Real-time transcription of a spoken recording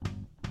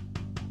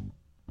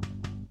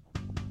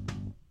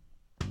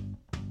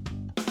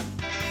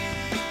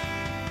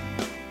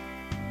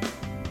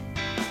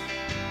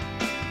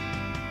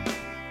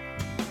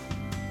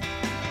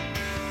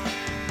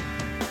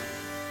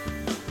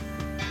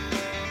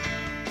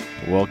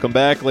Welcome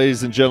back,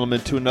 ladies and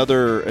gentlemen, to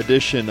another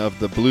edition of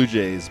the Blue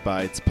Jays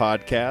Bytes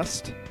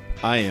podcast.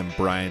 I am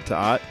Brian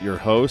Tott, your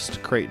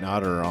host, Creighton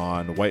Otter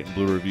on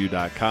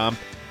whiteandbluereview.com.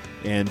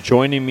 And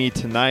joining me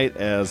tonight,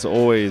 as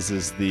always,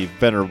 is the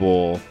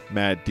venerable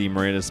Matt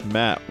DeMarinis.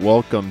 Matt,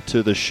 welcome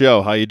to the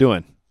show. How you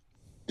doing?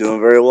 Doing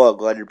very well.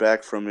 Glad you're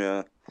back from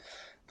the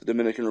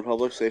Dominican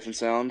Republic, safe and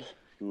sound,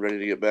 and ready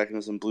to get back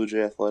into some Blue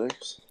Jay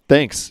athletics.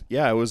 Thanks.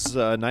 Yeah, it was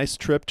a nice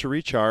trip to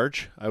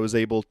recharge. I was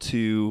able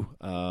to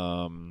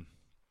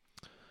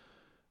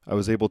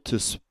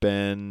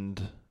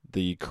spend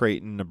the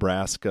Creighton,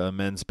 Nebraska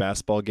men's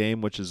basketball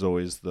game, which is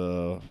always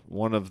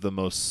one of the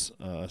most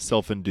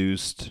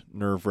self-induced,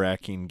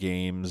 nerve-wracking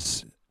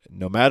games,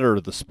 no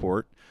matter the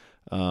sport,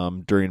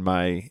 during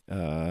my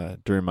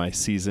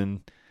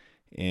season.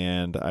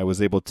 And I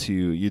was able to,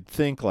 you'd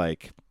think,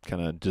 like,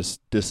 kind of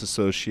just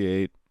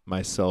disassociate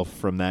myself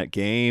from that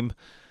game,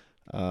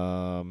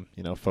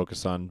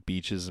 focus on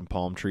beaches and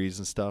palm trees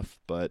and stuff.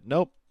 But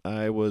nope,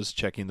 I was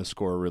checking the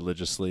score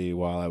religiously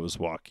while I was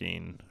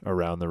walking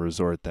around the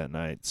resort that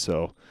night.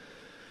 So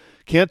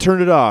can't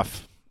turn it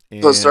off.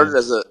 So it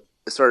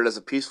started as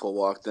a peaceful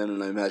walk then,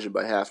 and I imagine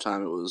by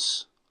halftime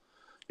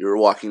you were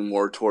walking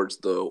more towards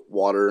the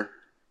water.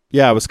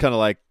 Yeah, it was kind of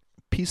like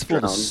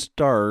peaceful to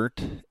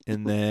start,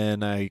 and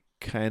then I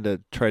kind of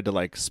tried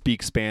to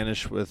speak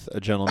Spanish with a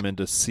gentleman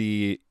to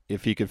see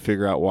if he could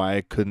figure out why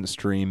I couldn't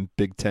stream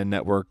Big Ten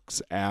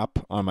Network's app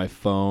on my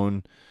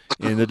phone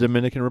in the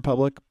Dominican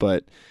Republic,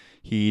 but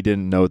he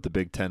didn't know what the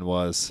Big Ten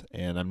was,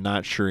 and I'm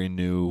not sure he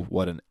knew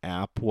what an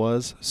app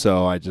was.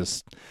 So I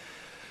just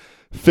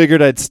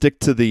figured I'd stick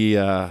to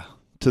the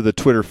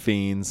Twitter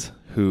fiends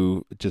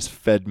who just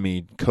fed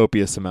me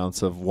copious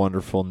amounts of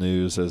wonderful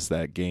news as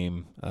that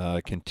game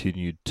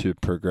continued to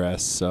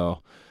progress.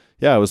 So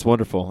yeah, it was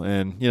wonderful.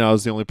 And, I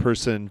was the only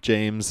person,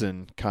 James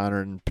and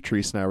Connor and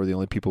Patrice and I were the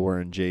only people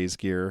wearing Jays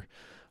gear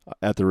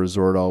at the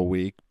resort all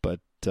week. But,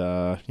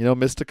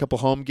 missed a couple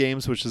home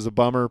games, which is a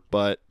bummer.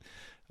 But,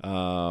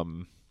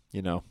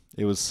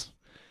 it was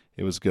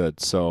good.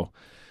 So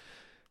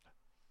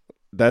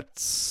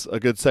that's a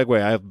good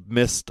segue. I've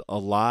missed a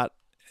lot,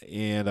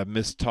 and I've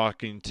missed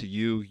talking to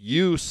you.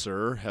 You,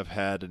 sir, have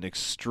had an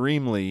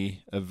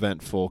extremely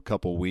eventful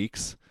couple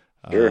weeks.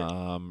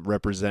 Sure.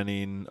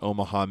 Representing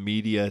Omaha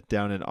media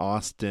down in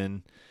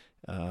Austin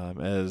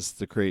as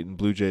the Creighton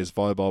Blue Jays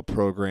volleyball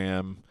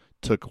program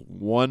took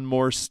one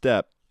more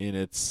step in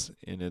its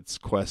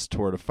quest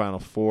toward a Final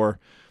Four.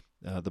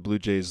 The Blue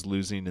Jays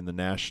losing in the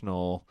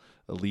National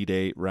Elite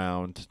Eight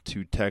round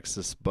to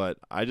Texas. But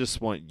I just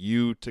want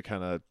you to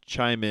kind of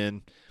chime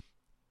in,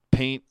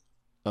 paint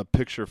a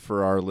picture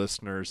for our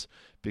listeners,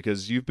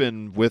 because you've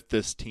been with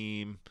this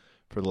team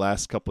for the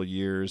last couple of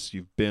years.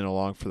 You've been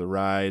along for the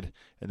ride,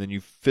 and then you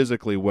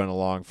physically went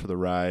along for the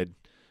ride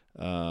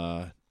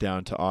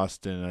down to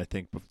Austin. I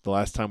think the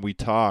last time we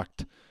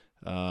talked,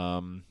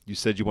 you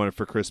said you wanted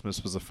for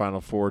Christmas was a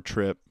Final Four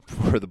trip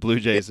for the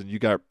Blue Jays, and you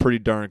got pretty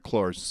darn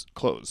close.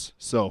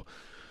 So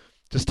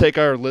just take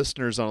our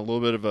listeners on a little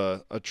bit of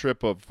a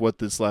trip of what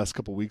this last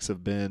couple of weeks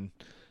have been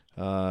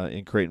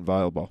in Creighton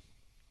volleyball.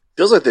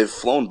 Feels like they've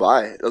flown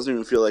by. It doesn't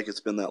even feel like it's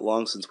been that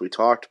long since we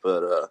talked,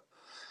 but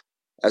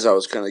as I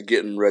was kind of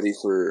getting ready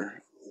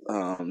for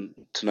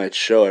tonight's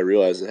show, I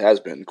realized it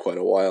has been quite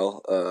a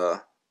while.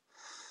 The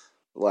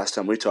last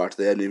time we talked,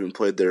 they hadn't even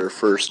played their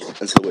first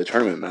NCAA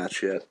tournament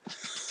match yet.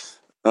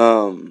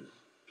 So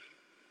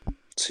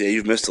yeah,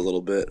 you've missed a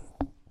little bit.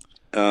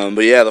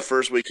 But yeah, the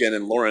first weekend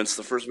in Lawrence,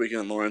 they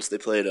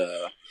played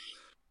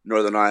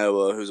Northern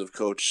Iowa, who's of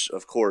course.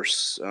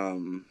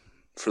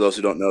 For those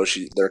who don't know,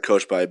 they're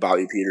coached by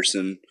Bobby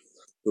Peterson,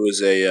 who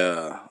is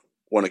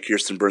one of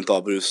Kirsten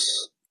Bernthal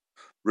Booth's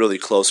really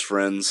close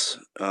friends,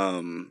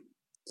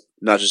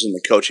 not just in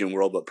the coaching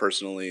world, but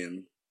personally.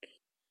 And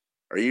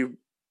are you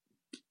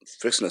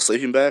fixing a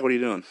sleeping bag? What are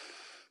you doing?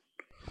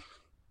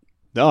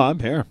 No, I'm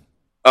here.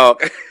 Oh,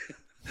 okay.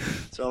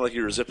 Sounded like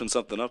you were zipping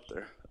something up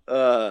there.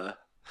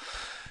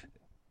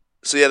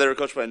 So yeah, they were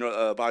coached by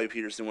Bobby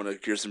Peterson, one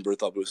of Kirsten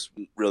Bernthal Booth's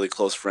really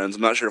close friends.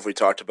 I'm not sure if we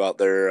talked about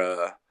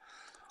their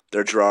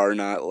draw or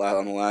not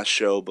on the last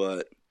show,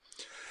 but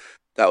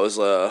that was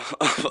a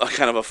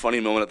kind of a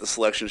funny moment at the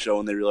selection show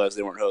when they realized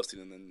they weren't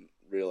hosting, and then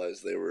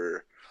realized they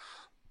were.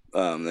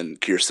 Then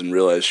Kirsten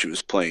realized she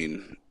was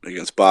playing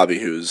against Bobby,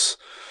 who's,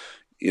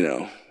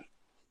 been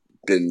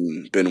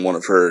one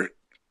of her,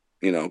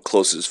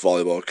 closest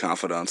volleyball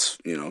confidants,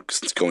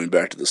 since going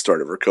back to the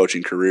start of her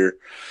coaching career.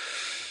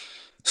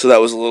 So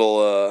that was a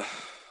little,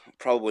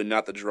 probably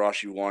not the draw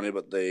she wanted,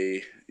 but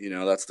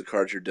that's the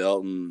cards you're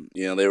dealt, and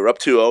they were up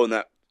 2-0 in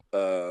that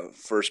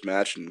first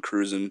match and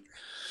cruising.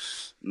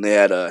 And they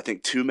had, I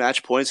think, 2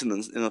 match points in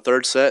the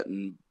third set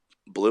and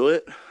blew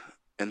it,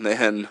 and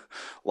then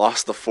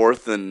lost the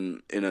fourth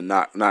in a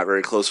not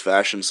very close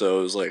fashion. So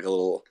it was like a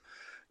little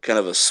kind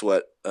of a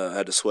sweat.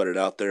 Had to sweat it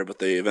out there, but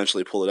they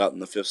eventually pulled it out in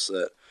the fifth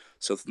set.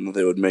 Something that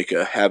they would make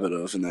a habit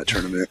of in that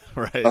tournament.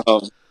 Right.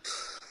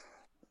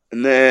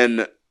 And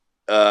then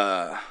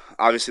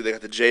obviously they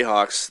got the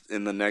Jayhawks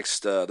in the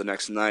next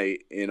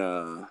night.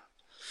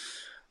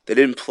 They they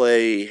didn't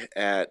play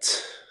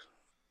at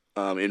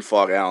in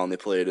Fog Allen. They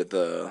played at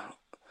the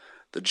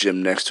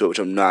gym next to it, which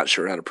I'm not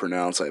sure how to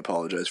pronounce. I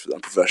apologize for the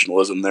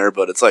unprofessionalism there,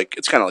 but it's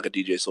kind of like a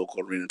DJ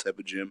Sokol Arena type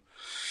of gym.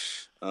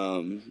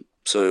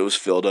 So it was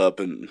filled up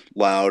and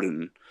loud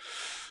and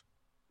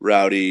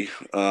rowdy.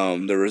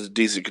 There was a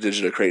decent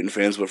contingent of Creighton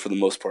fans, but for the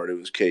most part, it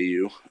was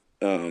KU,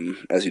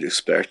 as you'd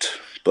expect.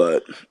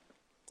 But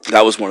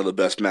that was one of the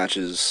best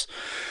matches.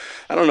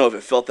 I don't know if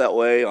it felt that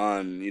way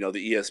on the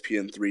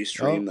ESPN3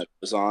 stream that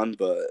was on,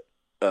 but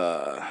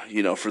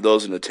for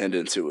those in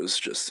attendance, it was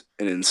just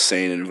an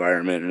insane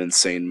environment, an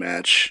insane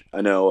match.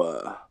 I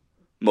know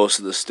most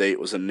of the state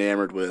was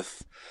enamored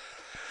with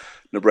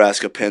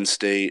Nebraska, Penn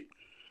State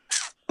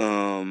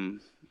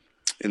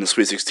in the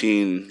Sweet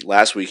 16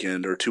 last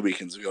weekend, or 2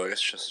 weekends ago, I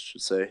guess I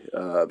should say,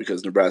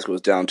 because Nebraska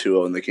was down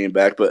 2-0 and they came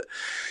back. But,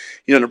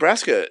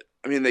 Nebraska,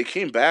 they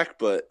came back,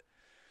 but,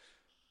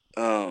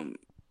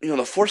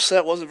 the fourth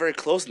set wasn't very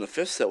close, and the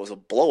fifth set was a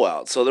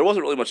blowout. So there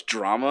wasn't really much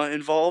drama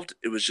involved.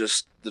 It was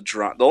just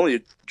the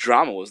only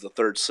drama was the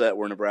third set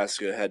where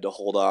Nebraska had to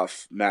hold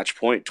off match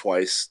point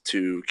twice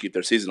to keep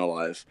their season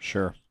alive.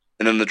 Sure.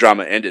 And then the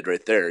drama ended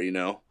right there,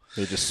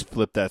 They just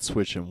flipped that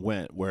switch and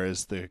went,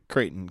 whereas the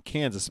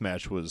Creighton-Kansas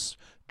match was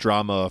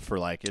drama for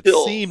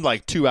seemed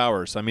like 2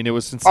 hours. It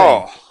was insane.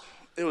 Oh,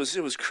 it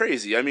was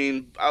crazy. I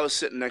was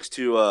sitting next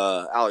to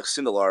Alex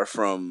Sindelar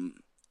from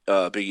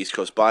Big East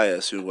Coast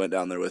Bias, who went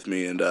down there with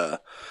me, and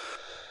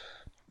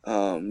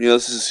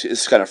this is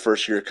his kind of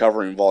first year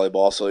covering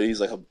volleyball, so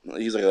he's like a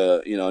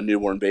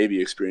newborn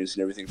baby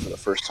experiencing everything for the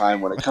first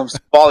time when it comes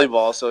to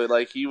volleyball. So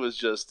he was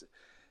just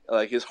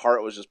his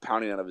heart was just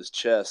pounding out of his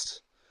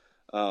chest,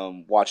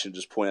 watching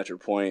just point after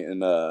point.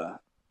 And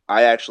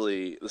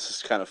this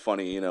is kind of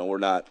funny,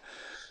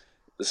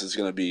 this is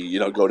going to be,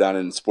 go down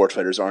in sports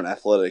fighters aren't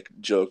athletic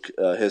joke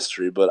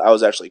history, but I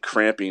was actually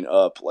cramping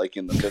up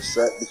in the fifth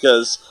set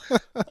because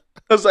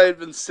I had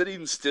been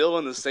sitting still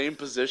in the same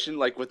position,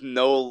 with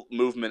no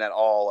movement at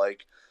all,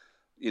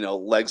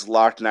 legs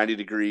locked 90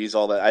 degrees,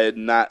 all that. I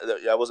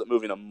wasn't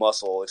moving a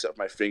muscle except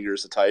my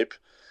fingers to type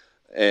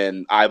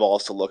and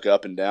eyeballs to look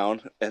up and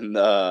down. And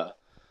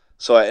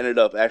so I ended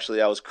up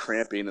I was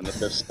cramping in the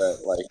fifth set,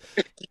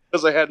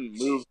 because I hadn't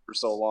moved for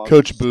so long.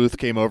 Coach Booth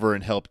came over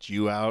and helped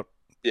you out.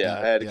 Yeah,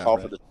 I had to call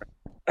for the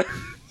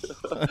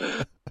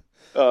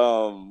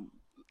and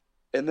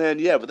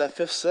then but that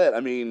fifth set,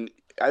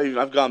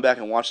 I've gone back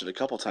and watched it a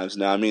couple times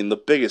now.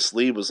 The biggest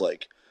lead was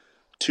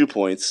 2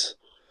 points.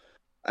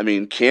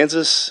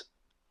 Kansas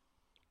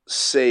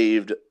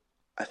saved,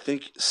 I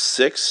think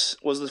 6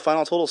 was the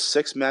final total,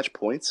 6 match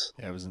points.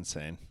 Yeah, it was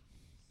insane.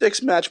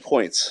 6 match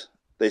points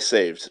they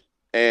saved,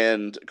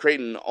 and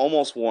Creighton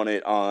almost won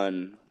it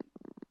on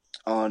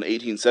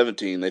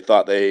 18-17. They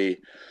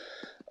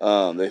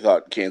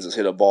thought Kansas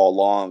hit a ball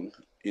long,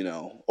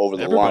 over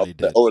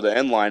the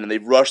end line, and they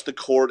rushed the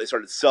court. They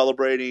started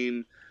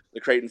celebrating. The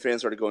Creighton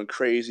fans started going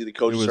crazy. The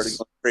coaches started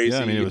going crazy.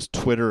 Yeah, it was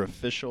Twitter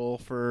official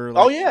for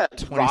 20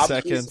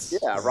 seconds.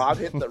 Rob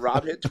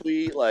hit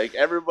tweet.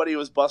 Everybody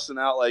was busting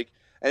out. And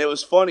it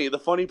was funny. The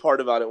funny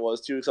part about it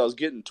was too, because I was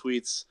getting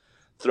tweets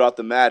throughout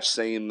the match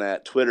saying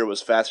that Twitter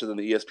was faster than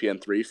the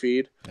ESPN3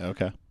 feed.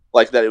 Okay.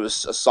 That it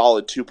was a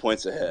solid 2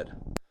 points ahead.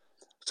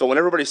 So when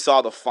everybody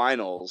saw the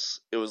finals,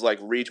 it was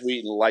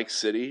retweet and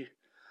city.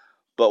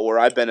 But where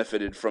I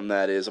benefited from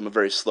that is I'm a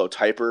very slow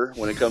typer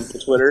when it comes to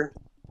Twitter.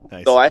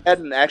 Nice. So I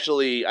hadn't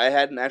actually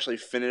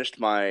finished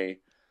my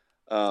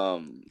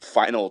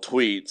final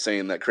tweet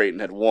saying that Creighton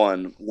had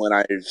won when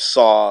I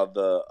saw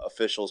the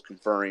officials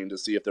conferring to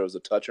see if there was a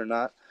touch or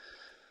not.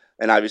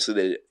 And obviously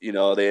they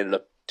ended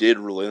up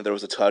ruling that there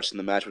was a touch and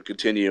the match would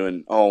continue.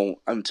 And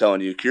I'm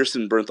telling you,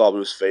 Kirsten Bernthal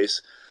Booth's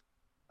face.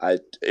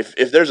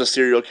 If there's a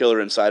serial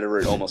killer inside of her,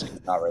 it almost came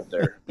out right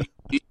there.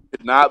 He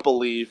could not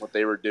believe what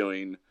they were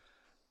doing.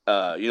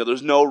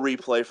 There's no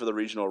replay for the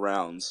regional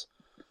rounds,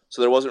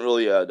 so there wasn't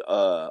really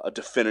a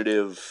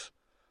definitive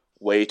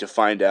way to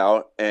find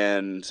out.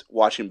 And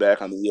watching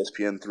back on the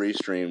ESPN3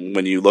 stream,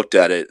 when you looked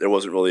at it, there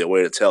wasn't really a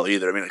way to tell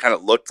either. It kind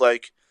of looked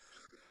like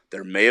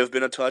there may have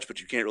been a touch, but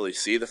you can't really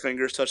see the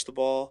fingers touch the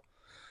ball.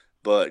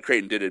 But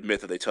Creighton did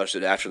admit that they touched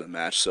it after the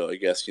match, so I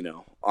guess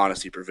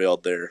honesty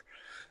prevailed there.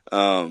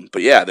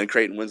 But yeah, then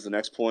Creighton wins the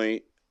next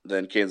point.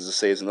 Then Kansas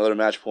saves another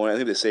match point. I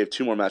think they saved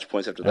 2 more match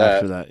points after that.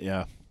 After that,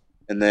 yeah.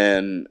 And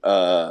then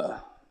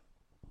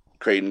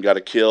Creighton got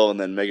a kill, and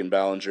then Megan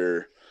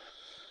Ballinger,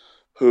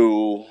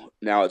 who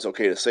now it's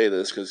okay to say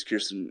this because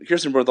Kirsten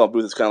Bernthal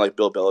Booth is kind of like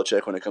Bill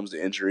Belichick when it comes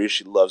to injuries.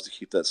 She loves to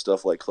keep that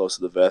stuff close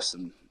to the vest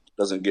and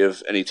doesn't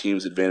give any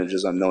teams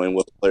advantages on knowing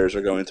what the players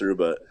are going through.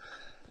 But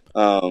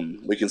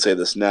we can say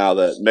this now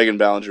that Megan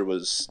Ballinger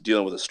was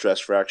dealing with a stress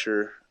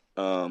fracture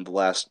the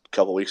last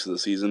couple weeks of the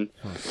season.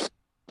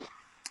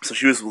 So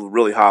she was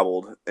really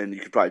hobbled, and you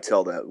could probably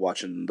tell that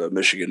watching the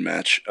Michigan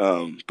match.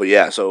 But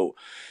yeah, so,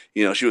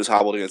 she was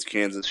hobbled against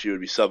Kansas. She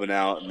would be subbing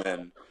out and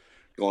then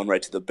going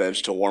right to the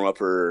bench to warm up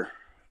her,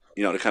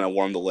 to kind of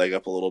warm the leg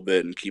up a little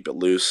bit and keep it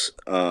loose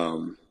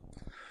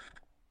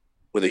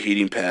with a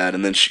heating pad.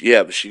 And then she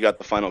got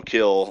the final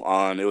kill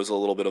on, it was a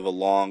little bit of a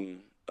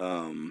long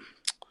it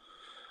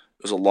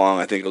was a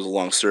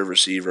long serve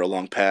receive or a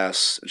long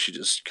pass, and she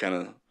just kind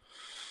of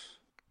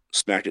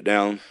smacked it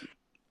down,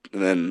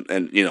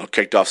 and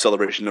kicked off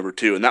celebration number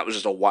 2, and that was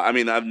just I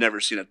mean, I've never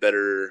seen a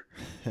better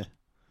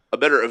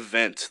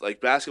event,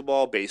 like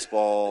basketball,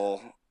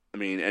 baseball. I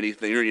mean,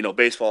 anything.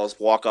 Baseball's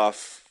walk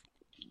off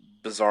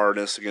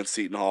bizarreness against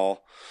Seton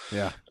Hall.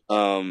 Yeah.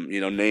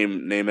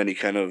 Name any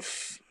kind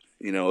of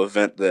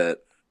event that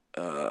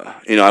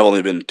I've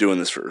only been doing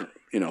this for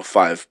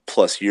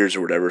 5+ years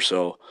or whatever,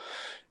 so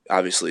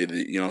obviously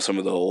some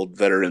of the old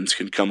veterans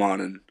can come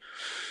on and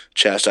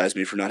chastise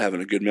me for not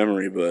having a good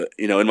memory, but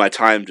in my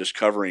time just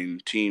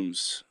covering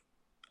teams,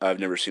 I've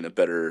never seen a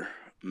better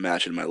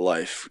match in my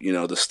life.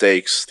 The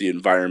stakes, the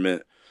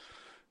environment,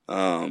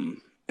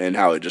 and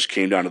how it just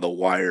came down to the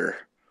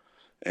wire,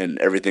 and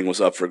everything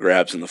was up for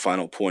grabs in the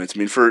final points. I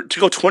mean, to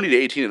go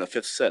 20-18 in the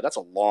 5th set, that's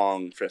a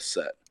long 5th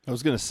set. I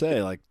was gonna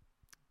say, like,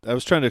 I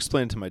was trying to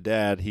explain to my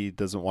dad. He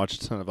doesn't watch a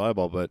ton of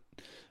volleyball, but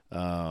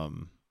I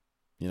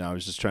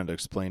was just trying to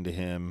explain to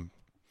him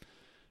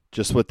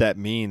just what that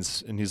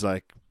means, and he's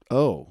like,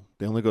 "Oh,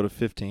 they only go to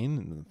 15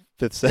 in the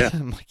 5th set." Yeah.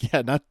 I'm like,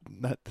 "Yeah, not."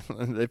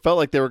 They felt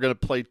like they were going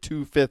to play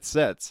 2 5th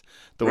sets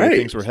the way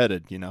things were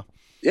headed,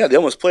 Yeah, they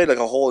almost played like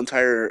a whole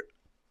entire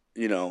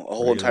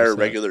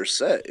regular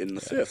set in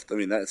the 5th. I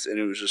mean, and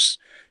it was just,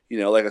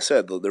 like I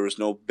said, there was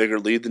no bigger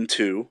lead than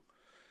 2.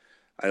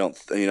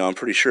 I'm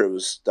pretty sure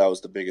that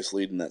was the biggest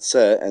lead in that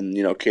set,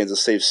 and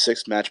Kansas saved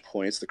 6 match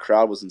points. The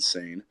crowd was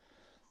insane.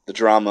 The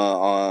drama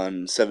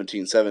on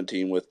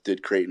 17-17 with,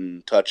 did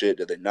Creighton touch it?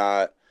 Did they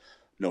not?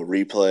 No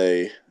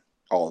replay,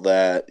 all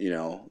that.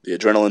 The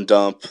adrenaline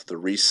dump, the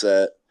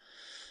reset.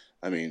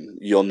 I mean,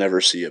 you'll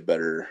never see a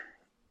better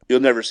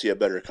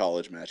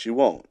college match. You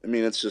won't. I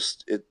mean, it's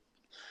just it.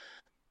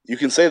 You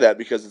can say that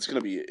because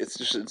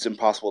it's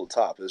impossible to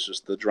top. It's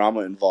just the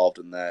drama involved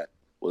in that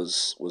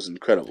was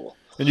incredible.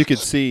 And you could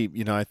see,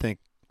 I think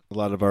a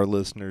lot of our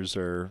listeners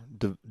are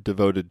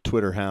devoted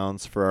Twitter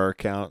hounds for our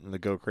account and the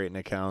Go Creighton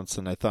accounts,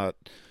 and I thought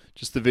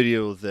just the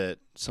video that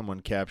someone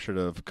captured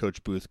of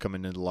Coach Booth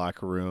coming into the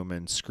locker room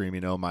and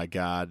screaming, "Oh my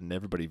God," and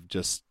everybody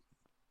just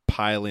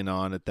piling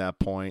on at that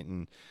point,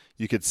 and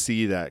you could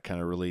see that kind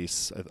of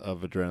release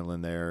of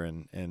adrenaline there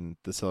and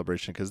the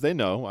celebration, because they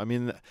know, I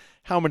mean,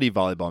 how many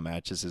volleyball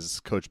matches has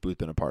Coach Booth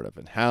been a part of,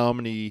 and how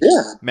many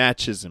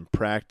matches and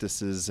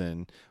practices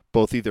and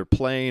both either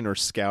playing or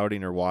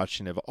scouting or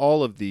watching have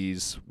all of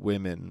these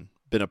women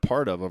been a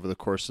part of over the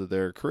course of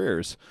their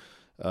careers,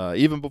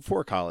 even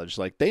before college.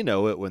 Like, they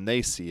know it when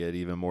they see it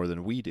even more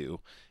than we do,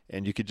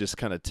 and you could just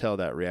kind of tell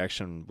that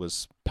reaction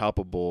was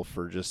palpable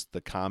for just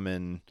the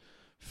common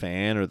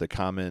fan or the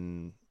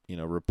common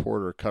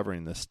reporter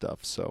covering this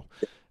stuff. So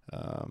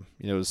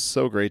it was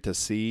so great to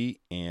see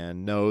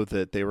and know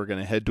that they were going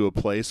to head to a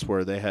place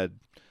where they had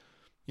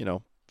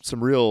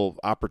some real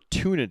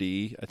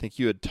opportunity. I think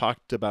you had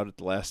talked about it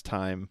the last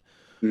time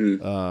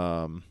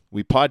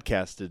we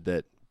podcasted,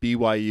 that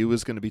BYU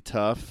was going to be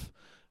tough.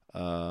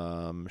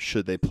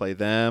 Should they play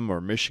them, or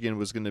Michigan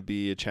was going to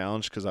be a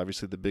challenge, because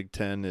obviously the Big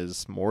Ten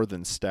is more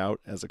than stout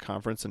as a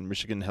conference, and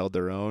Michigan held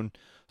their own,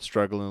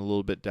 struggling a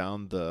little bit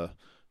down the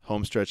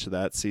home stretch of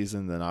that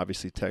season. Then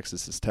obviously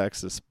Texas is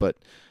Texas, but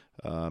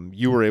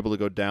you were able to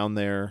go down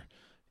there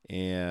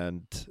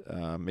and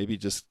maybe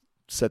just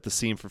set the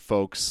scene for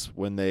folks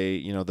when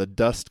they, the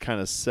dust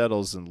kind of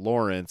settles in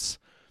Lawrence.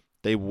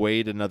 They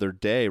wait another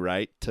day,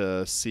 right,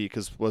 to see,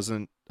 because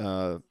weren't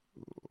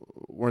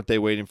they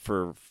waiting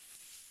for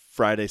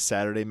Friday,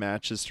 Saturday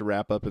matches to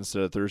wrap up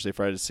instead of Thursday,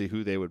 Friday, to see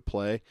who they would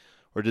play?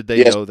 Or did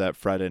they know that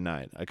Friday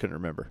night? I couldn't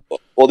remember.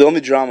 Well, the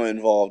only drama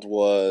involved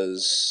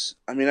was,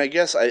 I mean, I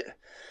guess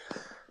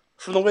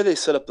from the way they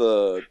set up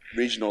the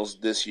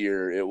regionals this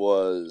year, it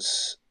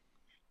was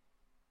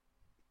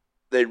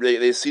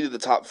they seeded the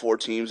top 4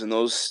 teams, and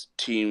those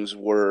teams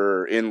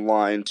were in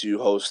line to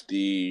host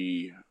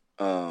the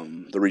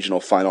regional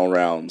final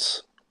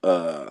rounds,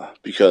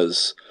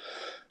 because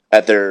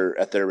at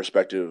their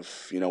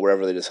respective,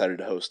 wherever they decided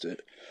to host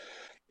it.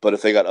 But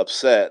if they got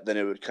upset, then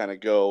it would kind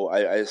of go,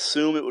 I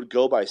assume it would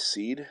go by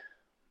seed.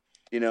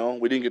 We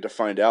didn't get to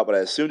find out, but I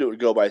assumed it would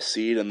go by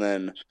seed, and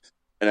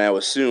I would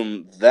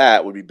assume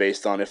that would be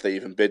based on if they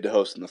even bid to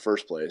host in the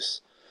first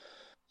place.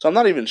 So I'm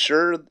not even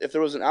sure if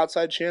there was an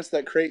outside chance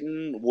that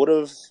Creighton would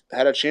have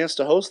had a chance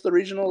to host the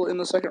regional in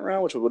the second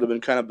round, which would have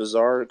been kind of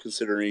bizarre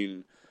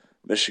considering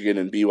Michigan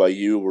and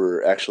BYU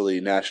were actually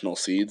national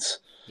seeds.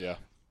 Yeah.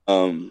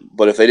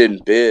 But if they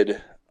didn't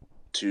bid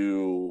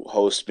to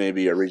host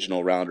maybe a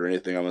regional round or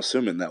anything, I'm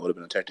assuming that would have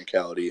been a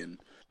technicality in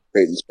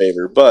Creighton's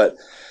favor. But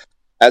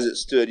as it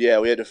stood, yeah,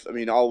 we had to. I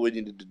mean, all we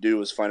needed to do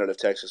was find out if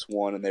Texas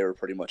won, and they were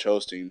pretty much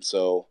hosting.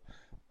 So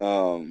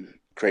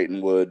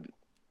Creighton would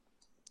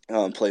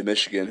play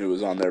Michigan, who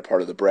was on their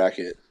part of the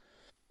bracket.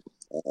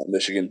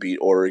 Michigan beat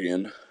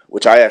Oregon,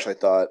 which I actually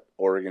thought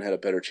Oregon had a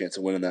better chance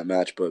of winning that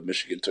match, but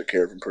Michigan took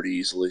care of them pretty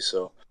easily.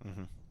 So,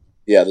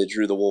 yeah, they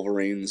drew the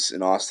Wolverines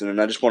in Austin. And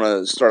I just want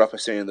to start off by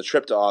saying the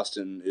trip to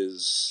Austin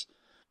is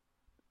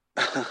 –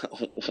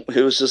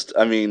 it was just –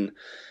 I mean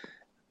 –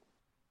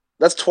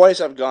 That's twice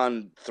I've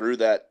gone through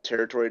that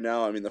territory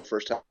now. I mean, the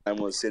first time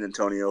was San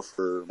Antonio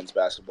for men's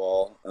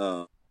basketball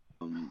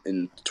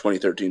in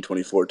 2013,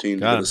 2014.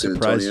 God, I'm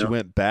surprised you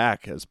went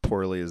back as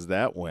poorly as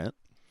that went.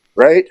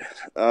 Right?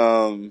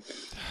 Baylor.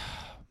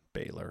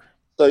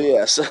 So,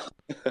 yeah. So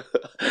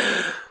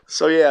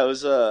yeah, it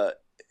was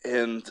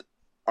and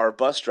our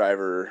bus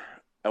driver,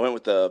 I went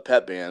with the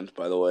pep band,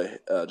 by the way,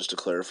 just to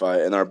clarify,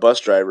 and our bus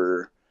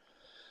driver,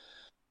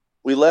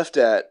 we left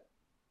at,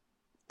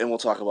 and we'll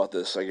talk about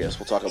this, I guess.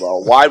 We'll talk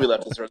about why we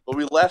left this early. But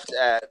we left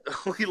at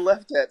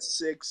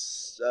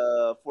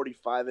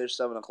 6:45-ish,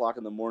 7 o'clock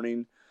in the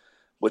morning,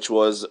 which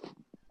was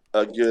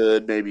a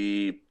good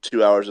maybe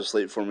 2 hours of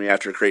sleep for me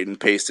after Creighton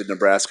pasted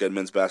Nebraska in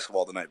men's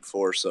basketball the night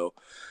before. So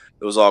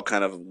it was all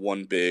kind of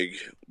one big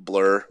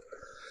blur.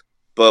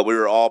 But we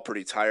were all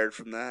pretty tired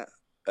from that,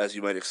 as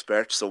you might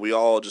expect. So we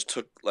all just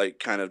took,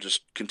 kind of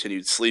just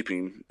continued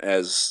sleeping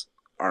as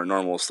our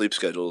normal sleep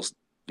schedules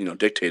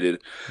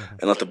dictated,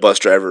 and let the bus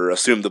driver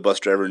assume the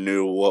bus driver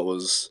knew what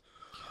was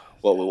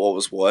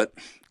what.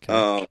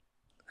 Okay.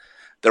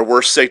 There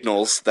were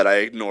signals that I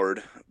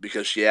ignored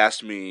because she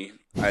asked me.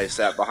 I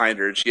sat behind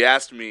her, and she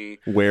asked me,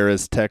 "Where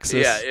is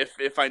Texas?" Yeah,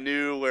 if I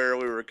knew where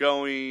we were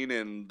going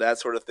and that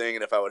sort of thing,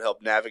 and if I would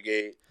help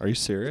navigate. Are you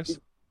serious?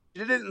 She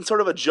did it in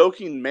sort of a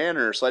joking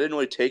manner, so I didn't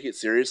really take it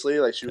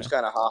seriously. Like, she was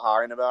kind of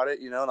ha-haing about it,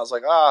 and I was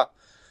like,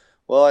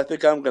 well, I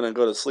think I'm going to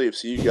go to sleep,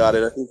 so you got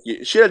it. I think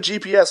she had a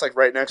GPS,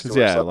 right next to her.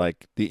 Yeah,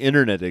 the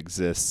internet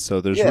exists, so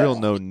there's real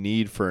no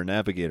need for a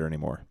navigator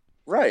anymore.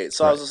 Right.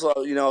 So I was just, I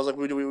was like,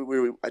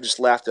 I just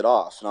laughed it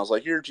off, and I was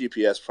like, your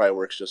GPS probably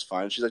works just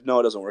fine. She's like, no,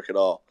 it doesn't work at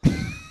all.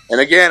 And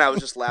again, I was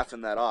just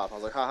laughing that off. I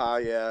was like, haha,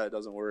 yeah, it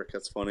doesn't work.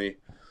 That's funny.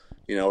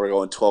 We're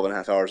going 12 and a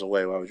half hours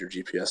away. Why would your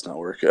GPS not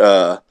work?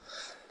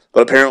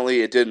 But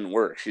apparently it didn't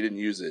work. She didn't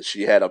use it.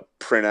 She had to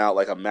print out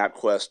a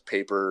MapQuest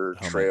paper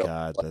trail. Oh, my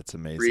God, that's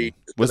amazing.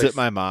 Was it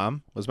my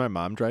mom? Was my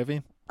mom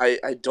driving?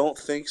 I don't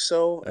think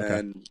so, okay.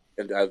 and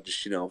I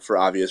just, for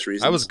obvious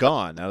reasons. I was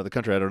gone, out of the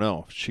country. I don't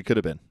know. She could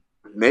have been.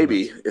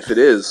 Maybe, if it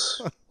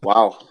is.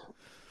 Wow.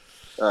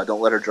 Don't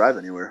let her drive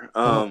anywhere.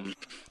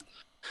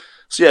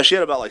 So, yeah, she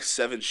had about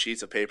 7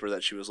 sheets of paper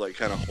that she was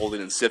kind of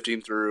holding and sifting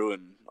through,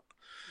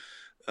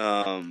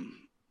 and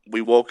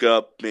we woke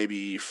up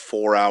maybe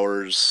 4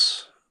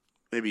 hours...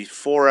 3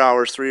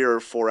 or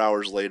 4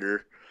 hours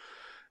later,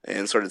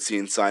 and started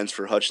seeing signs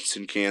for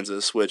Hutchinson,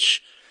 Kansas,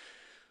 which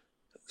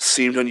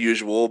seemed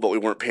unusual, but we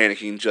weren't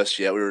panicking just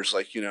yet. We were just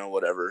like,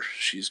 whatever.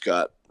 She's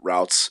got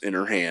routes in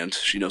her hand.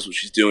 She knows what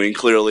she's doing,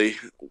 clearly,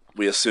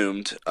 we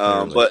assumed.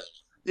 But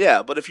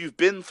if you've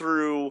been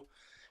through,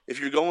 if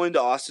you're going to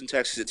Austin,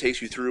 Texas, it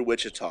takes you through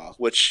Wichita,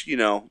 which,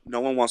 no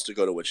one wants to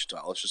go to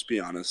Wichita. Let's just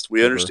be honest.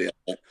 We understand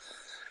that.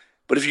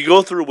 But if you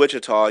go through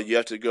Wichita, you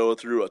have to go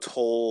through a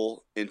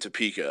toll in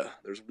Topeka.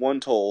 There's one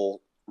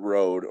toll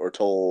road or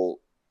toll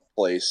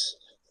place,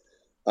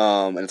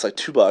 and it's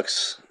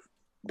 $2.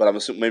 But I'm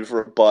assuming maybe for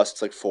a bus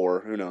it's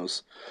 $4. Who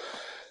knows?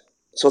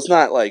 So it's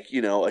not a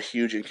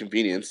huge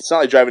inconvenience. It's not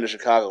like driving to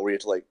Chicago where you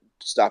have to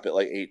stop at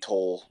 8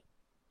 toll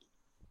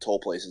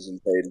places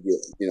and pay to get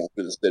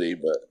through the city.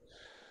 But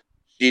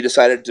she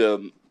decided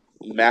to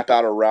map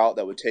out a route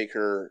that would take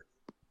her,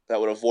 that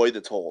would avoid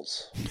the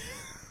tolls.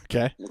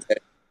 Okay.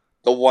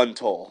 The one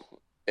toll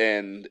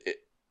and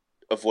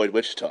avoid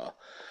Wichita,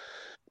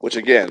 which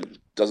again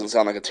doesn't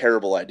sound like a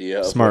terrible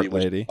idea. Smart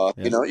lady.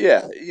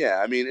 Yeah.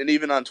 I mean, and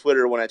even on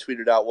Twitter when I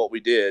tweeted out what we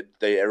did,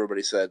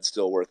 everybody said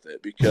still worth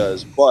it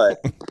because,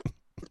 but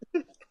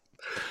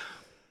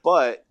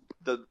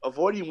the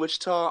avoiding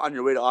Wichita on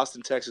your way to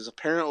Austin, Texas,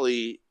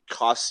 apparently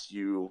costs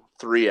you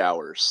 3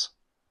 hours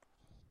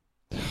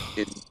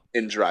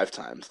in drive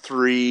time.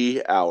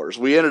 3 hours.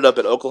 We ended up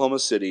at Oklahoma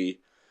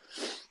City.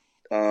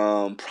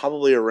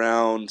 Probably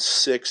around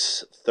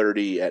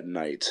 6:30 at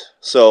night.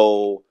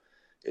 So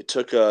it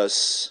took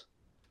us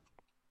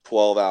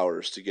 12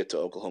 hours to get to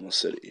Oklahoma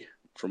City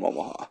from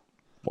Omaha.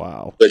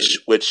 Wow.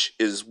 Which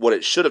is what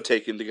it should have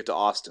taken to get to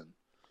Austin.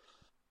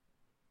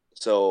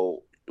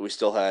 So we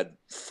still had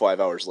 5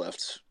 hours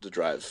left to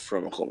drive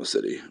from Oklahoma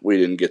City. We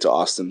didn't get to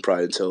Austin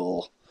probably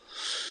until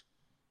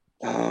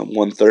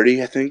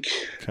 1:30, I think.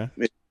 Okay.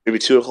 Maybe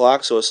 2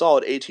 o'clock. So a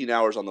solid 18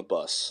 hours on the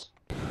bus.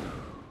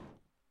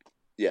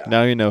 Yeah.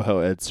 Now you know how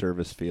Ed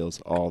Service feels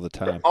all the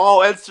time.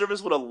 Oh, Ed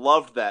Service would have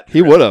loved that trip.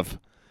 He would have.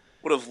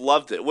 Would have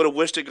loved it. Would have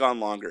wished it gone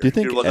longer. Do you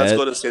think let's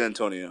go to San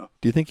Antonio.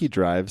 Do you think he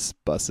drives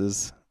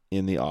buses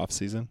in the off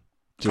season?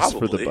 Just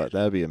Probably. For the bus.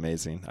 That would be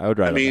amazing. I would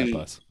ride on that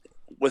bus.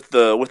 With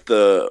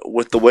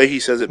the way he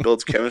says it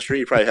builds chemistry,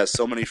 he probably has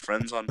so many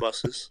friends on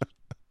buses.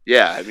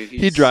 Yeah, I mean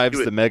he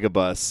drives the mega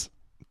bus.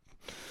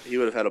 He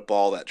would have had a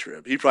ball that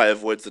trip. He probably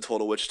avoids the toll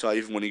to Wichita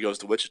even when he goes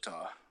to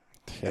Wichita.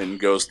 And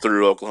goes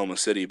through Oklahoma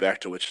City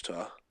back to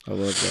Wichita. I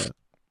love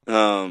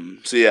that.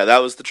 So yeah, that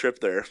was the trip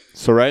there.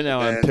 So right now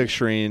I'm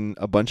picturing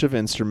a bunch of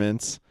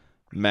instruments,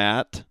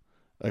 Matt,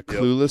 a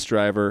clueless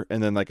driver,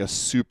 and then a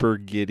super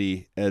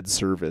giddy Ed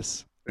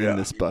Service in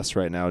this bus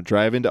right now,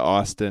 driving to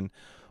Austin,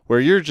 where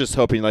you're just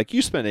hoping,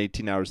 you spent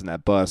 18 hours in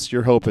that bus,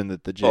 you're hoping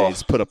that the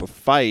Jays put up a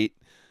fight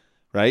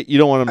right? You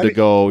don't want them to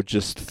go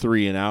just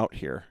 3 and out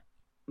here.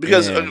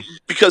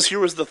 Because here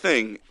was the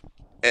thing.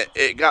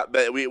 It got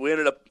bad. We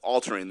ended up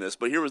altering this,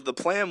 but the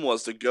plan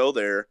was to go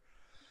there,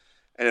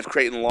 and if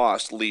Creighton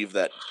lost, leave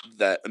that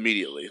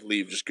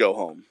immediately. Just go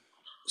home.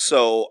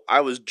 So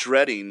I was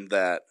dreading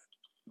that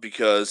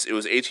because it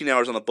was 18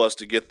 hours on the bus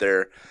to get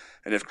there,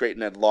 and if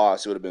Creighton had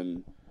lost, it would have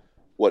been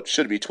what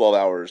should be 12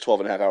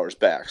 and a half hours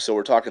back. So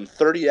we're talking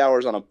 30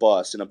 hours on a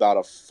bus in about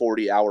a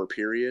 40-hour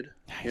period.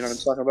 Nice. You know what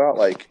I'm talking about?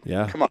 Like,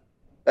 come on.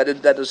 That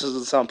just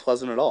doesn't sound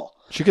pleasant at all.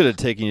 She could have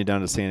taken you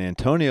down to San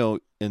Antonio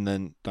and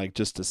then like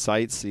just to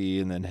sightsee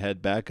and then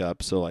head back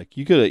up. So like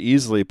you could have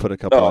easily put a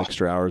couple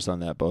extra hours on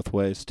that both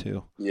ways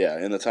too.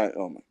 Yeah, in the time.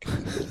 Oh my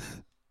God,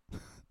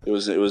 it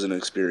was an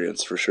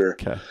experience for sure.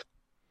 Okay.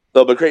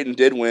 So, but Creighton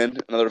did win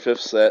another 5th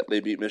set. They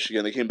beat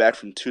Michigan. They came back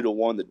from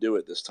 2-1 to do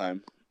it this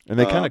time. And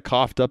they kind of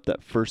coughed up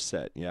that first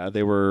set. Yeah,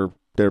 they were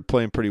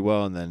playing pretty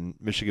well, and then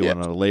Michigan went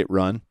on a late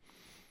run.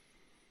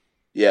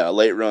 Yeah, a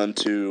late run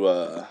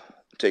to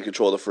take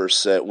control of the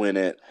first set, win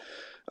it.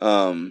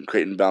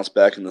 Creighton bounced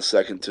back in the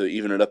second to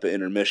even it up at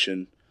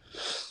intermission,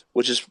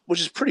 which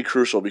is pretty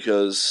crucial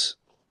because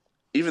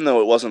even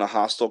though it wasn't a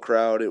hostile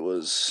crowd, it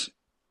was,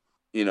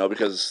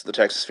 because the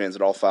Texas fans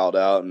had all filed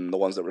out and the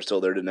ones that were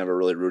still there didn't have a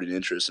really rooting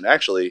interest. And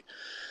actually,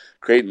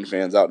 Creighton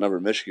fans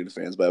outnumbered Michigan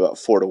fans by about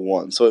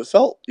 4-1. So it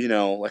felt,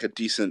 like a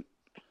decent.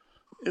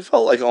 It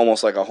felt like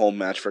almost like a home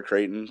match for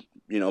Creighton,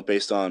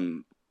 based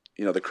on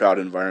the crowd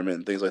environment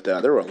and things like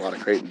that. There were a lot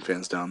of Creighton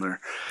fans down there.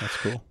 That's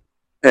cool.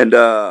 And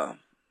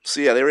so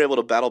yeah, they were able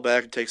to battle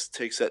back and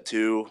take set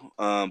 2,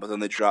 but then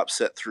they dropped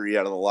set 3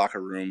 out of the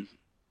locker room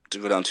to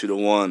go down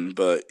 2-1.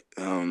 But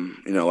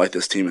like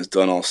this team has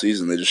done all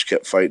season, they just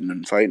kept fighting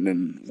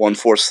and won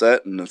 4th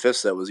set, and the 5th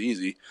set was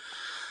easy.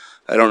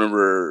 I don't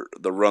remember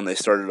the run they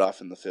started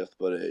off in the 5th,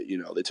 but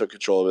they took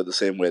control of it the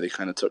same way they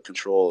kind of took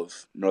control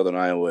of Northern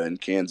Iowa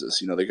and Kansas.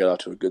 They got off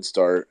to a good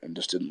start and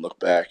just didn't look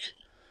back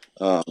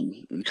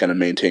and kind of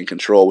maintained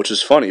control, which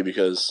is funny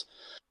because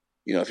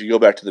if you go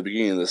back to the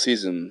beginning of the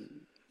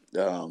season,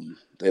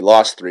 they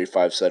lost 3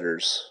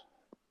 5-setters.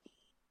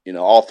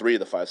 All 3 of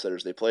the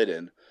 5-setters they played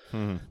in.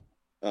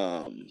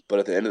 But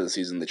at the end of the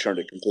season, they turned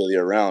it completely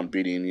around,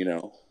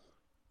 beating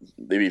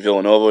they beat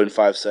Villanova in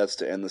 5 sets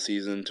to end the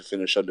season to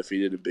finish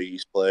undefeated in Big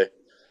East play.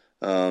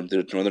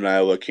 Did Northern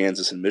Iowa,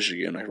 Kansas, and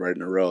Michigan right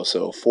in a row.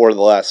 So 4 of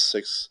the last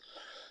 6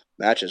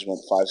 matches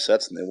went 5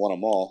 sets, and they won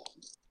them all.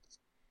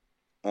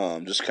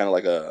 Just kind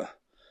of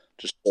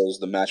just shows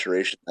the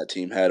maturation that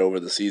team had over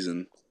the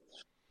season.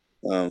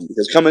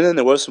 Because coming in,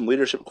 there was some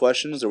leadership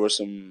questions. There were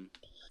some,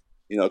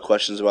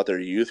 questions about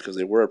their youth because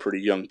they were a pretty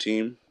young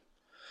team.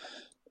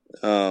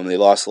 They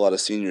lost a lot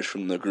of seniors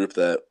from the group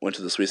that went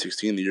to the Sweet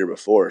 16 the year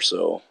before,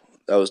 so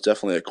that was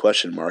definitely a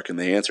question mark, and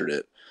they answered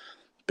it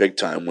big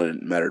time when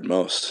it mattered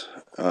most.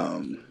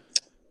 And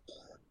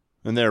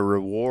their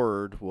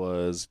reward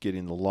was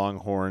getting the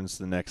Longhorns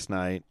the next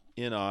night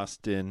in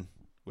Austin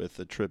with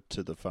a trip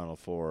to the Final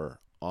Four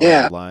on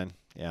the line.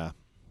 Yeah.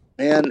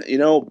 Man,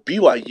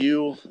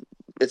 BYU,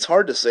 it's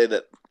hard to say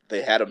that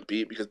they had them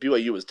beat because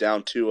BYU was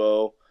down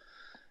 2-0.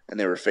 And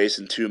they were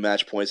facing 2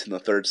 match points in the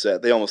 3rd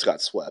set. They almost got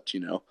swept,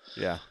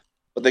 Yeah.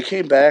 But they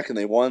came back and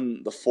they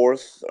won the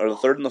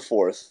 3rd and the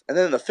 4th. And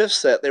then in the 5th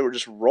set, they were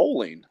just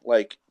rolling.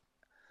 Like,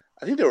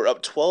 I think they were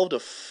up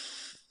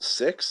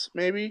 12-6,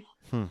 maybe.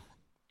 You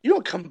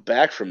don't come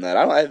back from that.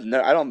 I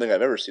don't think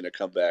I've ever seen a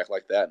comeback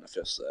like that in the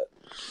 5th set.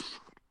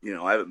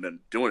 I haven't been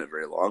doing it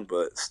very long,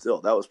 but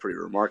still, that was pretty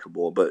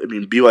remarkable. But, I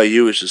mean,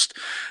 BYU is just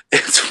 –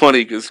 it's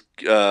funny because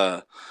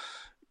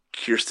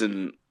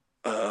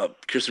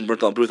Kirsten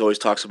Bernthal Booth always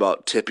talks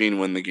about tipping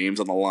when the game's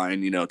on the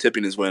line.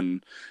 Tipping is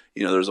when,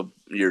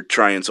 you're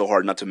trying so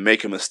hard not to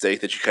make a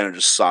mistake that you kind of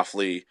just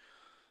softly,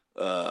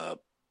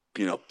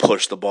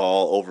 push the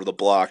ball over the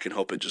block and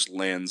hope it just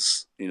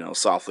lands,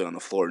 softly on the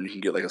floor and you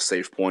can get like a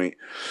safe point.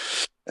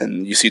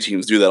 And you see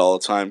teams do that all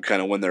the time,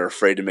 kind of when they're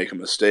afraid to make a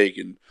mistake.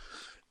 And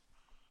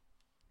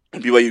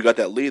BYU got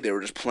that lead. They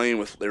were playing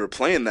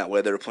that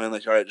way. They were playing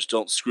like, all right, just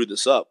don't screw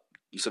this up.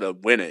 Instead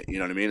of win it, you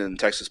know what I mean? And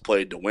Texas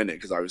played to win it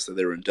because obviously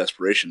they were in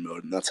desperation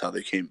mode, and that's how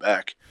they came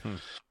back. And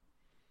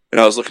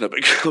I was looking up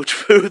at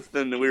Coach Booth,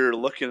 and we were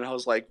looking, and I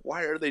was like,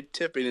 why are they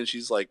tipping? And she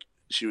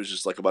was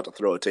just like about to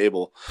throw a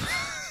table.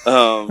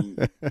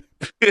 And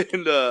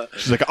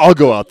she's like, I'll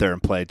go out there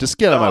and play. Just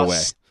get out of my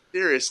way.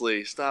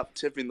 Seriously, stop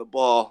tipping the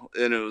ball.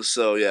 And it was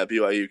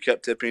BYU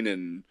kept tipping,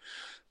 and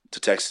to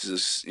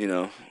Texas'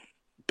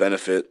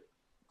 benefit,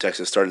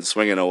 Texas started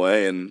swinging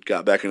away and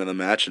got back into the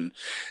match and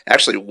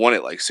actually won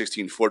it like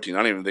 16-14. I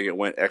don't even think it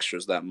went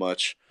extras that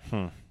much.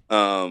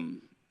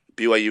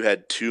 BYU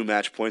had 2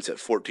 match points at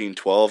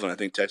 14-12, and I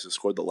think Texas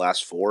scored the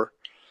last 4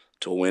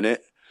 to win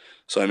it.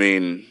 So, I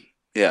mean,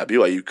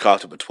 BYU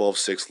coughed up a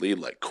 12-6 lead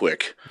like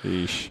quick.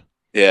 Eesh.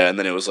 Yeah, and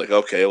then it was like,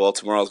 okay, well,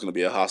 tomorrow's going to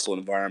be a hostile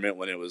environment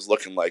when it was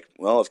looking like,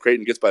 well, if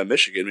Creighton gets by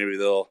Michigan, maybe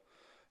they'll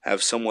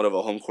have somewhat of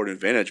a home court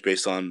advantage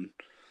based on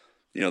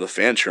the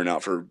fan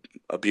turnout for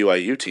a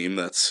BYU team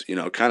that's,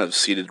 kind of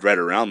seated right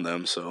around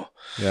them. So,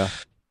 yeah.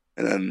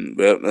 And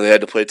then they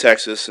had to play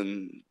Texas,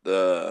 and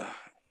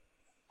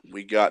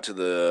we got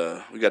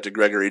to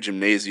Gregory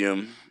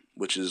Gymnasium,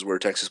 which is where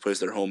Texas plays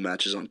their home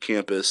matches on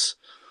campus.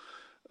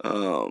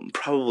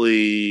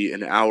 Probably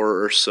an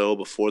hour or so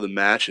before the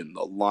match, and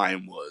the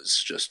line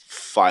was just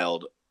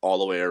filed all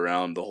the way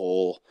around the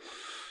whole.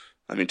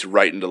 I mean, to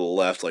right and to the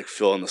left, like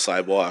filling the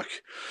sidewalk.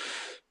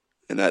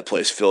 And that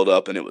place filled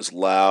up, and it was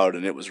loud,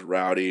 and it was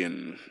rowdy,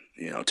 and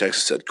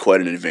Texas had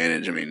quite an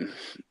advantage. I mean,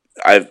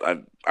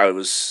 I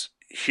was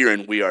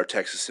hearing "We Are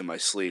Texas" in my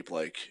sleep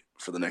like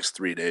for the next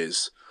 3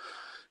 days,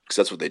 because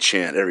that's what they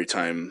chant every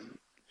time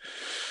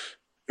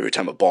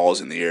a ball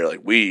is in the air,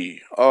 like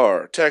 "We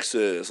are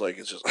Texas." Like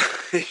it's just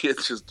it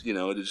just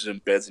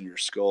embeds in your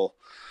skull.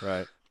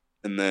 Right.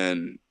 And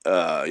then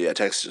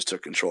Texas just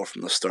took control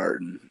from the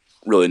start and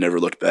really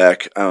never looked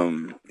back.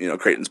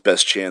 Creighton's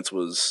best chance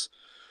was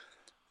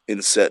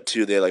in set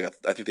 2. They had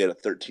I think they had a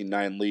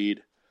 13-9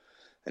 lead,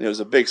 and it was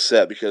a big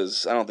set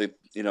because I don't think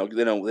they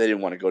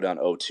didn't want to go down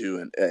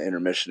 0-2 at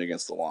intermission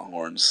against the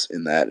Longhorns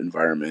in that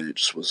environment.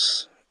 It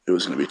was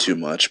going to be too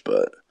much,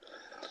 but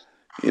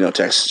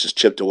Texas just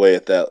chipped away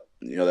at that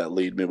that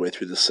lead midway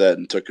through the set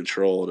and took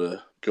control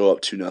to go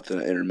up 2-0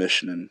 at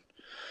intermission, and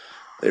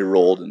they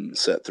rolled in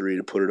set 3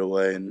 to put it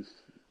away and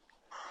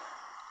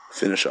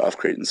finish off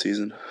Creighton's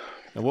season.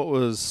 And what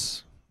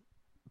was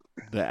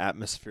the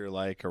atmosphere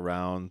like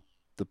around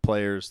the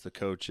players, the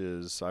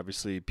coaches?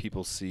 Obviously,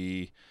 people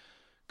see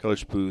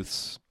Coach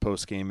Booth's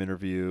post-game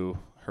interview,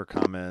 her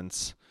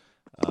comments,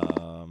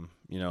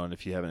 and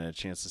if you haven't had a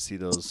chance to see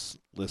those,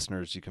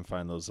 listeners, you can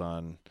find those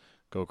on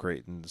Go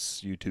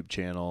Creighton's YouTube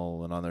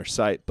channel and on their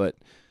site. But,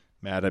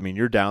 Matt, I mean,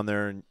 you're down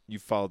there and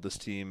you've followed this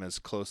team as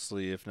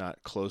closely, if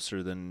not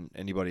closer, than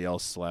anybody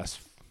else the last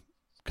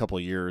couple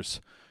of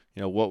years.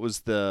 What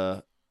was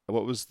the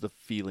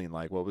feeling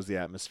like? What was the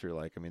atmosphere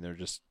like? I mean,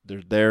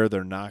 they're there,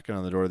 they're knocking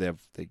on the door.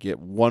 They get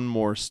one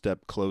more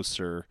step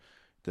closer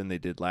than they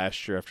did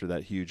last year after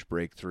that huge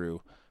breakthrough.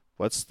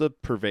 What's the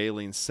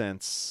prevailing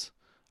sense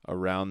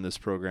around this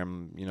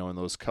program, in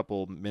those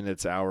couple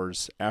minutes,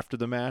 hours after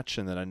the match?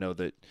 And then I know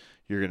that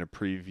you're going to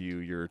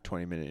preview your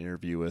 20-minute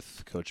interview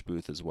with Coach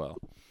Booth as well.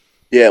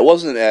 Yeah, it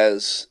wasn't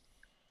as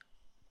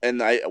 –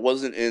 and I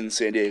wasn't in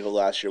San Diego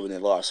last year when they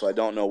lost, so I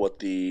don't know what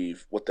the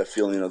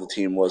feeling of the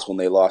team was when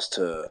they lost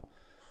to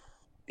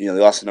 – they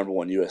lost to number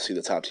 1 USC,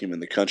 the top team in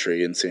the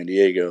country, in San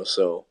Diego.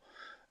 So –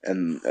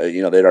 and,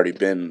 they'd already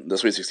been – the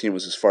Sweet 16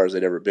 was as far as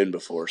they'd ever been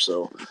before.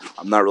 So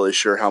I'm not really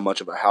sure how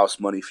much of a house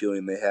money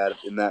feeling they had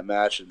in that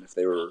match and if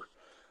they were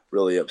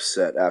really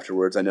upset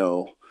afterwards. I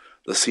know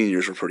the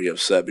seniors were pretty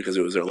upset because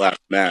it was their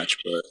last match.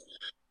 But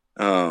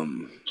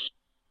and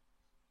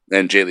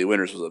Jaylee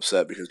Winters was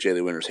upset because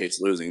Jaylee Winters hates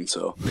losing.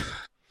 So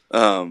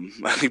I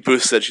think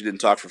Booth said she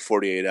didn't talk for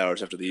 48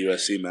 hours after the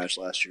USC match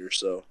last year.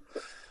 So,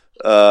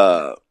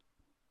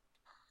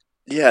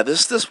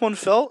 this one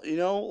felt,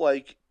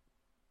 like –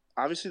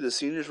 obviously, the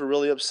seniors were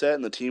really upset,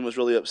 and the team was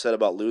really upset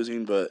about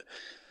losing, but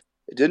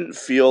it didn't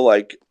feel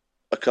like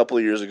a couple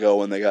of years ago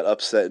when they got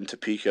upset in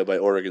Topeka by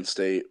Oregon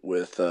State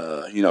with,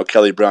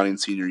 Kelly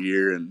Browning's senior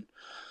year and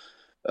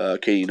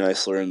Katie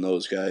Neisler and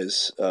those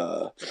guys.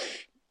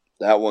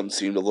 That one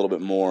seemed a little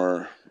bit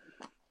more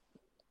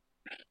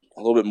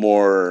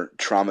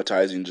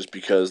traumatizing just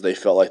because they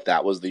felt like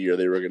that was the year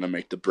they were going to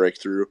make the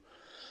breakthrough,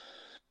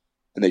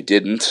 and they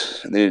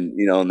didn't. And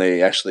and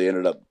they actually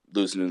ended up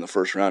losing in the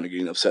first round and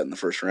getting upset in the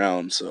first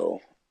round. So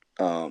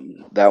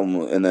that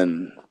one, and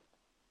then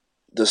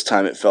this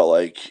time it felt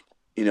like,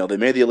 they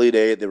made the Elite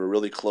Eight. They were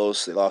really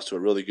close. They lost to a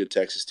really good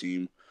Texas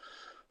team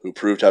who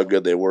proved how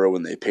good they were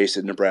when they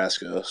pasted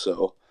Nebraska.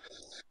 So,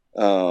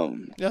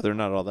 they're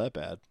not all that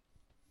bad.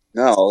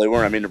 No, they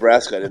weren't. I mean,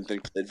 Nebraska, I didn't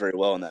think played very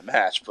well in that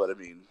match, but I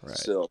mean, right.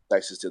 Still,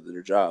 Texas did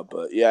their job.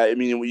 But yeah, I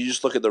mean, when you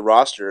just look at the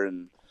roster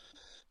and,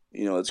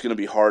 it's going to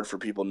be hard for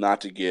people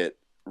not to get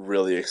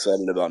really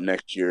excited about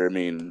next year. I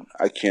mean,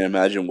 I can't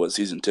imagine what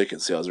season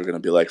ticket sales are going to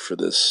be like for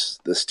this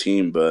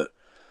team, but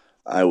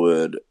I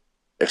would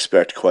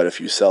expect quite a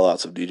few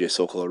sellouts of DJ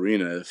Sokol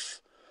Arena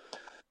if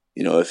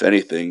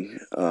anything.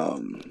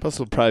 Plus,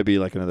 it'll probably be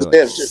like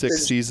another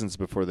 6 seasons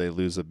before they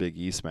lose a Big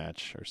East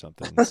match or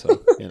something.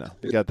 So,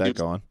 we got that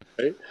going.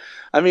 Right?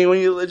 I mean, when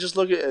you just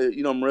look at,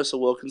 Marissa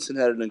Wilkinson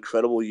had an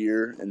incredible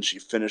year, and she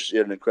finished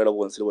an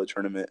incredible NCAA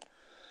tournament.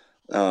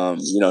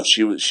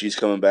 She's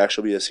coming back.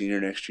 She'll be a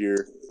senior next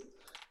year.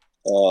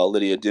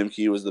 Lydia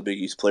Dimke was the Big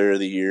East Player of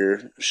the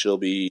Year. She'll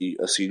be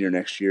a senior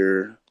next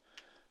year.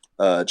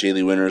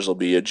 Jaylee Winters will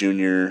be a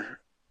junior.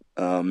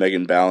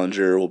 Megan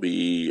Ballinger will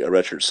be a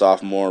redshirt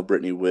sophomore.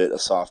 Brittany Witt, a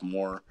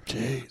sophomore.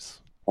 Jeez.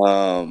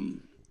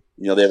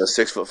 They have a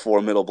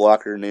 6'4" middle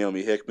blocker,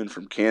 Naomi Hickman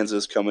from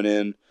Kansas, coming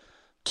in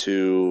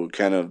to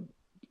kind of,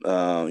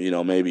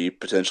 maybe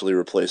potentially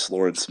replace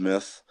Lauren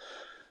Smith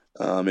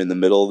in the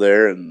middle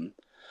there, and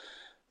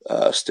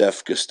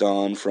Steph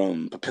Gaston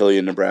from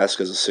Papillion,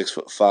 Nebraska, is a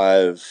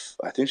 6'5".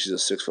 I think she's a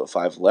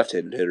 6'5"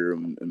 left-handed hitter,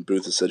 and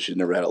Booth has said she'd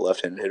never had a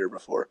left-handed hitter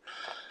before.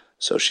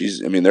 So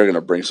they're going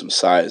to bring some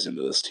size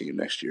into this team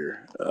next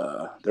year.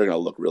 They're going to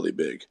look really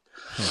big.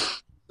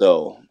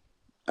 So,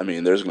 I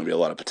mean, there's going to be a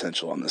lot of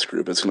potential on this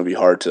group. It's going to be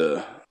hard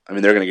to I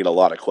mean, they're going to get a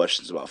lot of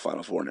questions about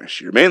Final Four next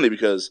year, mainly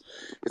because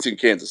it's in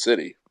Kansas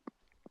City.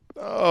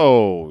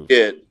 Oh.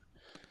 Yeah,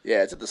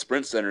 it's at the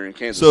Sprint Center in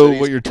Kansas So City.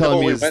 what you're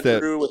telling me we is went that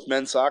through with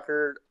men's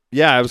soccer.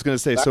 Yeah, I was going to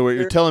say. So what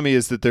you're telling me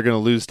is that they're going to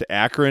lose to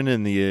Akron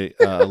in the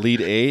Elite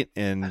Eight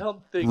and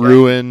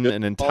ruin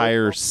an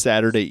entire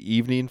Saturday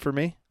evening for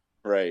me.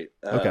 Right.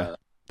 Okay.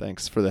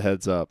 Thanks for the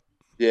heads up.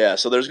 Yeah,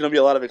 so there's going to be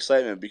a lot of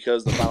excitement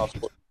because the Final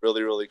Four is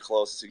really, really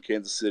close. It's in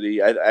Kansas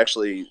City. I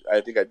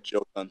think I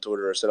joked on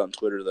Twitter or said on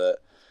Twitter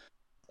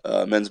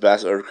that men's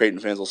basketball or Creighton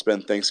fans will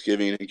spend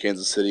Thanksgiving in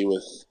Kansas City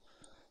with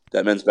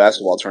that men's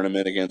basketball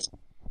tournament against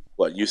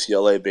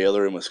UCLA,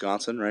 Baylor, and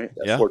Wisconsin, right?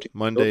 Yeah,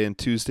 Monday and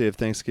Tuesday of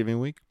Thanksgiving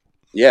week.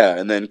 Yeah,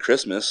 and then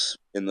Christmas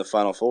in the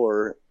Final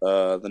Four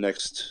the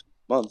next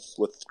month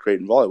with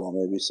Creighton volleyball,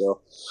 maybe.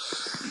 So,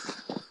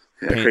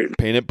 yeah,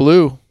 paint it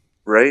blue,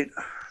 right?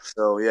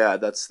 So yeah,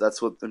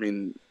 that's what I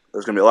mean.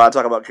 There's gonna be a lot of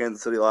talk about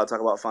Kansas City, a lot of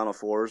talk about Final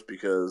Fours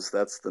because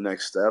that's the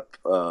next step.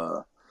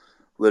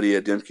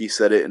 Lydia Dimke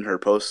said it in her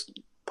post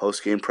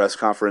game press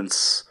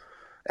conference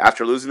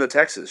after losing to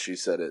Texas. She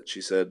said it. She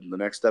said the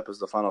next step is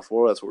the Final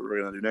Four. That's what we're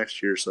gonna do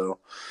next year. So,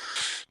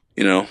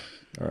 all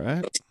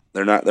right.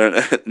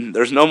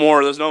 There's no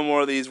more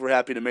of these. We're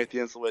happy to make the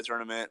NCAA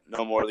tournament.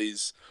 No more of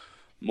these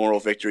moral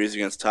victories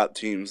against top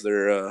teams.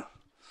 They're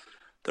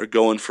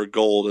going for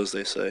gold, as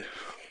they say.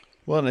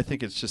 Well, and I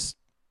think I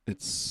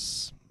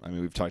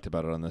mean, we've talked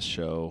about it on this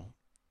show.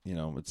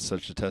 It's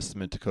such a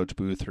testament to Coach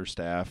Booth, her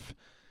staff,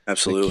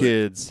 absolutely, the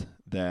kids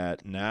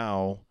that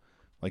now,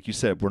 like you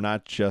said, we're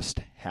not just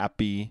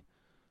happy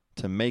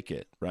to make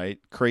it, right?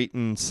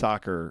 Creighton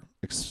soccer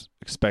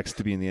expects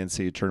to be in the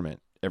NCAA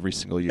tournament every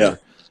single year. Yeah.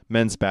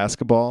 Men's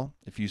basketball,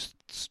 if you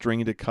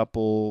string a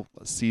couple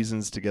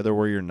seasons together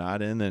where you're not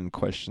in, then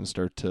questions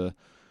start to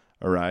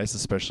arise,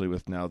 especially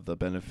with now the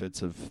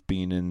benefits of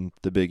being in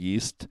the Big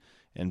East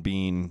and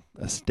being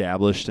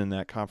established in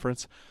that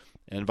conference.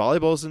 And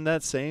volleyball's in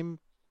that same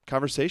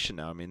conversation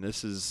now. I mean,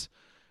 this is,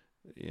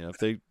 if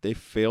they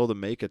fail to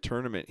make a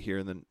tournament here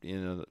in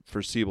the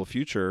foreseeable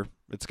future,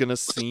 it's going to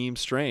seem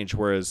strange.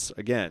 Whereas,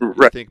 again,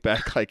 you think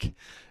back, like,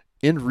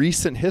 in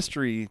recent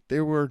history,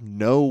 they were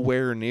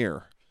nowhere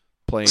near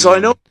playing. So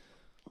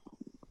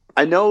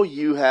I know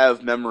you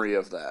have memory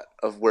of that,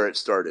 of where it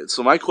started.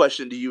 So my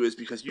question to you is,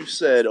 because you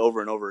said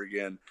over and over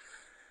again,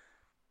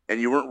 and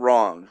you weren't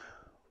wrong,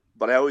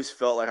 but I always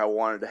felt like I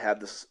wanted to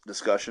have this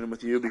discussion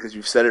with you because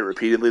you've said it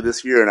repeatedly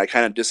this year, and I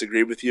kind of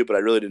disagreed with you, but I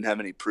really didn't have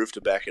any proof to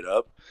back it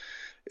up.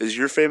 Is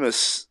your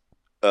famous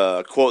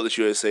quote that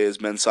you always say is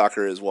men's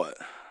soccer is what?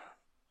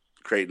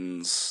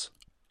 Creighton's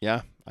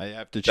I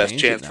have to change best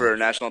chance for a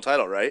national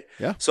title, right?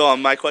 Yeah. So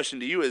my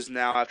question to you is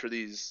now, after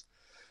these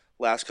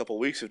last couple of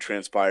weeks have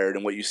transpired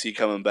and what you see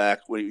coming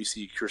back, what you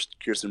see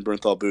Kirsten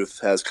Bernthal Booth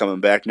has coming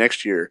back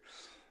next year,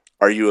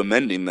 are you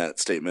amending that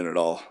statement at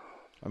all?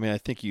 I mean, I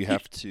think you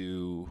have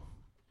to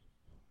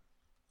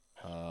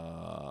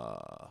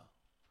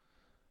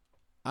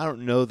I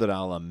don't know that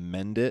I'll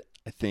amend it.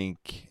 I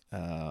think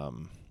how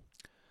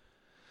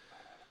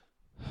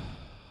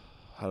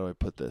do I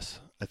put this?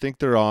 I think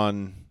they're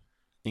on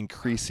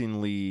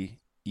increasingly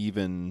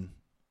even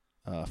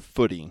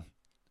footing.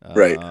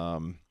 Right.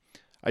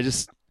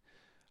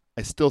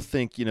 I still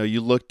think,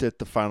 you looked at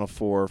the Final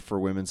Four for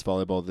women's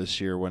volleyball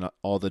this year when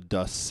all the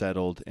dust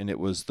settled, and it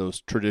was those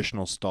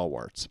traditional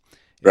stalwarts.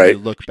 And right. You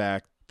look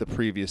back the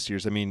previous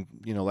years. I mean,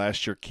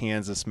 last year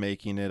Kansas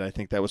making it, I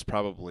think that was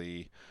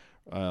probably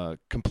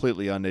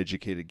completely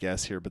uneducated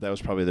guess here, but that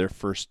was probably their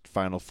first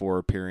Final Four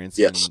appearance.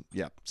 Yes. And,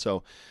 yeah.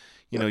 So,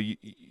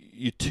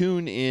 you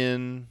tune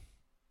in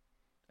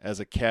as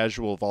a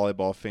casual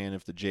volleyball fan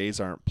if the Jays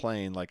aren't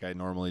playing like I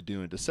normally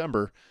do in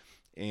December,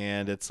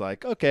 and it's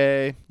like,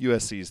 okay,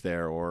 USC's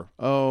there, or,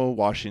 oh,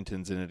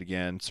 Washington's in it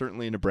again.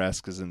 Certainly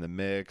Nebraska's in the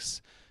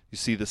mix. You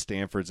see the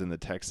Stanfords and the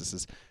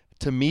Texases.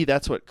 To me,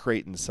 that's what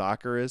Creighton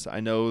soccer is. I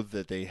know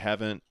that they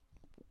haven't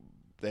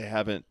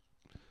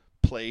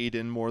played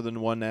in more than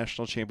one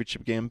national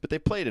championship game, but they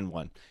played in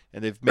one,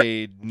 and they've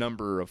made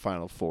number of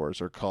Final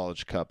Fours or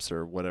college cups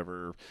or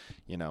whatever,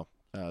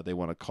 they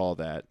want to call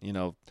that,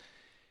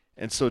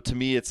 And so to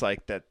me, it's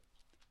like that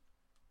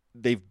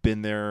they've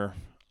been there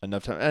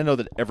enough time. I know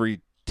that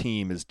every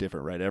team is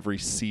different, right? Every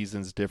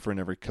season's different.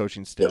 Every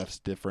coaching staff's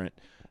different.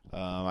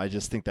 I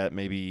just think that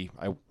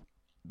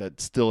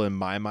that still in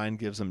my mind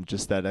gives them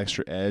just that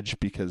extra edge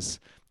because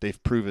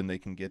they've proven they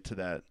can get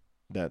to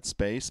that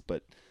space.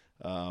 But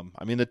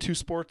I mean, the two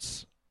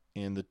sports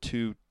and the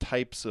two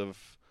types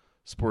of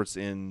sports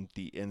in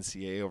the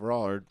NCAA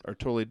overall are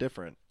totally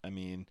different. I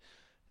mean,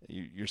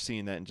 you're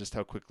seeing that in just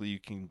how quickly you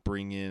can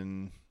bring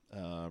in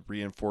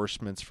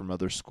reinforcements from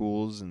other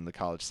schools in the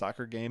college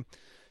soccer game,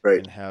 right,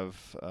 and have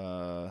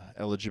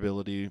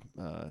eligibility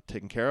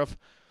taken care of.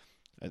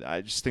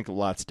 I just think a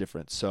lot's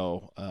different.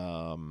 So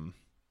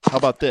how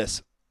about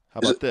this?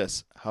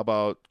 How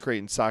about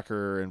Creighton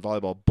soccer and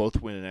volleyball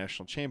both win a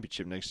national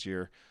championship next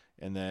year,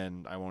 and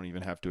then I won't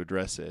even have to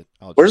address it.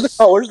 Where's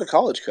the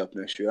college cup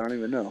next year? I don't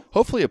even know.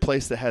 Hopefully a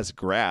place that has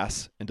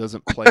grass and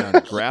doesn't play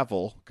on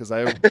gravel, because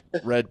I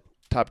read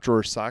Top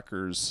Drawer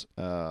Soccer's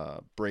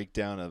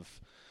breakdown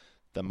of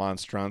the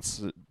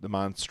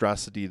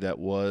monstrosity that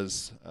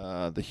was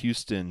the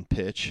Houston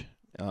pitch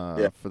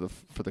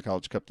for the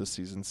College Cup this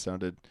season.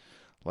 Sounded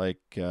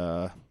like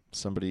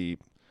somebody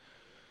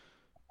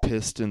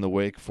pissed in the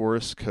Wake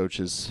Forest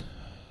coach's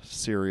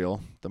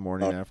cereal the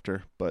morning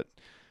after. But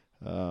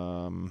I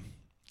don't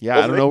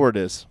know where it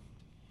is.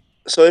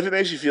 So if it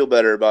makes you feel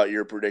better about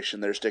your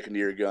prediction, they're sticking to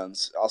your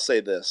guns. I'll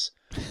say this: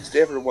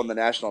 Stanford won the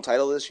national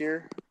title this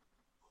year.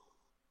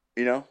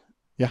 Yeah,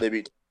 they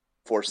beat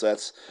 4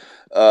 sets.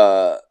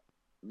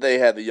 They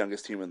had the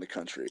youngest team in the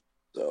country.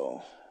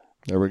 So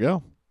there we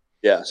go.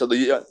 Yeah, so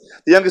the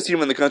youngest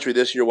team in the country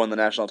this year won the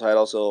national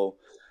title. So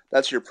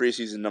that's your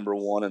preseason number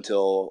 1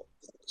 until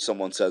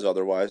someone says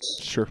otherwise.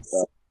 Sure.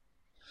 So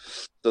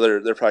they're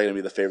probably going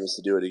to be the favorites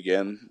to do it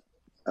again.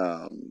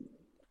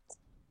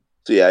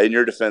 So yeah, in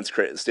your defense,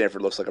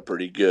 Stanford looks like a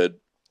pretty good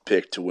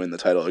pick to win the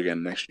title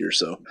again next year.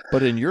 So,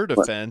 but in your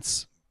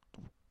defense,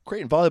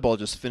 Creighton volleyball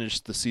just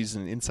finished the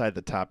season inside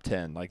the top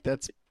 10. Like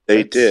that's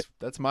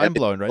mind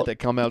blowing, right? That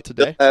come out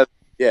today.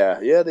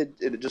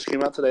 It just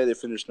came out today. They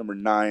finished number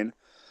 9.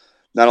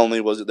 Not only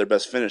was it their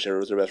best finish ever, it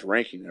was their best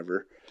ranking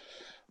ever.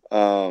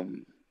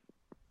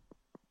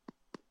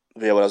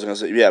 What I was going to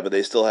say, but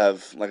they still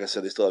have, like I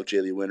said,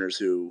 Jaylee Winters,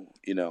 who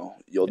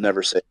you'll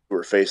never say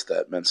who faced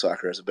that men's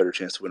soccer has a better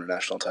chance to win a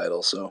national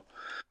title. So,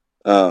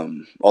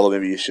 although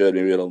maybe you should,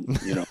 maybe it'll,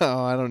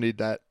 Oh, I don't need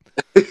that.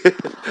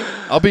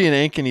 I'll be in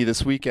Ankeny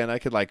this weekend. I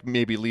could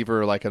maybe leave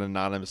her an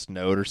anonymous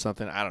note or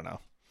something. I don't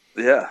know.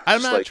 Yeah,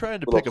 I'm not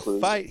trying to pick a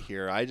fight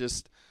here.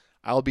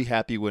 I'll be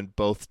happy when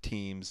both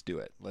teams do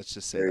it. Let's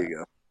just say there you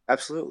go.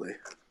 Absolutely.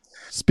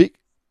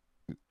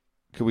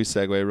 Could we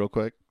segue real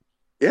quick?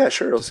 Yeah,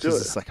 sure. Let's do it.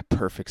 It's like a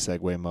perfect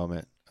segue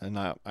moment. And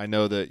I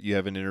know that you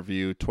have an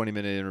interview,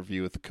 20-minute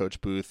interview with Coach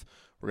Booth.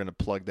 We're going to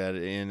plug that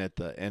in at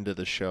the end of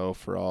the show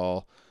for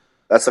all.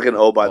 That's like an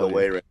by the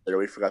way right there.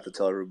 We forgot to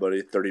tell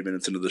everybody 30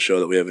 minutes into the show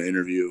that we have an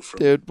interview.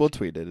 Dude, we'll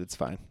tweet it. It's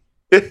fine.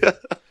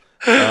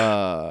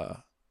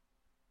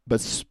 But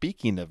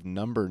speaking of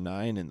number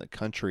 9 in the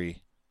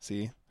country,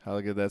 see how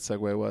good that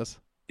segue was?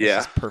 Yeah.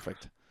 This is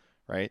perfect,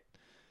 right?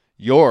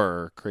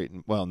 Your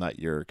Creighton, well, not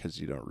your because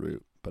you don't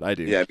root, but I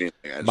do. Yeah,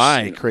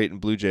 my Creighton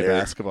Blue Jay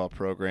basketball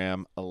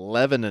program,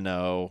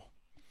 11-0,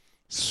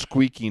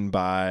 squeaking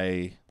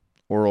by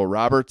Oral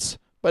Roberts,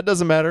 but it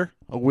doesn't matter.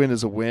 A win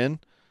is a win.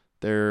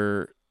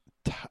 They're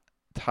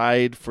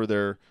tied for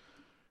their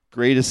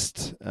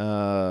greatest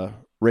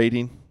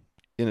rating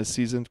in a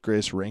season,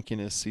 greatest ranking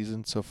in a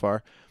season so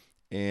far.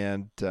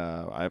 And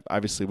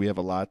obviously we have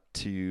a lot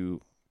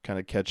to kind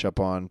of catch up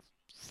on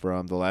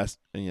from the last,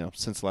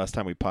 since the last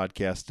time we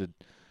podcasted.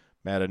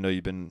 Matt, I know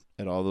you've been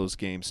at all those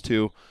games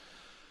too.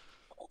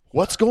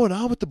 What's going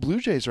on with the Blue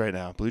Jays right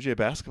now? Blue Jay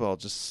basketball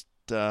just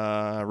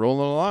rolling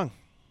along.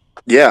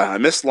 Yeah, I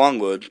missed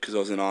Longwood because I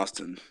was in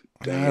Austin.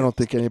 I don't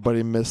think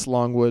anybody missed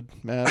Longwood,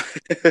 Matt.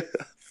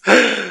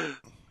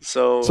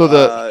 So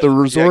the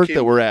resort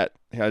that we're at,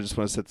 I just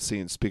want to set the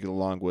scene. Speaking of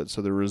Longwood,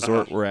 so the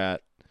resort we're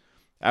at,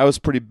 I was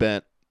pretty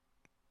bent,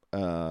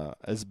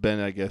 as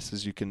bent, I guess,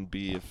 as you can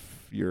be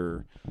if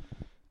your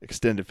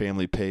extended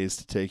family pays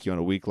to take you on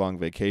a week-long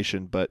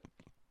vacation. But,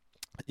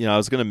 I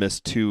was going to miss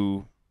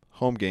 2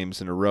 home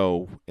games in a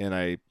row,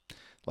 and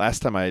last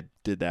time I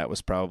did that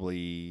was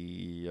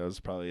probably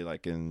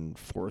like in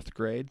 4th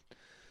grade.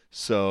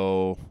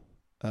 So,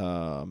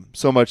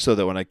 so much so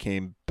that when I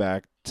came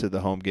back to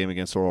the home game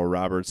against Oral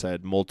Roberts, I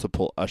had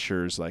multiple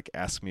ushers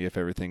ask me if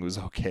everything was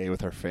okay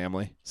with our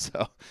family.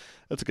 So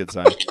that's a good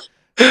sign.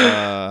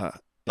 I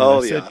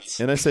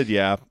said,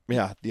 yeah,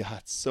 the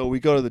yachts. So we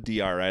go to the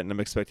DR, right? And I'm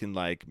expecting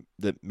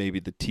that maybe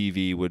the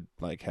TV would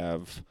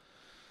have,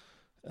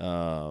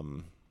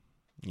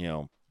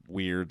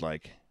 weird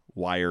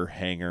wire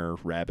hanger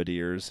rabbit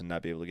ears and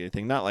not be able to get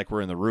anything. Not like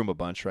we're in the room a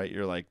bunch, right?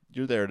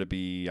 You're there to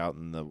be out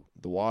in the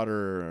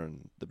water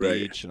and the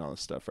beach and all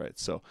this stuff, right?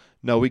 So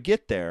no, we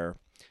get there.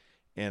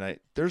 And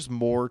there's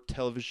more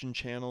television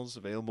channels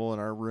available in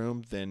our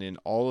room than in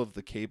all of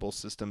the cable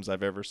systems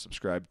I've ever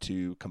subscribed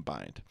to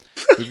combined.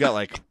 We've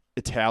got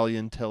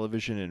Italian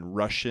television and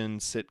Russian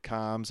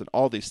sitcoms and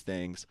all these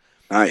things.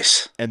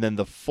 Nice. And then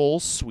the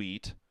full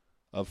suite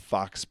of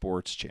Fox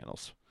Sports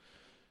channels.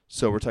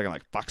 So we're talking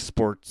Fox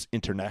Sports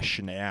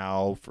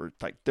International for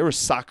there was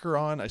soccer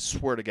on, I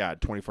swear to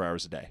God, 24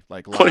 hours a day.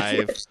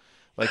 Live.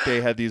 They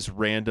had these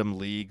random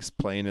leagues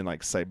playing in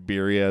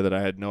Siberia that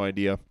I had no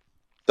idea.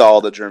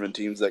 All the German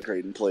teams that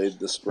Creighton played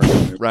this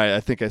spring. Right.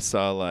 I think I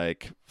saw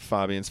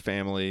Fabian's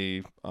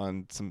family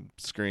on some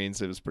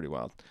screens. It was pretty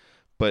wild.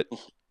 But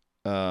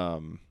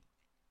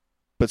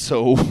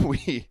so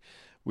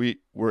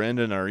we're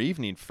ending our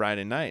evening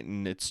Friday night,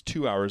 and it's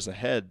 2 hours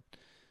ahead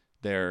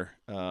there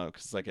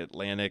because it's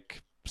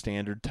Atlantic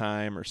Standard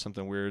Time or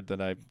something weird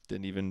that I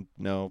didn't even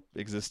know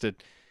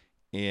existed.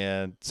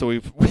 And so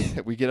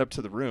we get up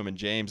to the room, and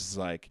James is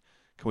like,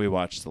 can we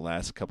watch the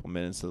last couple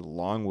minutes of the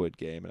Longwood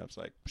game? And I was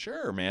like,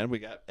 sure, man. We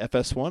got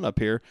FS1 up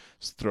here.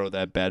 Just throw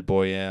that bad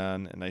boy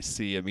in. And I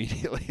see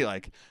immediately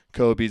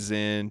Kobe's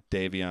in,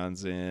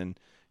 Davion's in,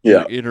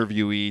 Yeah.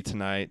 interviewee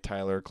tonight,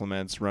 Tyler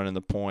Clement's running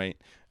the point.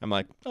 I'm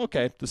like,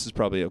 okay, this is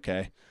probably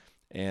okay.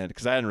 And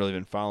because I hadn't really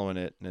been following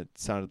it, and it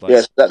sounded like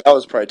Yes, that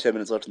was probably 10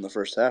 minutes left in the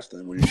first half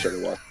then when you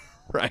started watching.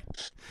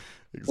 right,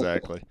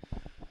 exactly.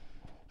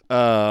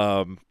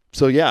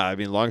 So yeah, I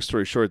mean, long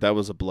story short, that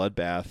was a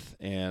bloodbath,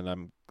 and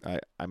I'm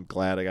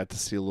glad I got to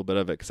see a little bit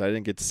of it because I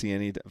didn't get to see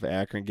any of the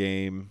Akron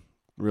game.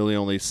 Really,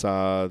 only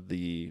saw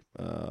the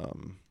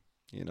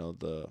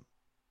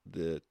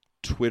the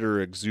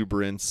Twitter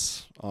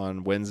exuberance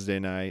on Wednesday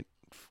night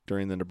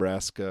during the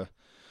Nebraska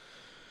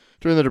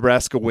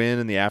win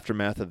and the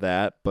aftermath of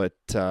that. But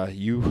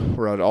you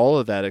were at all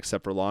of that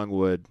except for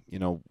Longwood.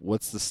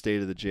 What's the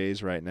state of the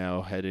Jays right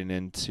now heading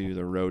into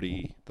the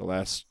roadie, the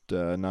last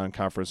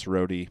non-conference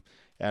roadie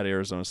at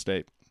Arizona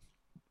State?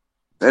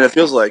 And it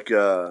feels like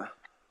they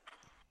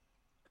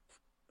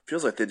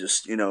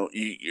just, you're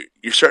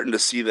starting to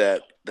see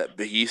that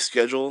Big East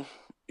schedule,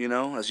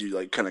 as you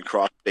like kind of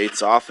cross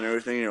dates off and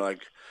everything. You're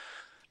like,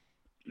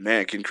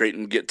 man, can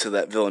Creighton get to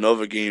that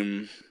Villanova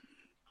game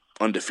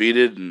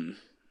undefeated and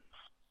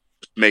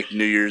make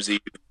New Year's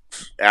Eve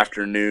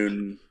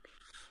afternoon,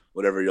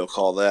 whatever you'll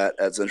call that,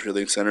 at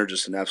CenturyLink Center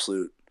just an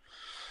absolute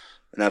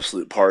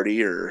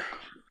party, or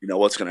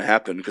what's going to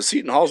happen? Because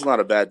Seton Hall's not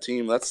a bad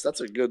team. That's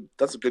a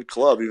good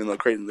club. Even though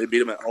Creighton, they beat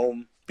them at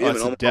home.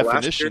 It's a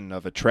definition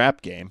of a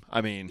trap game. I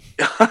mean,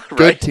 right?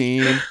 Good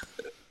team,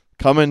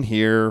 come in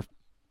here,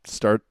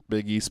 start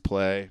Big East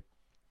play,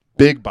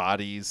 big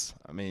bodies.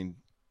 I mean,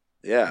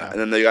 yeah. And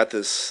then they got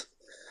this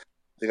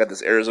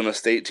Arizona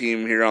State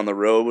team here on the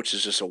road, which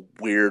is just a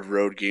weird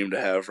road game to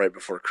have right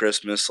before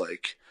Christmas.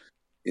 Like,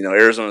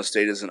 Arizona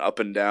State is an up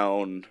and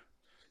down.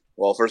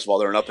 Well, first of all,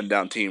 they're an up and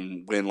down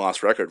team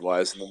win-loss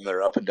record-wise, and then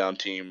they're up and down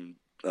team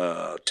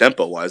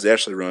tempo-wise. They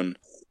actually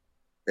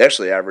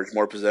average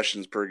more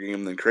possessions per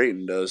game than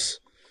Creighton does.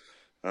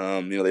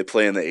 They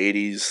play in the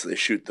 80s. They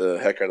shoot the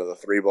heck out of the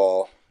three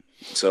ball.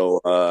 So,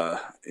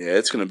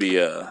 it's going to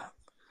be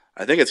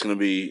I think it's going to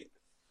be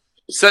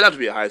set up to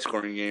be a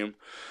high-scoring game.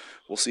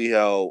 We'll see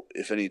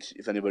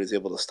if anybody's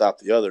able to stop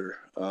the other.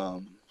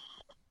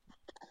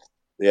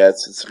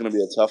 It's going to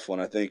be a tough one.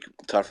 I think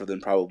tougher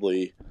than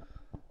probably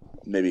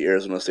maybe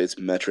Arizona State's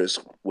metrics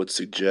would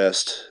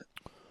suggest.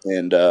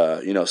 And,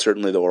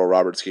 certainly the Oral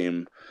Roberts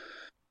game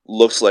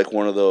looks like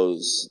one of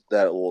those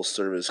that will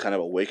serve as kind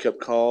of a wake-up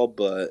call,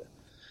 but,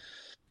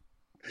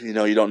 you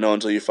don't know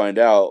until you find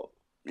out.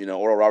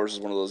 Oral Roberts is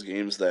one of those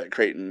games that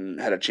Creighton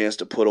had a chance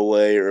to put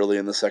away early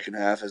in the second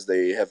half, as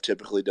they have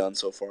typically done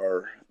so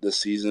far this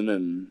season.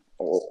 And,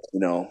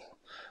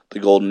 the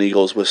Golden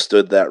Eagles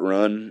withstood that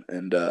run.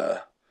 And,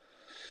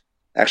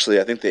 actually,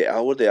 I think they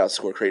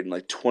outscore Creighton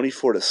like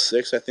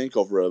 24-6, I think,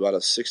 over about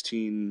a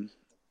 16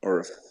 or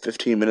a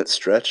 15-minute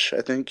stretch,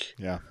 I think.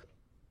 Yeah.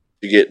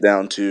 To get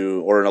down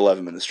to, or an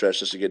 11-minute stretch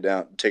just to get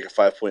down, take a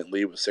 5-point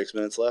lead with 6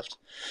 minutes left.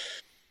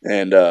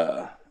 And,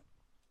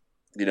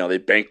 they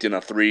banked in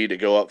a 3 to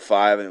go up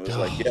 5, and it was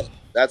like, yeah,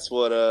 that's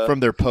what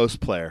from their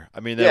post player. I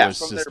mean, that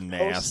was just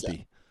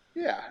nasty.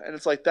 Yeah, and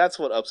it's like that's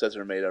what upsets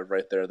are made of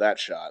right there. That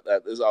shot. I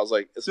was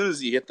like, as soon as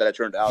he hit that, I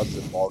turned out to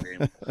the ball game.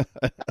 There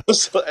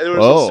was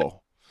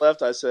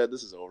left. I said,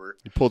 this is over.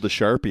 You pulled the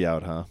Sharpie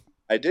out, huh?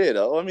 I did.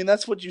 Oh, I mean,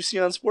 that's what you see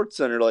on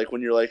SportsCenter. Like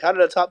when you're like, how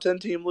did a top 10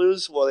 team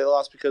lose? Well, they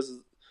lost because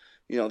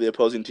the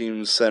opposing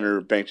team's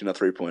center banked in a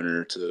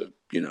 3-pointer to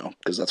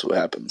because that's what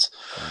happens.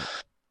 Right.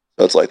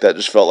 So it's like that.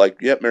 Just felt like,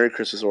 yep, Merry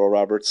Christmas, Oral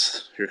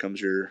Roberts. Here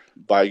comes your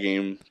bye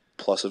game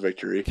plus a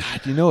victory.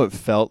 God, it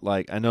felt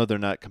like, I know they're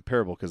not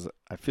comparable because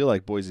I feel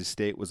like Boise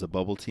State was a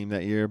bubble team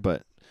that year,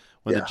 but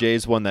when the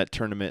Jays won that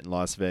tournament in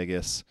Las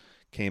Vegas,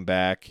 came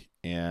back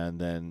and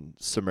then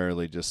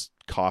summarily just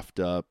coughed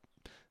up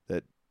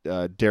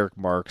that Derek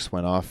Marks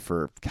went off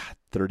for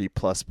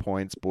 30-plus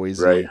points.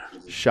 Boise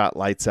shot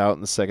lights out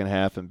in the second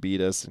half and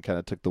beat us and kind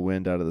of took the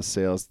wind out of the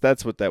sails.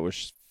 That's what that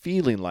was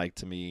feeling like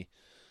to me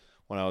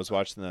when I was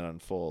watching that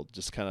unfold.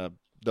 Just kind of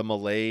the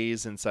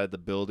malaise inside the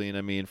building.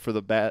 I mean, for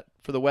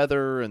the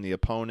weather and the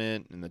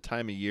opponent and the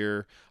time of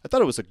year, I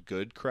thought it was a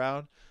good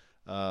crowd.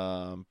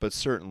 But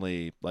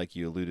certainly, like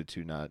you alluded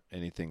to, not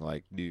anything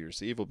like New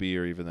Year's Eve will be,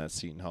 or even that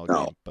Seton Hall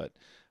game. But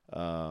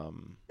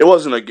it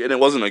wasn't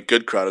a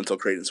good crowd until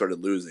Creighton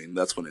started losing.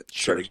 That's when it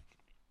started.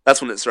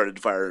 That's when it started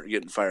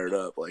getting fired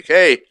up. Like,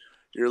 hey,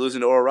 you're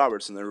losing to Oral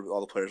Roberts, and all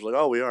the players were like,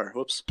 oh, we are.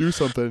 Whoops. Do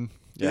something.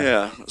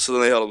 Yeah. So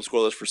then they held them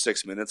scoreless for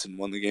 6 minutes and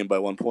won the game by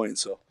 1 point.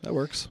 So that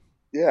works.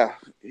 Yeah,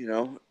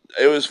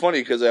 it was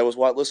funny because I was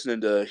listening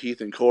to Heath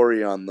and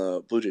Corey on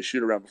the Blue Jay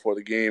shoot-around before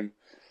the game,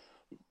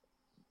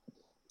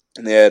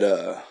 and they had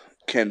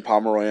Ken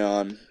Pomeroy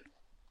on,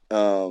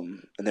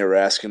 and they were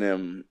asking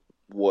him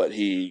what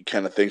he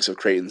kind of thinks of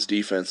Creighton's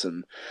defense,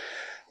 and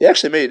he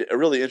actually made a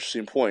really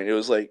interesting point. It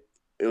was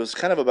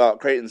kind of about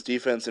Creighton's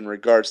defense in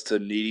regards to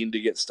needing to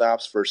get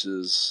stops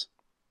versus,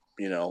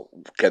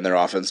 can their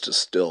offense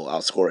just still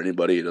outscore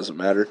anybody? It doesn't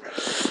matter.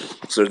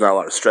 So there's not a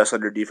lot of stress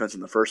on your defense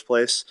in the first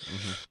place.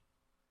 Mm-hmm.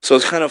 So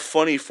it's kind of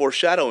funny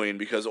foreshadowing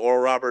because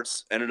Oral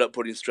Roberts ended up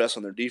putting stress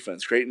on their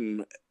defense.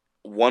 Creighton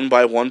won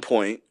by 1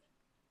 point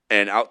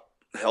and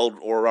held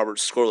Oral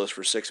Roberts scoreless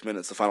for 6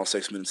 minutes, the final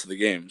 6 minutes of the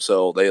game.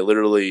 So they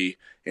literally,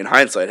 in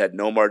hindsight, had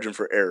no margin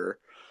for error,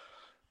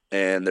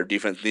 and their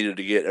defense needed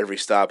to get every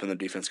stop, and the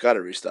defense got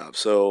every stop.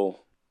 So,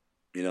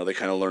 they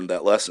kind of learned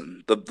that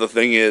lesson. The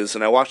thing is,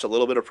 and I watched a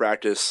little bit of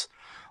practice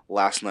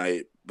last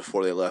night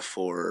before they left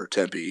for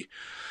Tempe,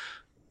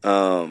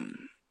 and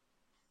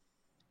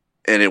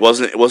it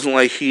wasn't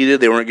like heated.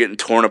 They weren't getting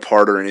torn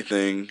apart or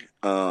anything.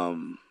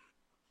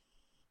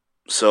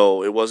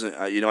 So it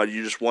wasn't.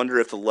 You just wonder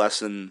if the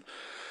lesson,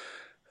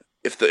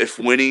 if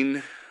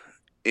winning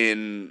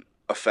in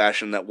a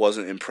fashion that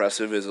wasn't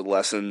impressive is a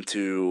lesson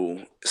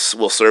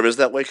will serve as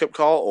that wake up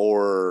call,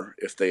 or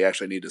if they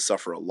actually need to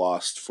suffer a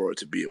loss for it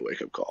to be a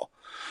wake up call.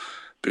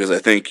 Because I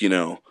think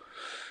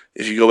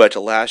if you go back to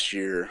last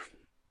year,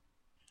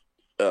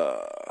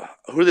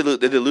 who did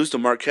they lose to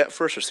Marquette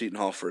first or Seton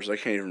Hall first? I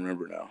can't even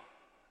remember now.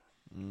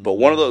 But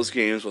one of those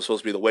games was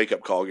supposed to be the wake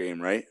up call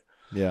game, right?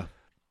 Yeah.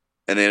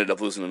 And they ended up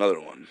losing another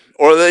one.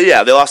 Or they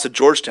lost to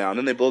Georgetown,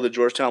 and they blew the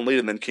Georgetown lead,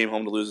 and then came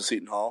home to lose to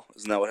Seton Hall.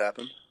 Isn't that what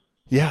happened?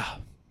 Yeah.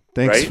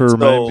 Thanks right? for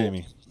reminding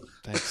me.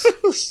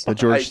 Thanks. The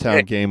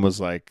Georgetown game was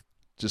like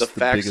just the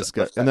biggest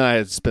guy. And then I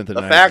had spent the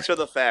night. The facts are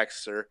the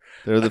facts, sir.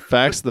 They're the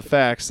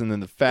facts, and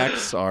then the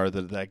facts are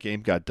that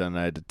game got done.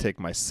 I had to take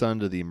my son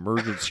to the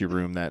emergency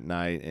room that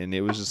night, and it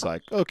was just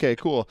like, okay,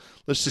 cool.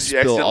 Let's just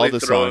spill all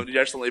this on. You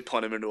accidentally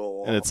punt him into a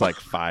wall. And it's like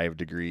 5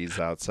 degrees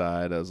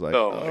outside. I was like,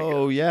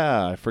 oh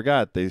yeah, I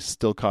forgot. They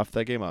still coughed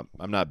that game up.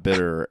 I'm not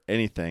bitter or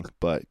anything,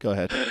 but go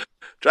ahead.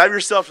 Drive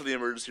yourself to the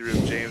emergency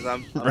room, James.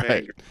 I'm right.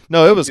 angry.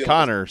 No, it was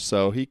Connor,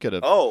 so he could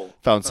have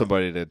found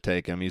somebody to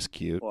take him. He's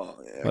cute. Well,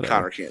 yeah,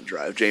 Connor can't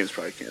drive. James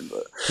probably can,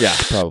 but yeah,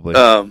 probably.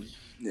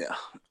 Yeah.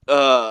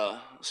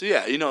 So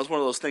yeah, it's one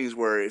of those things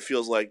where it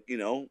feels like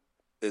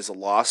is a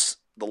loss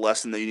the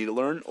lesson that you need to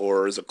learn,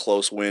 or is a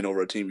close win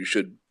over a team you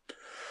should,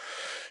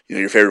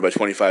 you're favored by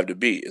 25 to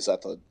beat? Is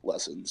that the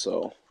lesson?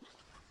 So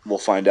we'll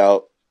find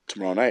out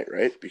tomorrow night,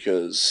 right?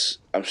 Because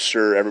I'm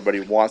sure everybody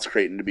wants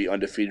Creighton to be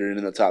undefeated and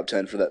in the top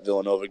 10 for that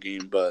Villanova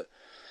game, but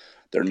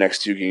their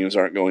next 2 games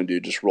aren't going to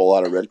just roll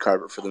out a red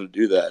carpet for them to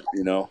do that.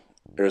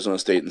 Arizona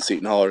State and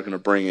Seton Hall are going to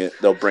bring it.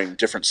 They'll bring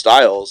different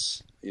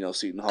styles.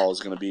 Seton Hall is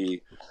going to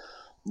be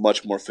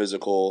much more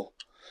physical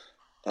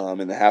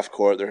in the half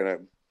court. They're going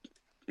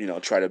to,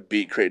 try to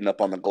beat Creighton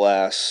up on the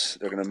glass.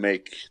 They're going to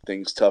make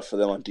things tough for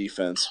them on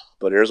defense.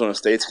 But Arizona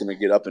State's going to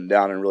get up and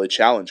down and really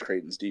challenge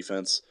Creighton's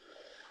defense.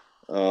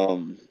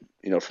 From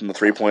the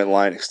 3-point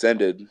line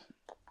extended,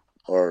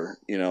 or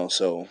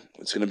so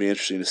it's going to be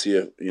interesting to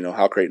see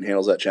how Creighton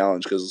handles that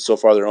challenge, because so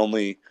far their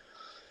only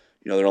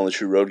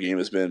true road game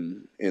has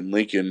been in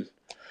Lincoln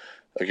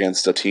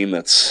against a team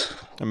that's.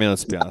 I mean,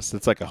 let's be honest,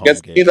 it's like a home game.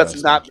 A team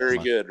that's not very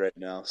good right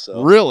now.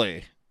 So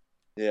really,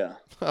 yeah.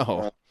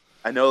 Oh,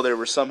 I know they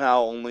were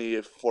somehow only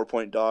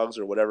 4-point dogs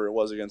or whatever it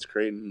was against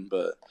Creighton,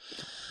 but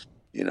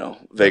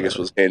Vegas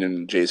was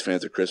handing Jays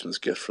fans a Christmas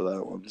gift for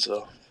that one.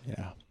 So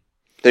yeah.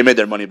 They made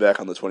their money back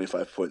on the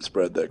 25-point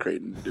spread that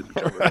Creighton didn't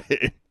cover.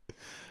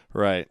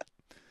 Right.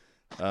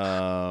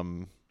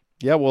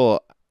 Yeah,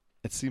 well,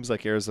 it seems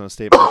like Arizona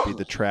State might be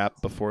the trap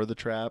before the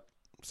trap.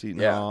 Seton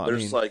Hall.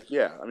 There's right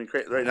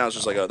now it's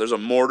just like there's a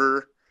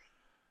mortar,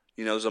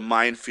 there's a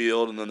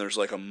minefield, and then there's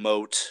like a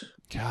moat.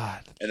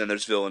 God. And then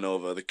there's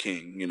Villanova, the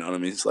king. You know what I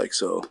mean? It's like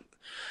so.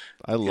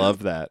 I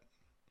love that.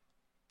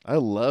 I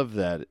love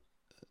that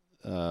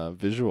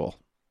visual.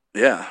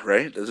 Yeah,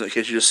 right? Can't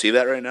you just see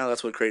that right now?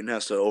 That's what Creighton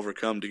has to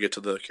overcome to get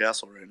to the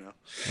castle right now.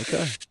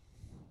 Okay.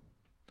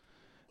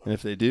 And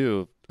if they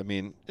do, I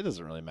mean, it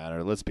doesn't really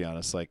matter. Let's be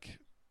honest. Like,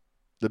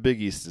 the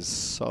Big East is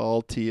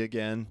salty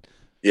again.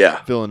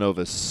 Yeah.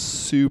 Villanova's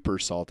super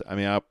salty. I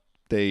mean,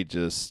 they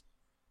just.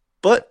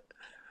 But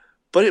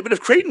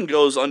if Creighton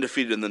goes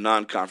undefeated in the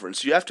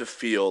non-conference, you have to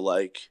feel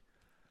like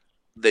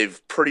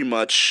they've pretty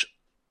much.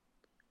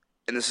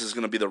 And this is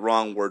going to be the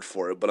wrong word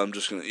for it, but I'm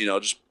just going to,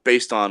 just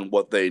based on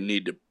what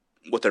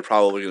they're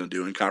probably going to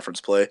do in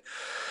conference play.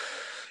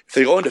 If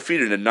they go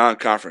undefeated in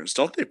non-conference,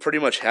 don't they pretty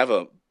much have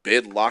a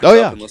bid locked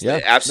up unless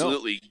they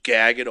absolutely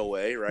gag it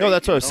away, right? No,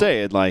 that's what I was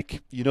saying.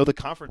 Like, the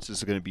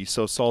conferences are going to be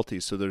so salty,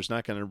 so there's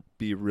not going to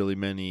be really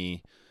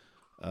many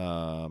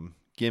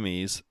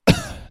gimmies,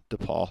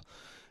 DePaul.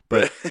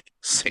 But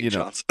St.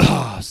 John's.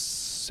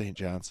 St.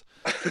 John's.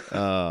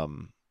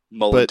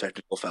 Mullen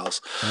technical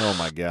fouls. Oh,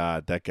 my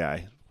God, that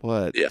guy.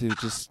 What? Yeah. Dude,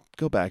 just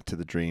go back to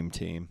the dream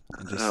team.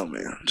 Oh,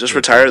 man. Just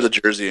retire the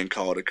jersey and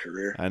call it a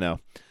career. I know.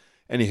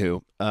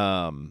 Anywho,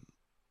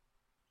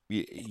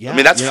 yeah. I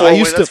mean, that's 4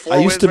 wins. That's 4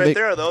 wins right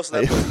there, though,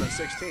 so that puts them at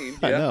 16.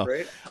 I know.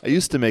 Right? I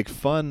used to make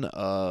fun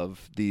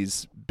of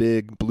these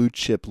big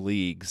blue-chip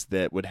leagues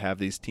that would have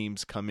these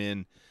teams come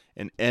in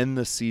and end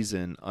the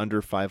season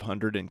under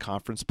 500 in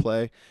conference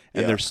play,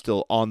 and they're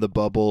still on the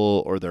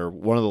bubble, or they're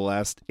one of the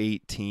last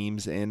 8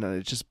 teams, and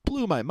it just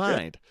blew my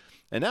mind. Yeah.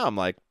 And now I'm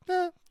like,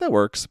 that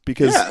works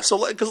because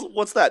because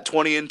what's that,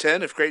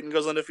 20-10 if Creighton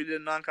goes undefeated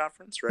in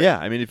non-conference, right? Yeah,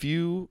 I mean if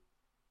you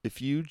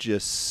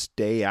just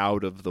stay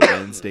out of the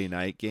Wednesday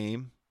night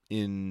game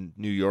in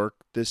New York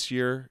this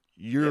year,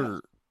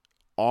 you're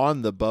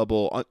on the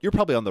bubble. You're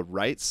probably on the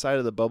right side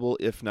of the bubble,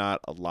 if not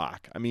a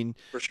lock. I mean,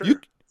 For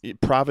sure.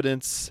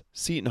 Providence,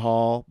 Seton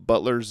Hall,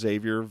 Butler,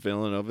 Xavier,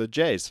 Villanova,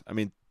 Jays. I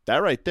mean,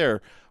 that right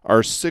there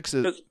are six.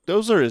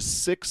 Those are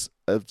six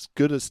as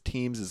good as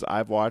teams as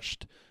I've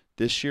watched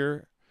this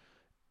year.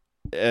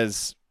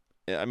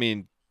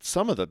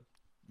 Some of the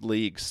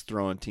leagues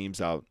throwing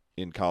teams out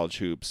in college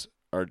hoops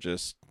are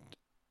just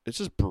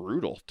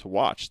brutal to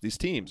watch. These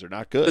teams are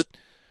not good.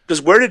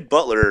 Because where did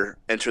Butler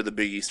enter the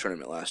Big East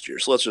tournament last year?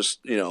 So let's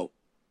just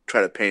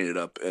try to paint it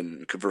up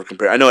and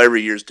compare. I know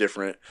every year is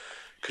different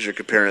because you're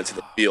comparing it to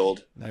the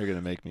field. Now you're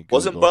gonna make me Google.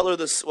 Wasn't Butler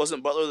the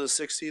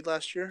 6th seed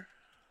last year?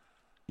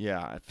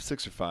 Yeah,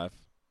 6 or 5.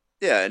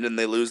 Yeah, and then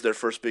they lose their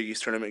first Big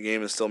East tournament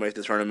game and still make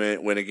the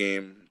tournament, win a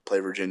game, play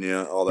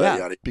Virginia, all that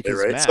yada yada.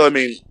 Right? Matt, so I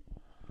mean,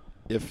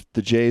 if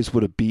the Jays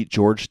would have beat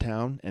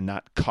Georgetown and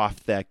not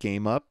coughed that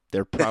game up,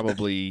 they're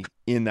probably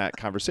in that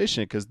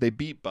conversation because they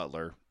beat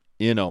Butler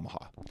in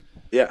Omaha.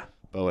 Yeah,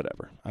 but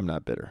whatever. I'm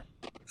not bitter.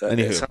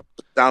 Anywho,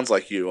 sounds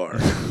like you are.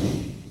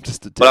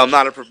 Just a but I'm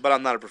not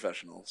a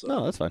professional. So.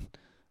 No, that's fine.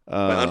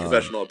 My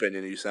unprofessional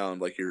opinion, you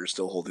sound like you're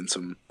still holding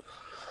some.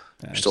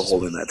 You're still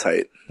holding that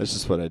tight. That's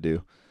just what I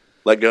do.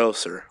 Let go,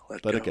 sir.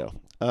 Let it go.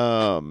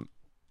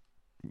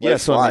 Yeah,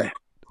 so I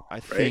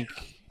think,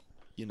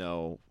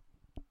 so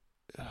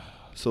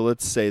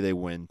let's say they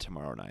win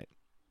tomorrow night.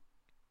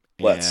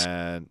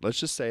 And let's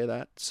just say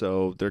that.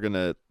 So they're going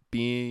to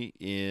be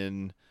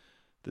in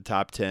the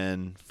top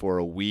 10 for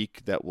a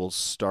week that will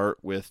start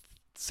with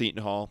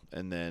Seton Hall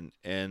and then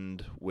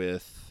end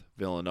with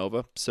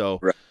Villanova. So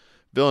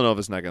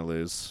Villanova's not going to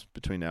lose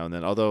between now and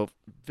then. Although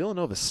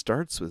Villanova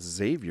starts with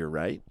Xavier,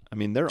 right? I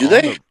mean,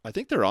 I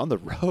think they're on the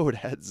road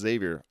at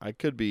Xavier. I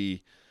could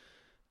be,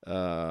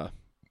 I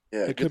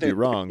could be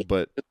wrong,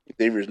 but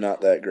Xavier's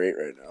not that great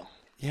right now.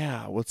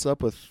 Yeah, what's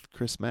up with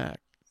Chris Mack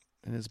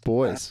and his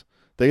boys?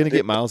 They going to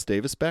get Miles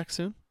Davis back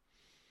soon?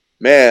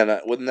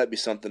 Man, wouldn't that be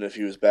something if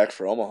he was back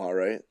for Omaha,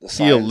 right?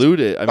 He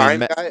alluded. I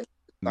mean,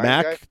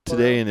 Mac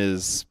today in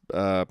his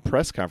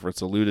press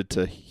conference alluded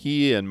to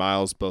he and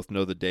Miles both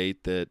know the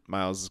date that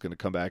Miles is going to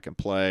come back and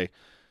play,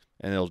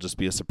 and it'll just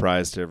be a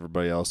surprise to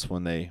everybody else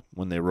when they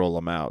roll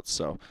him out.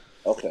 So,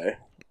 okay,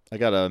 I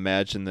got to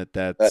imagine that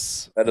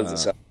doesn't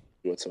sound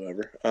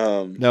whatsoever.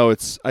 No,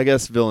 I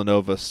guess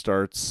Villanova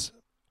starts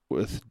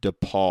with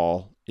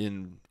DePaul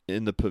in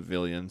the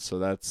pavilion, so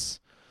that's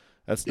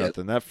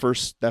nothing. That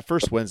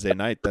first Wednesday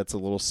night, that's a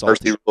little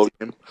salty.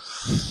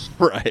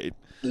 Right.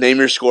 Name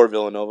your score,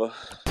 Villanova.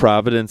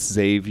 Providence,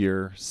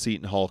 Xavier,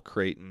 Seton Hall,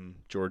 Creighton,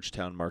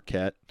 Georgetown,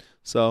 Marquette.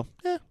 So,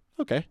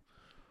 okay.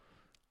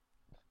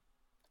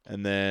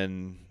 And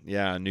then,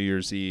 New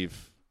Year's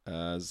Eve,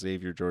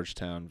 Xavier,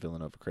 Georgetown,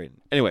 Villanova, Creighton.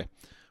 Anyway,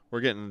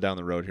 we're getting down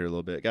the road here a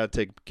little bit. Got to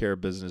take care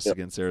of business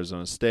against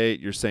Arizona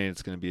State. You're saying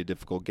it's going to be a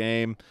difficult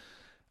game.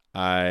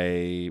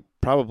 I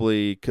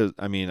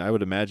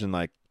would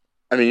imagine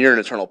you're an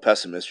eternal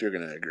pessimist. You're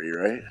going to agree,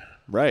 right?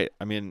 Right.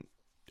 I mean,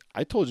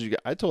 I told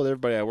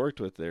everybody I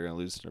worked with they're going to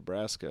lose to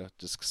Nebraska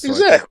just so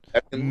I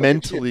could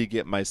mentally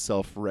get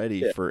myself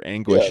ready for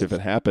anguish if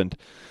it happened.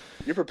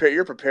 You're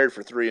prepared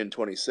for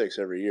 3-26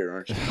 every year,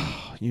 aren't you?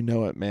 You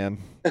know it, man.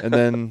 And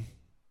then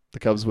the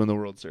Cubs win the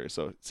World Series.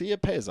 So, see,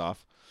 it pays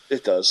off.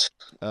 It does.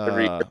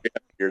 Every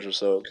years or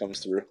so it comes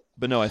through.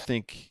 But no, I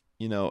think,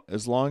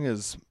 as long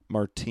as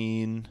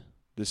Martine,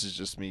 this is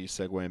just me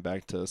segueing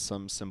back to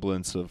some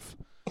semblance of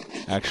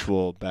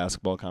actual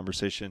basketball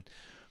conversation.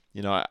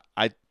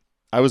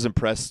 I was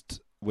impressed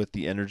with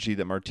the energy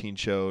that Martine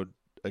showed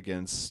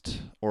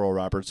against Oral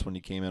Roberts when he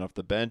came in off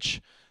the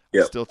bench.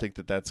 Yep. I still think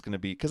that's going to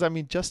be – because,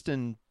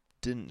 Justin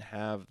didn't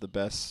have the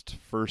best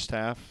first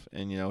half,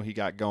 and, he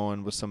got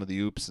going with some of the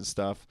oops and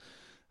stuff.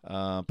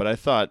 But I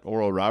thought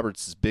Oral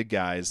Roberts' big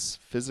guys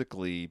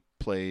physically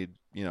played,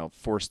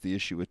 forced the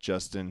issue with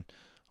Justin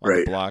on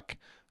the block.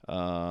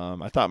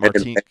 I thought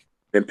Martine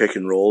 – and pick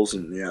and rolls,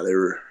 and, they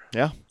were –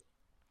 Yeah.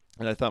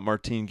 And I thought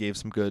Martine gave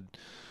some good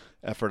 –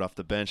 effort off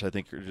the bench. I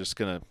think you're just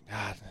going to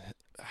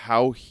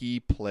how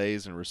he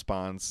plays and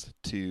responds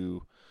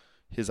to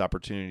his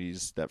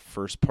opportunities that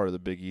first part of the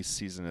Big East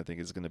season, I think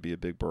is going to be a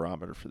big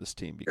barometer for this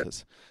team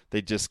because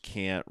they just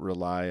can't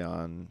rely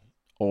on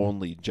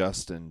only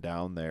Justin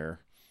down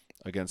there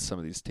against some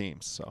of these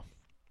teams. So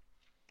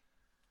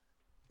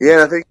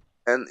I think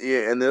and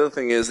the other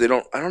thing is I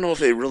don't know if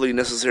they really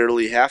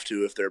necessarily have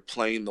to if they're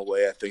playing the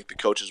way I think the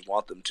coaches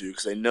want them to,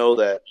 because they know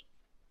that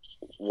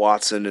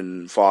Watson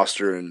and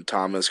Foster and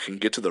Thomas can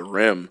get to the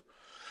rim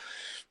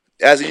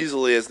as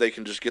easily as they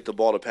can just get the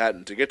ball to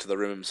Patton to get to the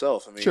rim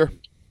himself. Sure.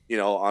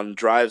 On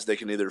drives they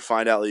can either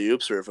find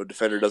alley-oops, or if a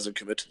defender doesn't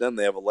commit to them,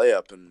 they have a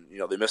layup. And,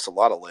 they missed a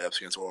lot of layups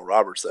against Oral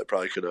Roberts that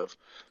probably could have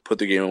put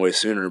the game away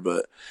sooner.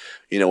 But,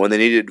 when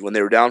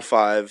they were down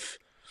 5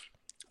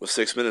 with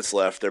 6 minutes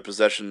left,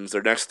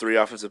 their next 3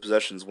 offensive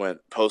possessions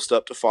went post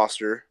up to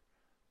Foster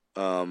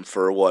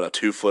for a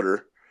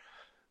 2-footer.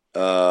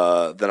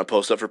 Then a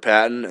post up for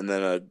Patton, and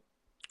then a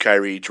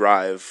Kyrie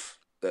drive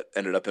that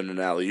ended up in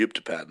an alley-oop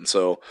to Patton.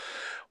 So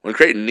when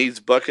Creighton needs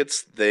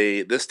buckets,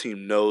 this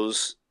team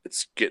knows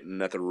it's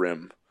getting at the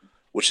rim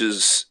which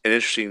is an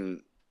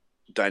interesting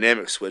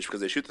dynamic switch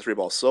because they shoot the three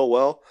ball so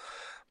well,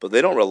 but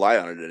they don't rely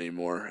on it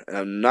anymore. And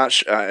I'm not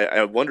sure.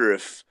 I wonder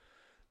if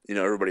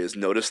everybody has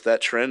noticed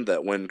that trend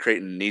that when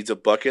Creighton needs a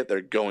bucket,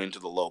 they're going to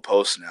the low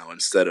post now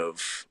instead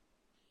of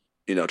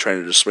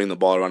trying to just swing the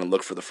ball around and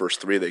look for the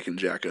first three they can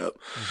jack up.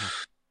 Mm-hmm.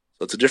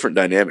 So it's a different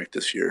dynamic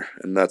this year,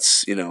 and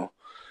that's it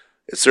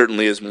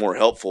certainly is more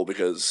helpful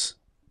because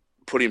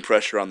putting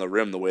pressure on the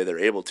rim the way they're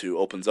able to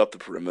opens up the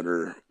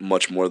perimeter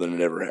much more than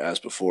it ever has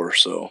before.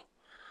 So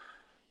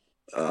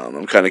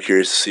I'm kind of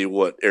curious to see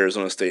what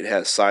Arizona State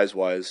has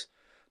size-wise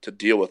to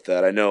deal with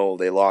that. I know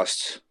they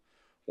lost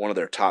one of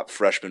their top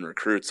freshman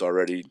recruits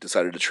already,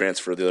 decided to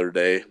transfer the other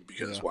day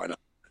because why not?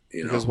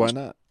 Because why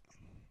not?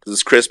 Because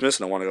it's Christmas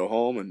and I want to go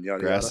home and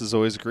yada Grass yada. is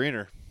always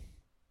greener.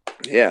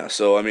 Yeah,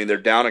 so I mean they're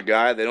down a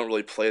guy. They don't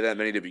really play that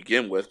many to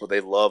begin with, but they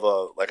love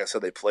like I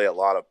said, they play a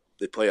lot of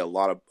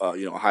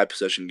a high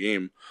possession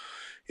game.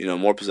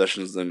 More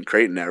possessions than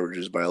Creighton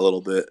averages by a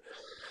little bit.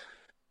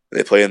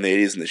 They play in the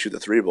 80s and they shoot the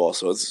three ball.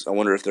 So I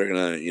wonder if they're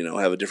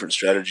gonna have a different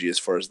strategy as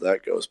far as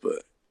that goes.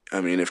 But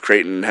I mean, if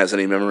Creighton has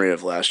any memory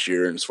of last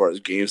year and as far as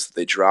games that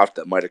they dropped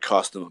that might have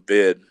cost them a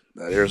bid,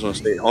 that Arizona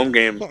State home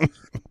game.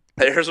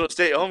 The Arizona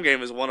State home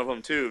game is one of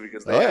them too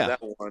because they had that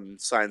one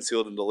signed,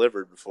 sealed, and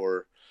delivered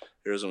before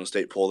Arizona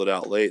State pulled it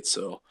out late.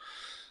 So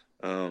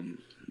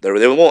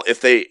they won't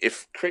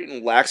if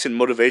Creighton lacks in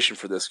motivation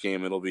for this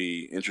game, it'll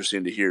be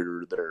interesting to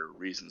hear their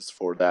reasons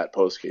for that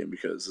post game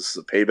because this is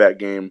a payback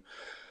game.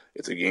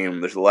 It's a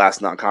game. There's the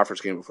last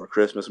non-conference game before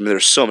Christmas. I mean,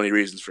 there's so many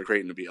reasons for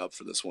Creighton to be up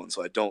for this one.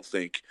 So I don't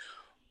think,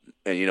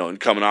 and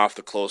coming off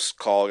the close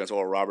call against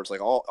Oral Roberts,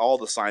 like all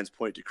the signs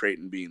point to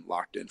Creighton being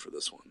locked in for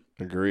this one.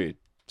 Agreed.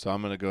 So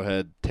I'm going to go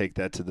ahead and take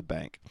that to the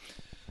bank.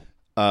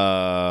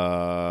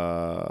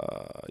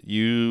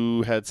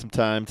 You had some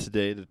time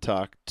today to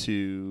talk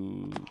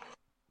to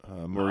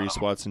Maurice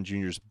Watson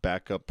Jr.'s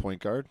backup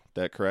point guard.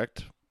 That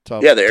correct?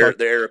 The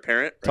heir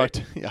apparent.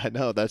 Right? I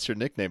know that's your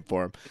nickname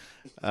for him.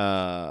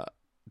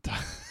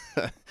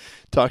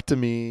 Talk to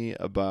me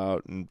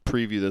about and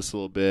preview this a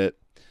little bit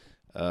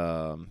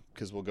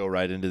because we'll go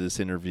right into this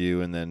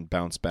interview and then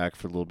bounce back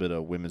for a little bit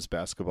of women's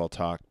basketball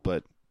talk.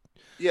 But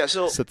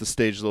so set the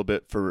stage a little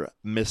bit for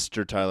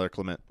Mr. Tyler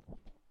Clement.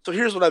 So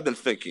here's what I've been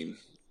thinking.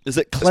 Is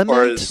it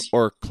Clement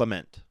or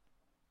Clement?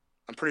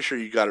 I'm pretty sure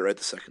you got it right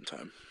the second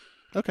time.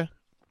 Okay.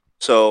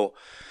 So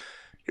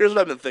here's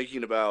what I've been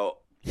thinking about.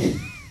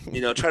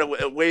 Try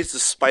to ways to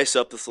spice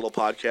up this little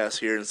podcast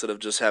here instead of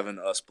just having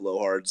us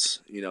blowhards,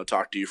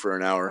 talk to you for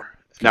an hour.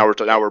 Now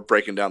we're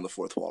breaking down the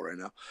fourth wall right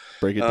now.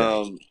 Break it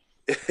down.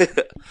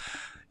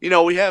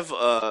 We have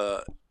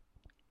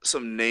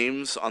some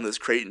names on this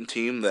Creighton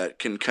team that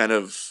can kind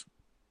of,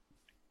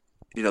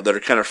 that are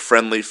kind of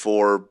friendly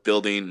for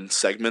building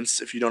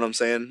segments. If you know what I'm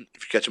saying,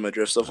 if you're catching my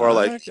drift so far,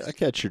 I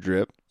catch your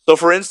drip. So,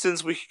 for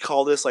instance, we could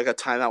call this like a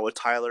timeout with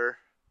Tyler.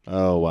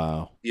 Oh,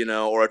 wow.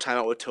 Or a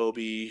timeout with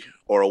Toby,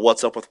 or a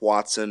what's up with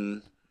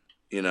Watson,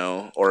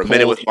 or a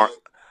minute with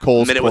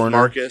with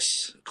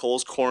Marcus,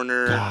 Cole's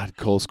Corner. God,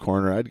 Cole's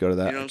Corner. I'd go to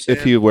that. You know what I'm saying?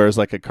 If he wears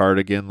like a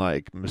cardigan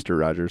like Mr.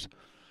 Rogers.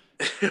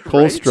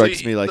 Cole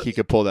strikes me like he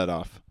could pull that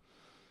off.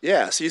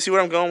 Yeah, so you see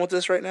where I'm going with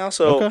this right now?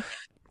 So,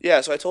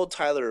 so I told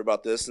Tyler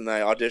about this, and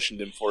I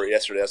auditioned him for it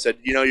yesterday. I said,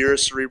 you're a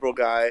cerebral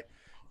guy.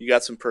 You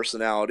got some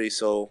personality,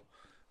 so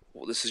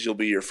you'll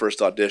be your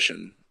first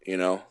audition,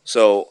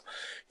 So,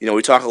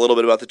 we talk a little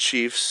bit about the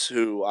Chiefs,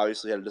 who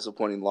obviously had a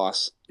disappointing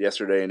loss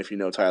yesterday, and if you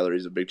know Tyler,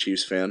 he's a big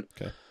Chiefs fan.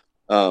 Okay.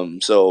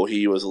 So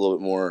he was a little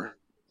bit more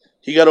 –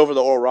 he got over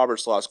the Oral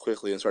Roberts loss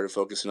quickly and started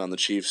focusing on the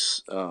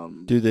Chiefs.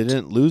 Dude, they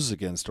didn't lose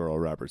against Oral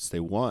Roberts. They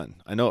won.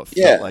 I know it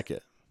felt like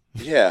it.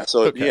 Yeah,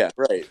 so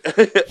right.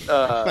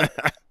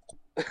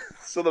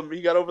 So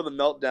he got over the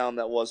meltdown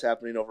that was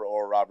happening over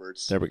Oral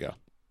Roberts. There we go.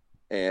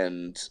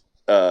 And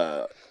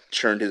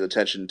turned his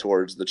attention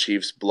towards the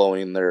Chiefs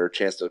blowing their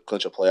chance to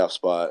clinch a playoff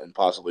spot and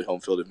possibly home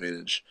field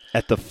advantage.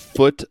 At the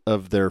foot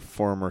of their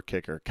former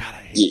kicker. God,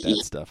 I hate that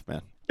stuff,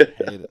 man. I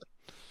hate it.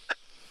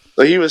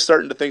 So he was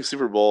starting to think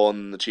Super Bowl,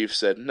 and the Chiefs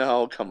said,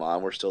 "No, come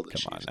on, we're still the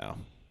Chiefs. Come on now,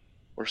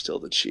 we're still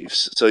the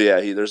Chiefs." So yeah,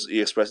 he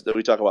expressed that.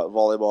 We talk about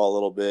volleyball a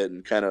little bit,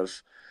 and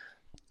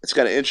it's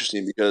kind of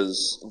interesting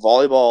because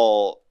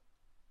volleyball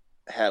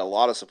had a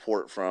lot of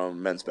support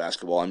from men's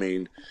basketball. I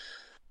mean,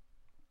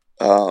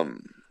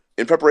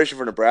 in preparation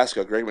for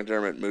Nebraska, Greg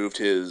McDermott moved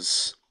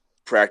his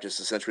practice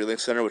to CenturyLink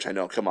Center, which I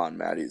know, come on,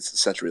 Matt, it's the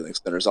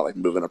CenturyLink Center. It's not like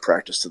moving a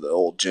practice to the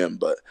old gym,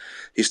 but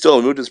he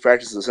still moved his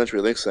practice to the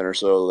CenturyLink Center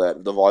so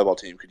that the volleyball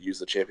team could use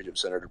the championship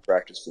center to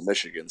practice for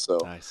Michigan. So,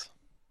 nice.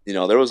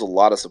 There was a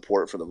lot of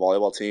support for the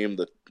volleyball team.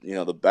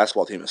 The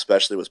basketball team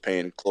especially was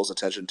paying close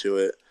attention to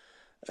it.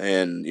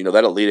 And,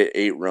 that Elite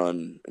Eight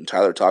run, and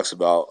Tyler talks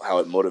about how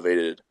it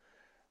motivated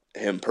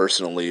him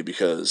personally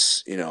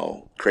because,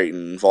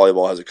 Creighton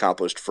volleyball has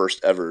accomplished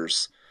first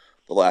evers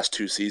the last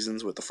 2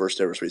 seasons with the first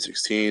ever Sweet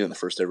 16 and the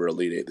first ever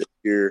Elite Eight this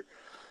year.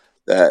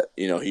 That,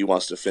 he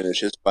wants to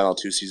finish his final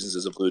 2 seasons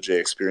as a Blue Jay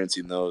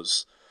experiencing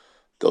those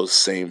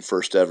same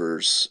first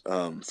evers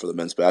for the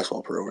men's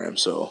basketball program.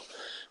 So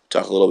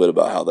talk a little bit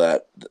about how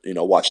that,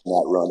 watching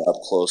that run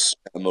up close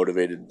kind of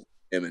motivated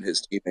him and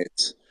his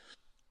teammates.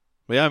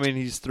 Well, yeah, I mean,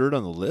 he's third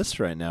on the list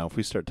right now. If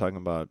we start talking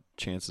about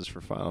chances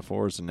for Final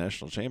Fours and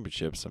national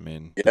championships, I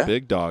mean, the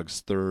big dog's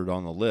third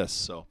on the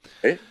list. So,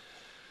 okay.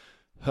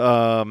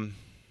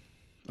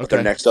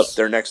 They're next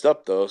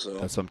up though. So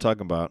that's what I'm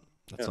talking about.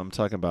 That's what I'm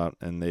talking about.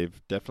 And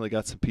they've definitely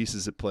got some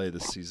pieces at play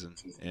this season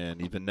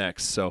and even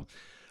next. So,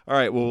 all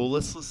right, well,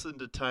 let's listen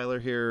to Tyler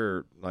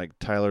here. Like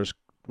Tyler's,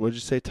 what did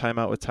you say,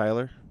 timeout with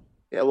Tyler?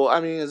 Yeah, well, I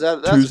mean,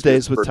 that's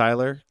Tuesdays with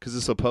Tyler? Because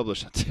this will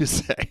publish on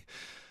Tuesday.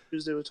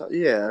 Tuesday with Tyler.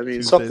 Yeah, I mean,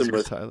 Tuesdays something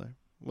with Tyler.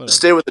 Whatever.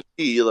 Stay with the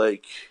T,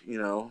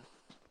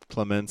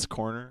 Clement's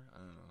Corner? I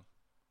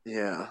don't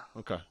know. Yeah.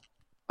 Okay.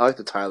 I like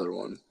the Tyler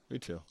one. Me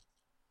too.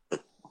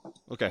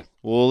 Okay,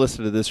 we'll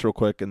listen to this real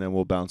quick, and then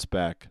we'll bounce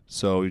back.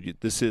 So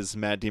this is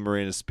Matt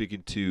DeMarina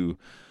speaking to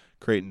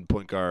Creighton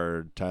point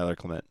guard Tyler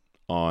Clement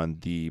on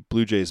the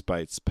Blue Jays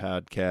Bytes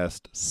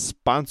podcast,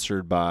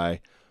 sponsored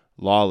by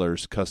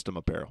Lawler's Custom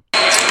Apparel.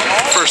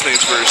 First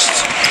things first,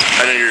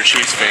 I know you're a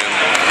Chiefs fan.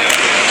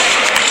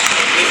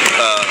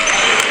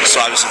 So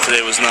obviously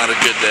today was not a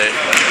good day.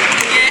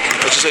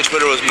 Let's just say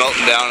Twitter was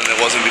melting down, and it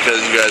wasn't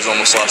because you guys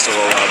almost lost to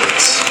Will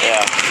Roberts.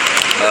 Yeah.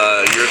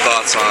 Your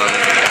thoughts on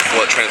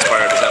what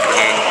transpired this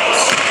afternoon?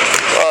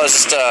 Well,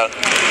 it's just a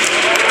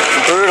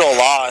brutal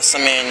loss. I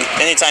mean,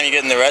 anytime you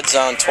get in the red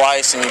zone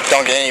twice and you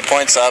don't get any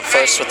points up,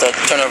 first with the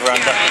turnover on.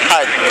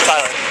 Hi,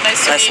 Tyler.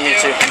 Nice to meet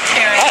you. I'm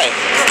Karen. Hi,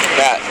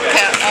 Matt.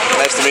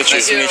 Nice to meet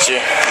you. Nice to meet you.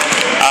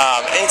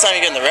 Anytime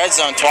you get in the red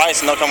zone twice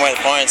and they'll come away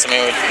with points, I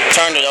mean, we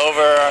turned it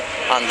over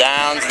on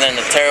downs and then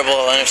the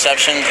terrible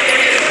interception.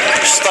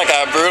 Just like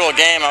a brutal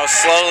game. I was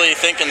slowly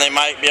thinking they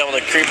might be able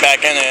to creep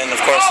back in it, and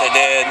of course they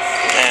did.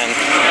 And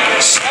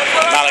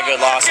not a good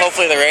loss.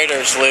 Hopefully the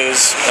Raiders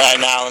lose right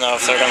now. I don't know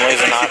if they're going to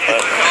lose or not.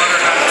 But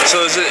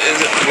so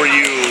were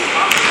you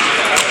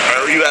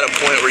at a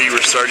point where you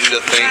were starting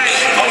to think,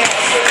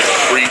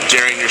 were you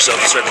daring yourself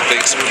to start to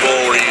think Super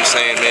Bowl? Were you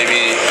saying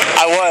maybe?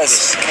 I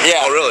was,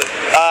 yeah. Oh, really?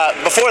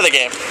 Before the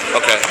game.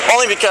 Okay.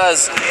 Only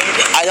because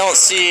I don't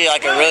see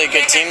like a really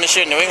good team this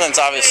year. New England's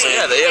obviously.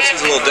 Yeah, the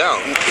AFC's a little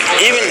down.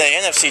 Even the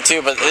NFC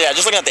too, but yeah,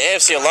 just looking at the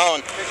AFC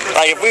alone,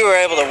 like if we were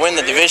able to win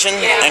the division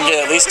and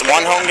get at least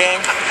one home game,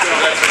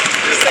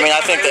 I mean,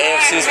 I think the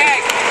AFC's.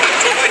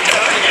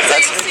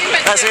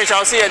 Nice to meet you.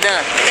 I'll see you at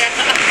dinner.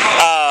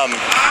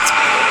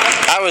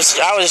 I was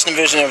just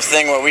envisioning a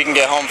thing where we can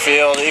get home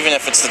field, even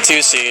if it's the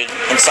 2 seed,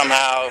 and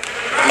somehow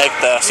make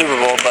the Super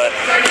Bowl. But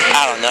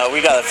I don't know.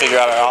 We got to figure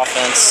out our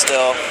offense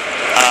still.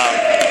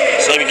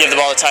 Maybe give the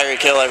ball to Tyreek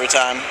Hill every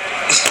time.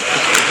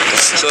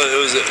 So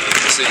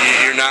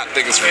you're not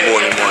thinking Super Bowl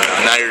anymore.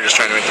 Now you're just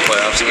trying to make the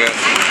playoffs again.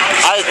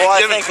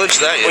 I haven't clinched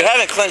that yet. We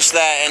haven't clinched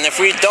that, and if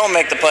we don't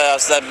make the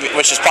playoffs,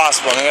 which is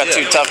possible, and we got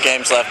 2 tough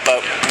games left,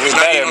 but we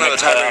better make the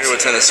playoffs. You don't have a tiebreaker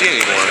with Tennessee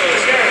anymore.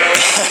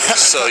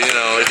 So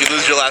if you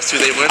lose your last 2,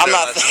 they win. I'm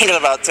not thinking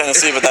about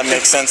Tennessee, but that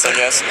makes sense, I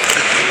guess.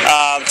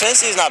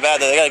 Tennessee's not bad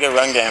though. They got a good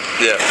run game.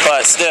 Yeah.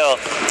 But still,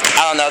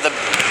 I don't know.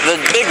 The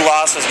big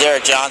loss was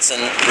Derek Johnson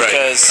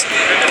because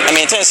I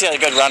mean Tennessee had a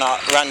good run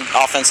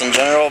offense in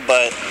general,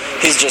 but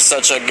he's just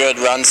such a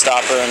good run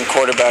stopper and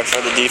quarterback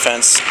for the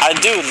defense. I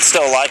do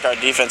still like our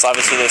defense.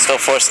 Obviously, they still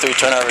forced 3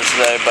 turnovers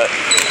today, but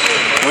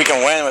we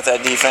can win with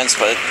that defense.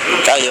 But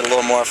got to get a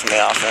little more from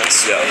the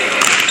offense. Yeah.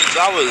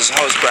 So how was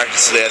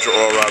practice today after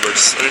Oral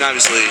Roberts? I mean,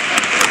 obviously,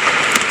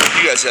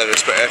 you guys have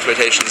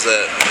expectations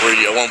that where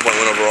you at one point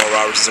went over Oral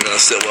Roberts isn't going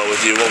to sit well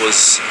with you. What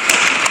was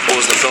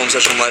the film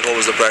session like? What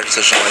was the practice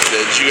session like?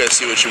 Did you guys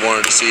see what you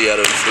wanted to see out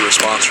of the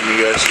response from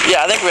you guys?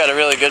 Yeah, I think we had a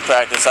really good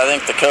practice. I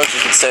think the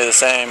coaches would say the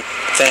same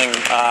thing.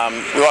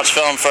 We watched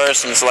film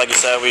first, and so like you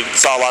said, we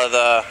saw a lot of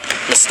the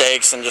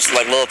mistakes and just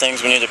like little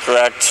things we need to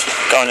correct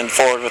going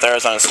forward with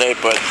Arizona State.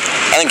 But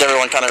I think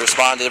everyone kind of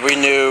responded. We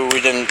knew we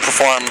didn't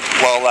perform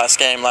well last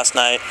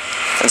night,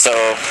 and so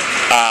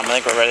I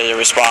think we're ready to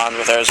respond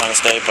with Arizona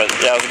State. But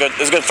yeah, it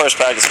was a good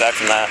first practice back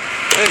from that.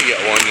 I think you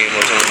got 1 game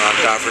left in the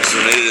non-conference,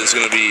 and it is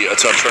going to be a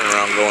tough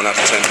turnaround going out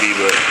to Tempe.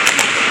 But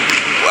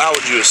how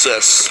would you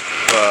assess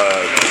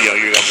your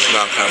guys'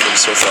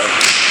 non-conference so far?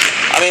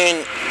 I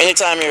mean,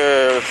 anytime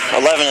you're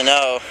 11-0,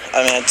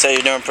 I mean, I'd say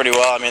you're doing pretty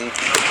well. I mean,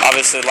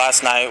 obviously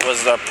last night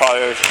was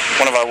probably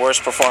one of our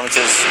worst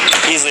performances,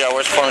 easily our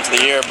worst performance of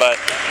the year. But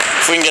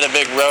if we can get a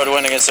big road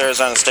win against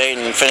Arizona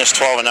State and finish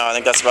 12-0, I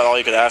think that's about all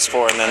you could ask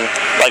for. And then,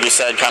 like you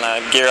said, kind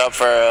of gear up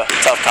for a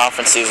tough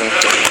conference season.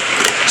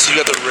 So you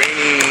got the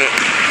reigning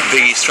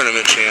Big East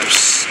tournament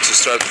champs to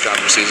start the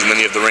conference season, then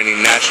you have the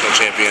reigning national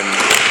champion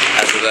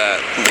after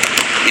that.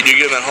 You do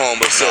get them at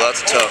home, but still,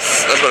 that's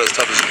about as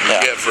tough as you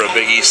can get for a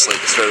Big East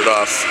slate to start it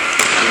off.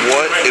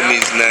 What in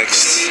these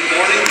next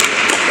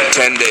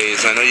 10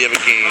 days, I know you have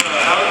a game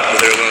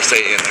with Arizona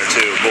State in there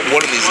too, but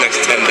what in these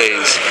next 10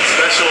 days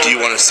do you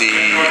want to see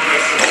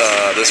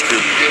this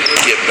group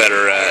get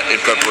better at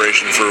in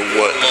preparation for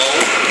what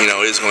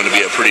is going to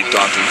be a pretty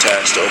daunting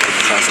task to open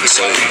the conference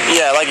slate?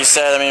 Yeah, like you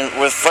said, I mean,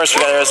 first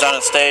we got Arizona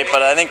State,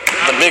 but I think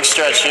the big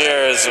stretch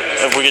here is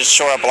if we can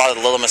shore up a lot of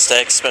the little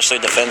mistakes,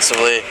 especially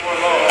defensively.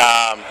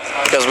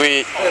 because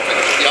we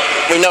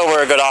know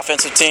we're a good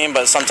offensive team,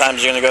 but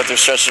sometimes you're going to go through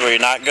stretches where you're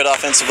not good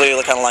offensively,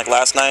 kind of like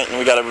last night, and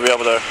we got to be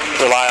able to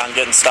rely on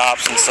getting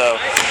stops. And so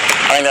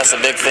I think that's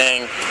a big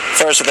thing.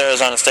 First with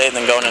Arizona State, and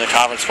then going into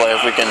conference play,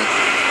 if we can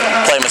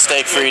play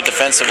mistake-free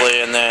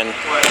defensively, and then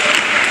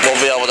we'll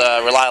be able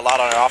to rely a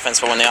lot on our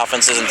offense. But when the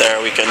offense isn't there,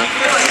 we can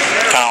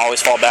kind of always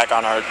fall back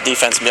on our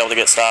defense and be able to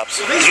get stops.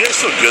 Do you guys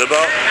feel good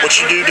about what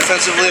you do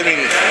defensively? I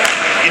mean,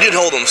 you did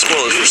hold them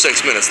scoreless for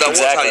 6 minutes. That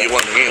was how you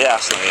won the game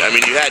last night. I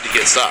mean, you had to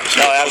get stops.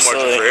 No,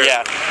 absolutely.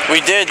 Yeah,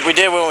 we did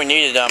when we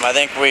needed them. I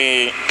think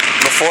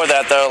before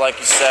that, though, like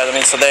you said, I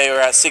mean, so they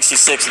were at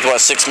 66 with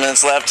 6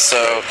 minutes left,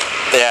 so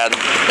they had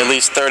at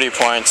least 30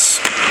 points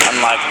on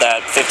like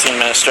that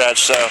 15-minute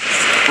stretch. So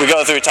we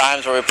go through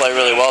times where we play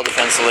really well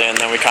defensively, and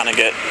then we kind of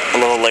get a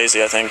little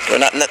lazy, I think. Or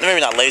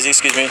maybe not lazy,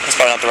 excuse me. That's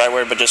probably not the right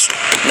word, but just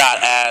not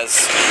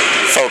as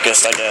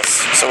focused, I guess.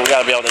 So we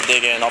got to be able to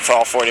dig in for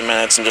all 40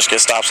 minutes and just get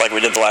stops like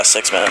we did the last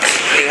 6 minutes.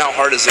 I mean, how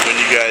hard is it when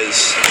you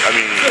guys, I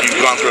mean, you've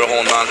gone through a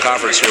whole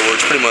non-conference here where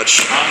it's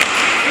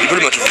you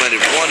pretty much have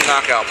landed one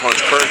knockout punch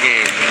per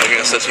game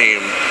against a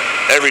team.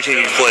 Every team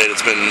you've played,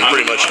 it's been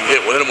pretty much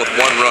hit them with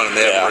one run and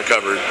they haven't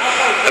recovered.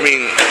 I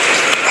mean,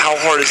 how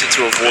hard is it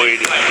to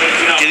avoid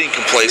getting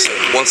complacent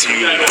once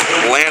you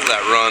land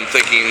that run,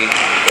 thinking,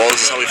 well,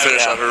 this is how we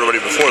finished out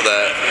everybody before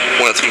that?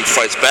 When a team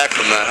fights back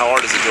from that, how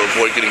hard is it to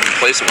avoid getting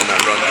complacent when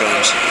that run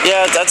comes?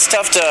 Yeah, that's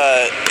tough to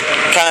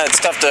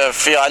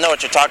feel. I know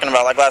what you're talking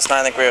about. Like last night,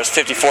 I think we were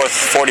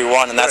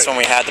 54-41, and that's when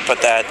we had to put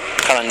that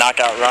kind of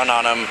knockout run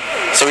on them.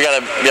 So we got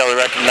to be able to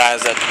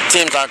recognize that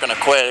teams aren't going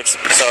to quit.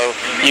 So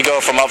you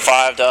go from up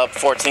 5 to up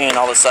 14,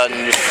 all of a sudden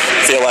you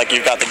feel like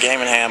you've got the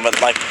game in hand.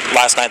 But like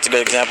last night's a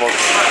good example.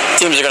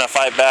 Teams are going to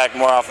fight back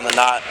more often than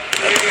not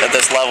at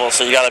this level.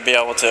 So you got to be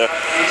able to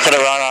put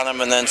a run on them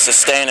and then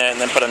sustain it,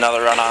 and then put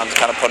another run on them to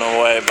kind of put them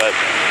away. But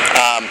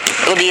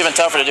it'll be even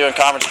tougher to do in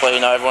conference play.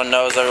 You know, everyone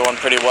knows everyone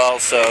pretty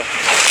well, so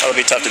that'll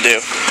be tough to do.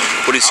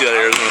 What do you see out of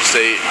Arizona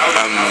State?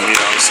 You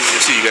know, I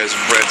see you guys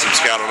have read some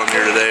scout on them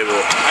here today, but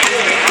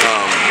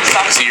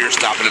I see you're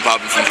stopping and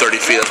popping from 30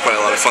 feet. That's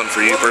probably a lot of fun for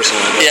you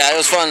personally. Yeah, it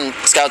was fun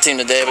scout team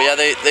today, but yeah,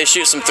 they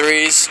shoot some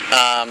threes.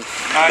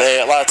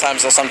 A lot of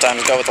times they'll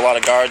sometimes go with a lot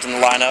of guards in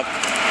the lineup.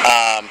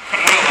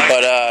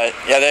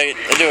 Yeah, they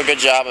do a good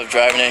job of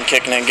driving in,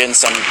 kicking in, getting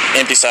some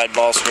empty side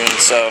ball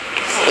screens. So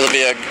it'll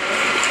be a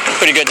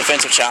pretty good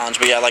defensive challenge.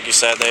 But yeah, like you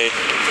said, they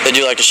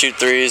do like to shoot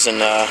threes,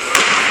 and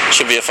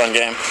should be a fun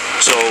game.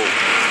 So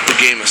the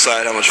game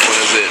aside, how much fun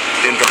is it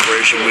in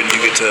preparation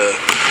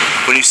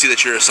when you see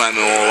that your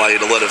assignment will allow you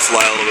to let it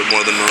fly a little bit more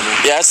than normal?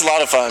 Yeah, it's a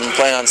lot of fun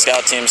playing on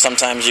scout teams.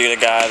 Sometimes you get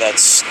a guy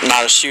that's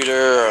not a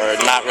shooter or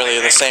not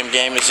really the same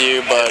game as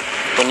you, but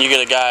when you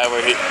get a guy where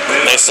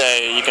they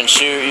say you can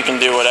shoot, you can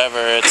do whatever,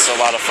 it's a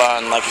lot of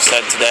fun. Like you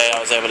said today, I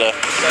was able to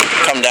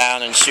come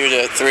down and shoot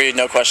a three,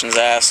 no questions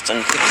asked,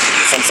 and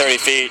from 30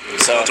 feet.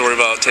 So don't have to worry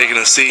about taking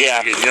a seat.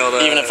 Yeah, getting yelled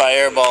at. Even if I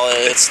airball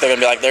it, they're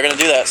gonna be like, they're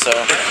gonna do that. So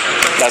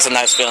that's a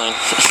nice feeling.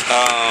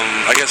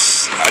 I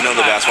guess I know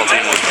the basketball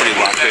team was pretty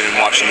locked in and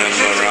watching them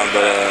run around,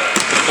 but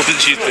what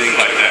did you think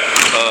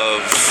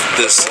of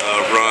this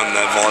run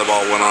that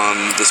volleyball went on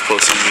this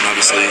postseason?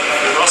 Obviously,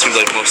 it seems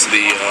like most of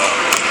the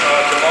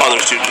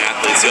other student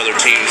athletes, the other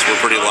teams, were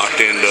pretty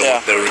locked into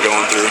what they were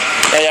going through.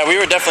 Yeah, we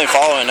were definitely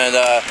following it.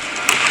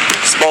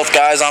 Both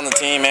guys on the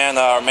team and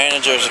our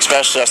managers,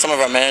 especially some of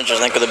our managers,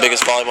 I think are the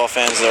biggest volleyball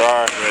fans there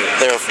are.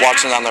 They were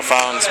watching on their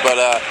phones, but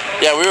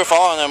yeah, we were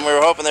following them. We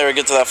were hoping they would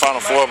get to that Final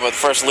Four, but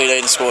first Elite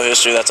Eight in school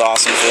history, that's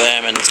awesome for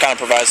them, and it kind of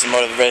provides some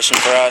motivation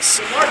for us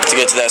to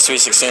get to that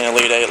Sweet 16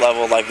 Elite Eight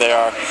level like they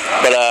are.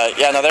 But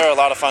yeah, no, they were a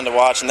lot of fun to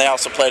watch, and they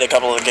also played a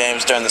couple of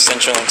games during the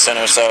CenturyLink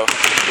Center, so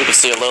we could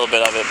see a little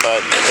bit of it.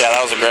 But yeah, that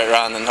was a great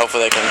run, and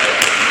hopefully they can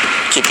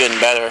keep getting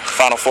better.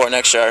 Final Four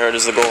next year, I heard,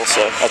 is the goal,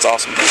 so that's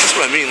awesome. That's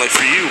what I mean. Like,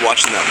 for you,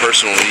 watching that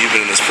personally, you've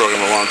been in this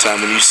program a long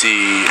time, when you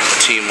see a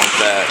team like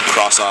that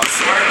cross off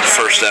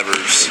first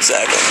evers,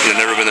 exactly, you've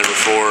never been there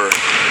before.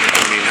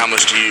 I mean, how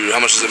much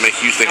does it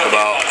make you think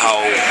about how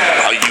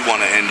you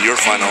want to end your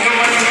final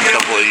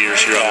couple of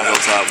years here on the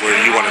Hilltop, where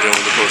you want to go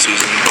into the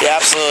postseason?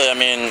 Yeah, absolutely. I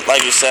mean,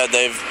 like you said,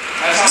 they've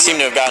seem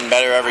to have gotten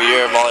better every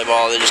year.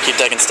 Volleyball, they just keep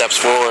taking steps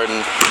forward,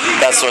 and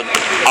that's what,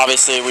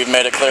 obviously, we've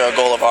made it clear a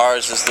goal of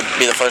ours is to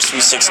be the first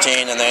Sweet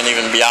 16 and then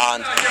even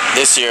beyond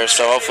this year.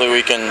 So hopefully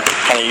we can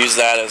kind of use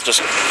that as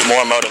just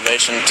more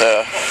motivation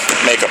to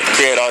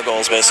create our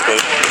goals, basically,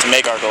 to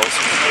make our goals.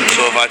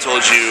 So if I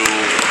told you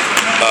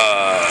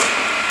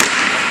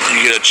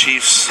you get a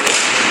Chiefs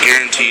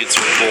guaranteed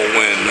Super Bowl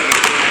win,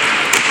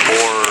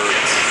 or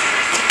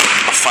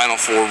a Final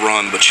Four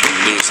run, but you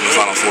lose in the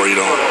Final Four, you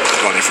don't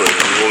go any further,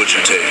 what would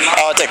you take?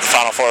 Oh, I'd take the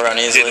Final Four run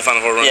easily. The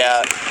Final Four run?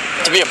 Yeah.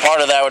 To be a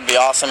part of that would be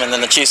awesome, and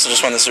then the Chiefs will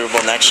just win the Super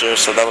Bowl next year,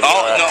 so that would be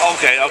all right. No,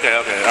 okay.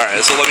 All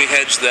right, so let me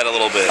hedge that a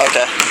little bit.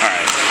 Okay. All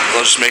right.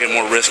 Let's just make it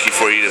more risky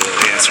for you to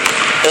answer.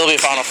 It'll be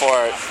Final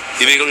Four.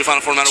 You think it'll be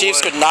Final Four no matter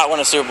Chiefs what? could not win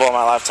a Super Bowl in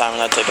my lifetime,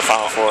 and I'd take the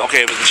Final Four.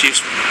 Okay, but the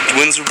Chiefs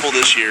win the Super Bowl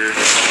this year,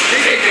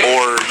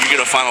 or you get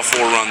a Final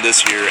Four run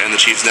this year, and the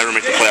Chiefs never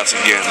make the playoffs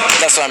again.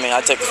 That's what I mean.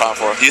 I'd take the Final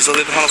Four. Do you still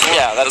take the Final Four?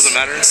 Yeah, that doesn't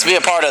matter. To be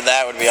a part of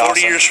that would be 40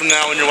 awesome. years from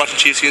now, when you're watching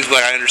Chiefs games,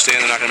 like I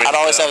understand they're not going to make. I'd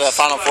always have the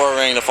Final Four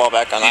ring to fall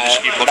back on. You just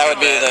keep looking That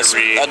would be at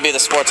that'd be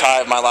the sports high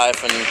of my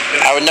life, and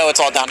I would know it's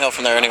all downhill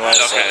from there anyway.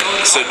 Okay,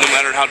 so no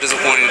matter how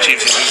disappointing the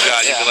Chiefs season's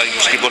got, you feel like you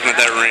just keep looking at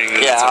that ring.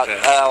 And yeah, okay.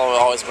 that'll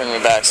always bring me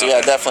back. So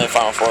yeah, definitely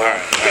Final Four. All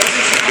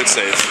right. Good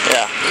save.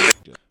 Yeah.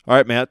 All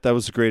right, Matt, that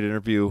was a great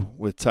interview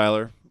with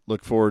Tyler.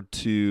 Look forward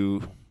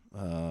to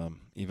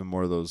even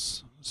more of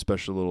those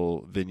special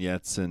little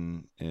vignettes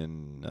and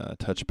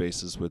touch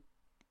bases with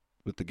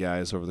the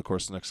guys over the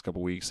course of the next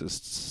couple of weeks as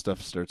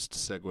stuff starts to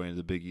segue into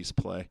the Big East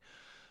play.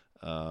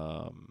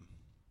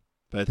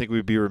 But I think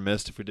we'd be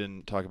remiss if we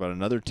didn't talk about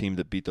another team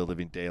that beat the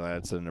living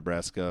daylights of the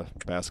Nebraska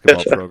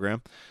basketball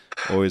program.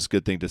 Always a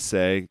good thing to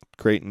say.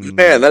 Creighton.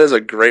 Man, that is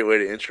a great way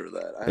to intro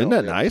that. Isn't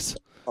that nice?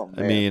 Oh,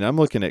 I mean, I'm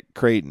looking at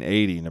Creighton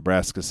 80,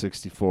 Nebraska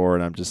 64,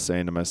 and I'm just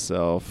saying to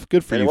myself,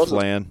 good for you,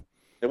 Flan.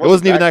 It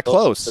wasn't even that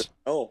close.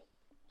 Oh.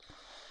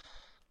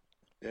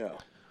 Yeah.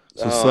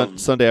 So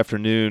Sunday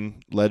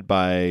afternoon, led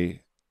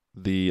by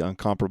the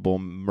incomparable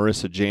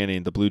Marissa Janney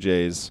and the Blue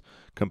Jays,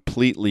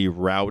 completely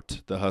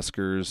rout the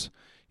Huskers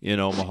in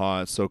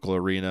Omaha at Sokol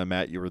Arena.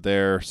 Matt, you were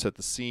there. Set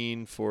the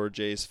scene for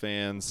Jays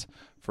fans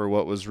for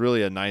what was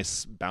really a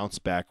nice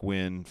bounce-back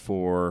win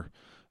for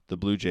the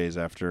Blue Jays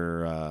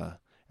after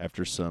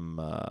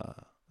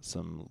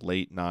some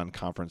late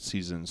non-conference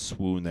season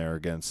swoon there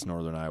against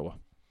Northern Iowa.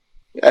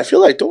 I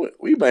feel like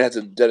we might have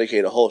to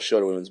dedicate a whole show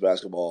to women's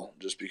basketball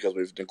just because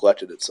we've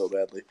neglected it so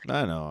badly.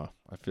 I know.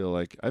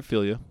 I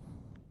feel you.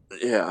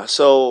 Yeah.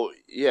 So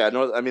yeah,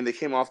 they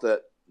came off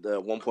that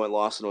 1-point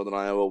loss to Northern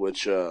Iowa,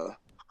 which that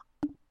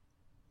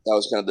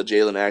was kind of the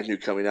Jalen Agnew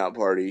coming out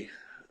party.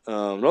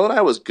 Northern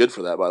Iowa was good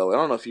for that, by the way. I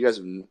don't know if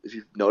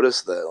you've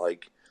noticed that,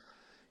 like,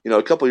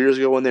 a couple years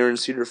ago when they were in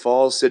Cedar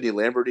Falls, Sydney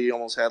Lamberty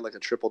almost had like a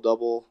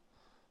triple-double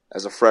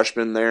as a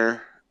freshman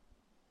there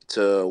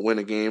to win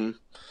a game.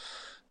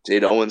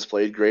 Jade Owens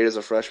played great as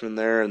a freshman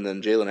there, and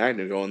then Jalen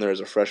Agnew going there as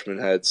a freshman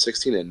had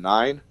 16 and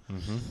 9.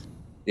 Mm-hmm.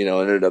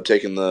 Ended up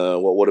taking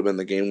what would have been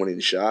the game-winning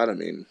shot. I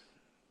mean,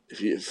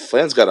 if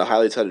Flan's got a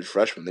highly touted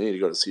freshman, they need to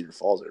go to Cedar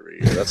Falls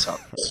every year. That's how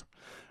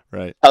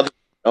right. How they're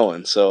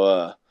going.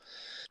 So,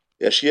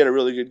 yeah, she had a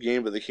really good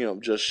game, but they came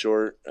up just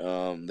short.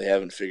 They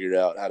haven't figured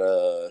out how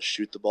to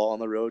shoot the ball on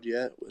the road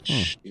yet,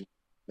 which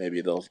maybe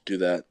they'll do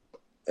that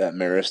at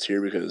Marist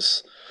here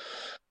because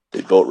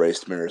they boat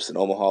raced Marist in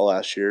Omaha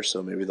last year,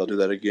 so maybe they'll do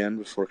that again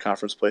before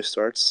conference play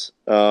starts.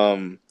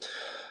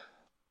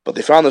 But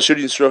they found the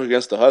shooting stroke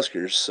against the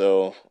Huskers,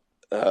 so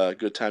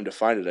good time to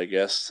find it, I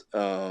guess.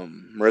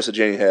 Marissa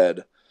Janney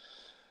had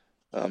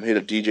hit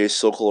a DJ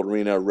Sokol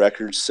Arena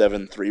record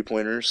 7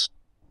 3-pointers.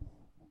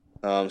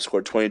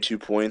 Scored 22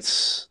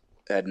 points,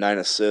 had 9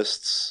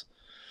 assists,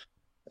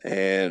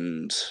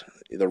 and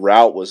the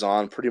route was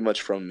on pretty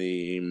much from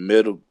the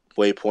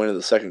midway point of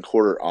the second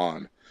quarter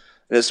on.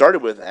 And it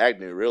started with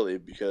Agnew, really,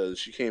 because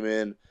she came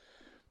in.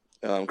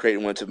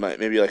 Creighton went to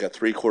maybe like a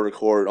 3/4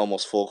 court,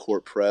 almost full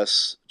court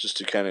press, just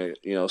to kind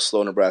of,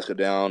 slow Nebraska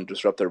down,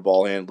 disrupt their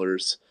ball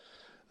handlers.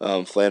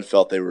 Flan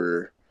felt they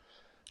were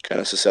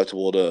kind of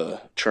susceptible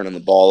to turning the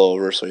ball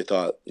over, so he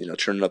thought,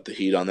 turning up the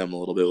heat on them a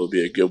little bit would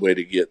be a good way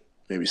to get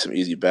maybe some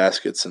easy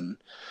baskets. And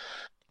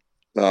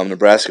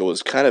Nebraska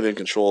was kind of in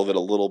control of it a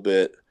little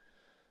bit.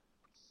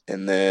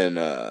 And then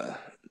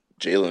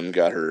Jalen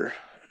got her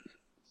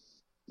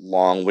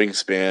long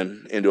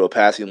wingspan into a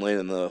passing lane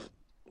in the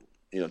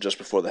just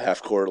before the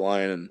half-court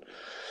line and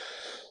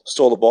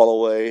stole the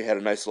ball away, had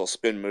a nice little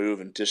spin move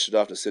and dished it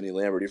off to Sydney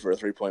Lamberty for a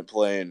 3-point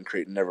play, and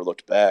Creighton never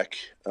looked back.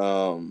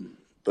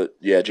 But,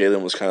 yeah,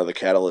 Jalen was kind of the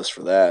catalyst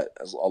for that.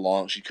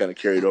 She kind of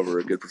carried over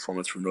a good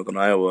performance from Northern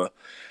Iowa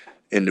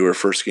into her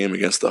first game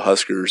against the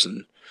Huskers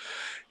and,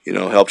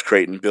 helped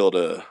Creighton build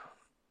a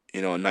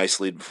nice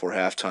lead before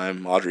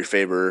halftime. Audrey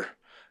Faber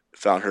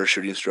found her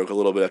shooting stroke a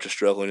little bit after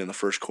struggling in the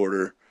first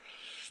quarter.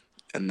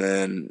 And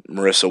then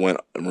Marissa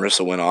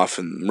went off,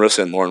 and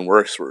Marissa and Lauren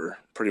Works were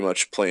pretty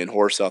much playing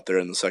horse out there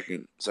in the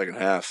second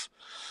half,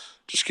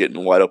 just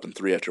getting wide open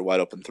 3 after wide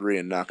open 3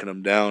 and knocking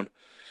them down.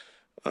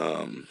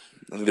 I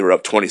think they were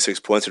up 26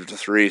 points after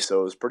 3,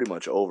 so it was pretty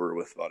much over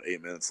with about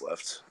 8 minutes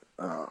left.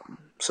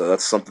 So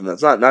that's something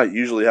that's not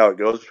usually how it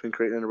goes between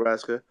Creighton and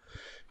Nebraska.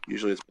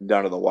 Usually it's been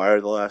down to the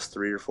wire the last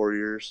 3 or 4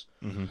 years.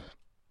 Mm-hmm.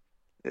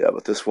 Yeah,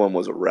 but this one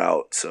was a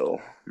rout. So,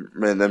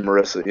 and then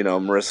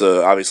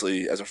Marissa,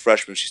 obviously, as a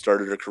freshman, she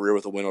started her career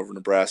with a win over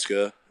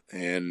Nebraska.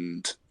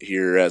 And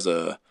here as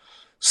a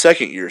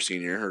second-year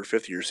senior, or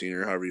fifth-year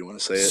senior, however you want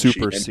to say it.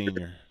 Super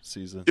senior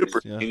season.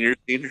 Senior.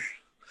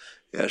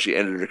 Yeah, she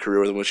ended her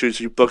career with a win.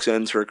 She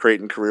bookends her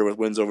Creighton career with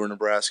wins over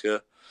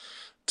Nebraska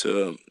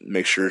to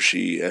make sure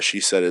she, as she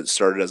said, it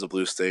started as a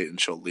Blue State, and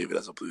she'll leave it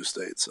as a Blue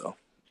State. So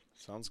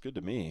sounds good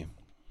to me.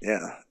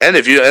 Yeah, and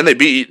they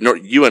beat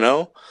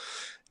UNO.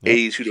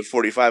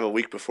 82-45 a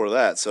week before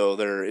that. So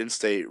they're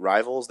in-state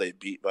rivals. They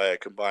beat by a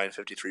combined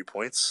 53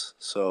 points.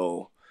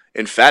 So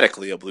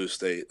emphatically a blue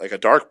state, like a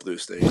dark blue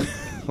state.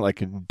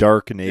 Like a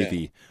dark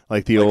navy,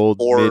 like the Like old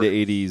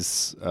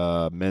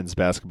mid-'80s men's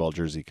basketball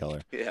jersey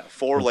color. Yeah,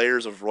 4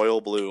 layers of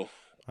royal blue.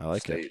 I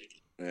like state. it.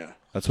 Yeah.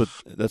 That's what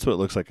it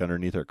looks like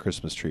underneath our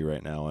Christmas tree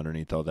right now.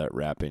 Underneath all that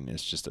wrapping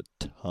is just a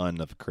ton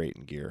of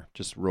Creighton gear,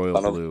 just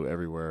royal blue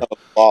everywhere.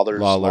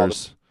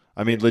 Lawlers.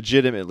 I mean,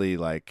 legitimately,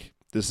 like,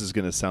 this is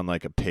going to sound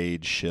like a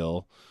paid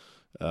shill.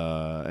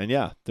 And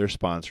yeah, they're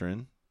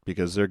sponsoring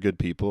because they're good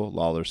people.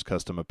 Lawlers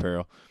Custom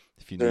Apparel.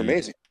 If you They're need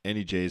amazing.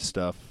 any Jays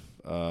stuff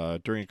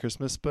during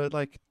Christmas, but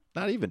like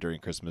not even during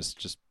Christmas,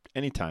 just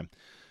anytime.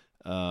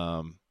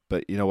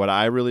 But you know what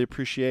I really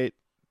appreciate,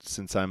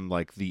 since I'm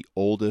like the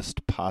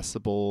oldest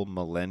possible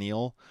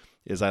millennial,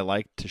 is I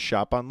like to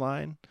shop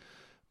online,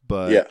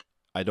 but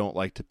I don't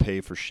like to pay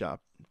for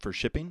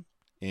shipping.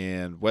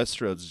 And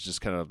Westroads is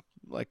just kind of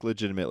like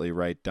legitimately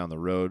right down the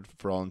road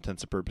for all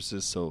intents and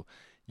purposes. So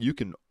you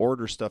can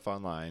order stuff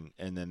online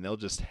and then they'll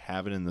just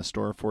have it in the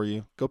store for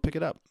you. Go pick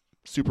it up.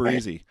 Super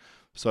easy.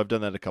 So I've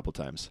done that a couple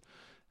times.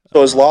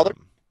 So is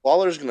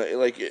Lawler's going to,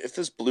 like, if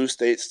this blue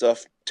state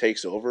stuff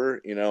takes over,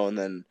 and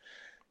then,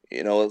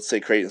 let's say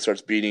Creighton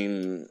starts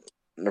beating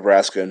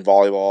Nebraska in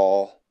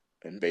volleyball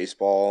and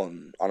baseball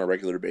and on a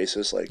regular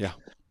basis,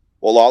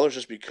 will Lawler's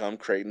just become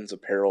Creighton's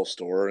apparel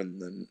store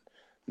and then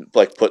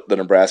like put the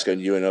Nebraska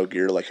and UNO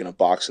gear like in a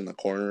box in the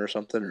corner or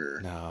something? Or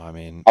no, I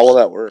mean, how will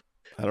that work?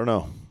 I don't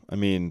know. I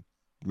mean,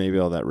 maybe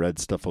all that red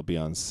stuff will be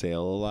on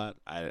sale a lot.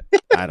 I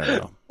don't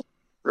know.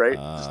 Right?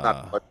 Just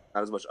not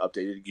as much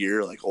updated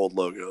gear, like old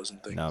logos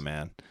and things. No,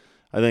 man.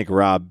 I think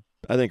Rob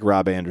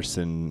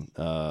Anderson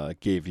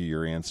gave you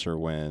your answer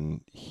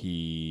when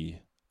he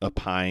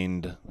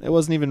opined. It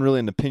wasn't even really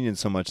an opinion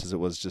so much as it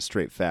was just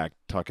straight fact,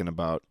 talking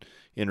about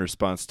in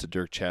response to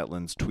Dirk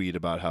Chatlin's tweet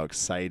about how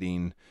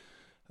exciting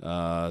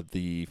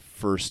the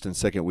first and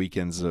second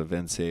weekends of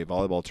NCAA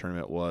volleyball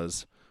tournament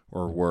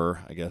were,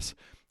 I guess,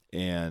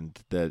 and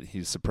that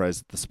he's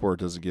surprised that the sport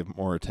doesn't give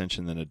more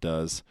attention than it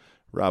does.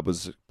 Rob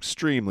was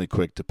extremely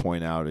quick to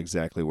point out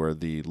exactly where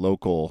the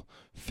local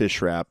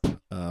fish wrap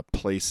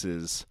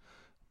places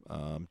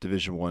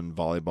Division I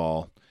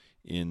volleyball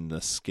in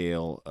the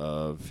scale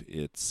of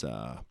its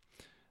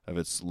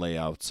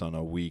layouts on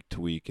a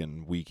week-to-week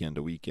and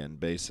weekend-to-weekend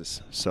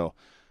basis. So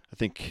I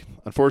think,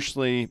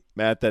 unfortunately,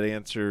 Matt, that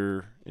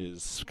answer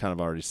is kind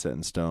of already set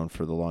in stone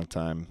for the long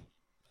time.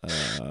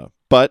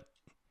 But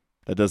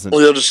that doesn't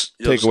you'll just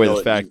take away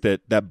the fact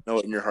that know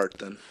it in your heart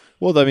then.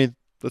 Well, I mean,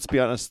 let's be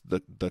honest,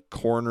 the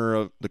corner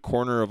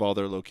of all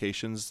their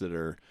locations that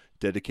are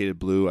dedicated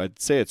blue,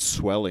 I'd say it's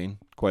swelling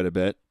quite a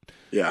bit.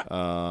 Yeah.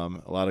 A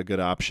lot of good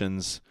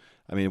options.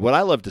 I mean, what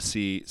I love to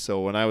see,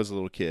 so when I was a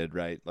little kid,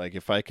 right, like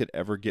if I could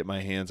ever get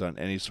my hands on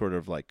any sort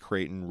of like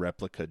Creighton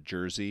replica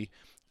jersey,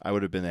 I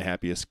would have been the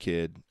happiest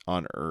kid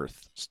on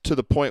earth, to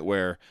the point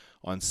where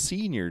on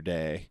senior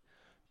day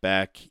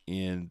back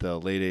in the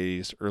late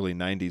 80s, early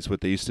 90s,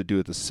 what they used to do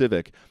at the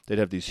Civic, they'd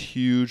have these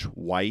huge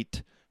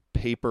white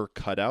paper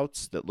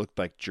cutouts that looked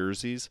like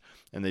jerseys,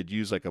 and they'd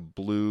use like a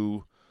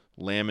blue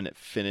laminate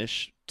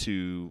finish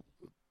to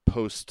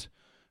post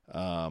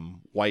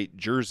white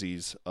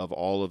jerseys of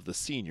all of the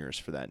seniors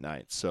for that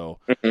night. So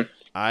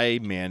I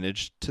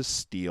managed to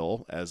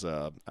steal, as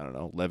a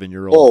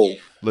 11-year-old,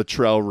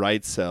 Latrell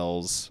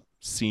Wrightsel's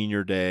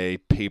senior day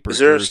paper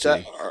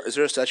jersey. Is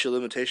there a statute of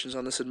limitations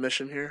on this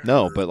admission here?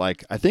 No, but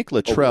like I think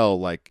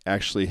Latrell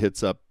actually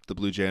hits up the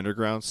Blue Jay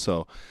Underground,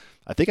 so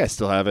I think I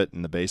still have it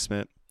in the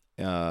basement.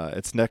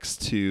 It's next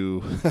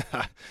to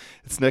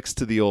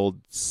the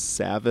old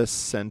Savvis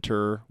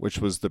Center, which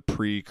was the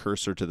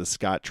precursor to the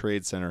Scott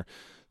Trade Center.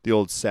 The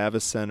old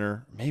Savvis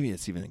Center, maybe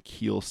it's even the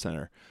Kiel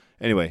Center.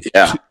 Anyway,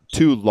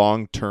 two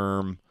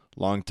long-time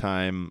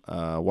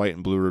White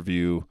and Blue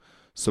Review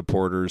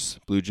supporters,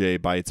 Blue Jay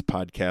Bytes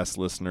podcast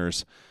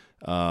listeners,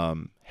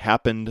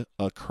 happened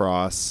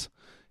across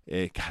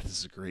this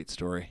is a great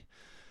story.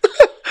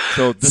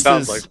 So this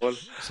sounds like one.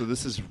 So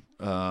this is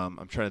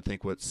I'm trying to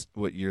think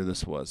what year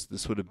this was.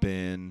 This would have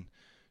been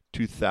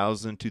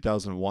 2000,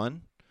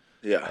 2001.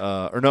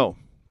 Yeah. Or no,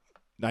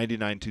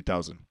 99,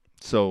 2000.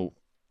 So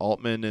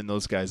Altman and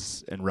those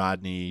guys and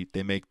Rodney,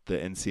 they make the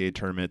NCAA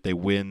tournament. They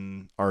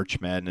win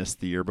Arch Madness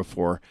the year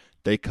before.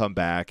 They come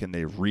back and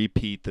they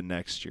repeat the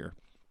next year.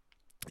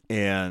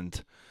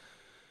 And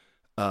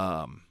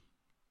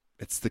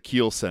it's the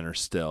Kiel Center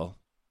still.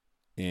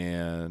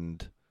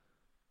 And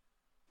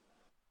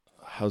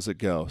how's it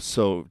go?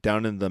 So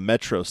down in the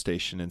metro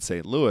station in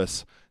St.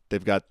 Louis,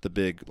 they've got the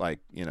big,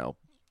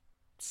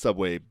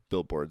 subway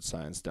billboard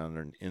signs down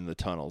there in the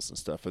tunnels and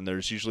stuff. And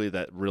there's usually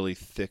that really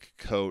thick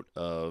coat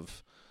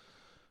of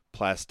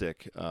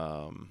plastic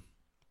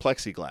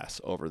plexiglass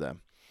over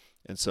them.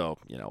 And so,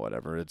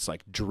 whatever, it's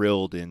like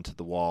drilled into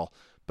the wall.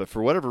 But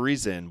for whatever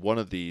reason, one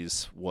of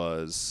these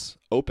was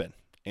open.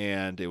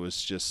 And it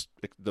was just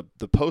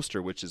the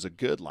poster, which is a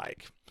good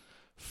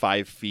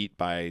 5 feet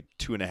by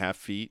 2.5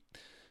 feet.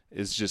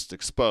 is just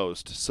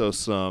exposed. So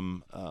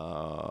some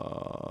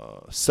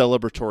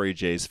celebratory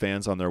Jays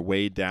fans on their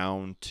way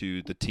down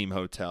to the team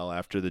hotel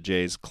after the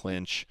Jays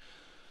clinch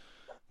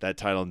that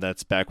title, and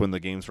that's back when the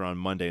games were on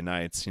Monday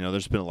nights.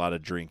 There's been a lot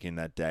of drinking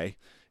that day.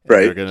 And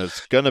Right.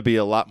 There's going to be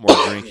a lot more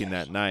drinking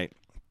that night.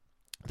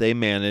 They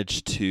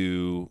managed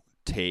to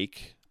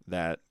take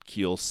that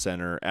Kiel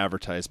Center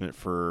advertisement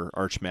for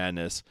Arch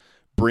Madness,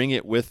 bring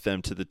it with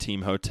them to the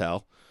team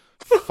hotel,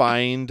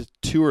 find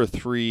 2 or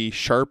 3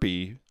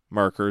 Sharpie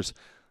markers,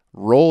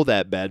 roll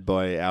that bad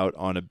boy out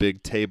on a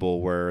big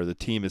table where the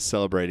team is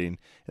celebrating,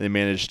 and they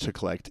managed to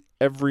collect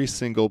every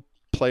single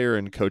player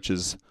and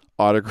coach's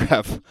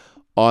autograph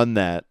on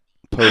that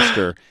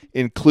poster,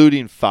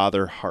 including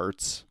Father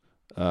Hart's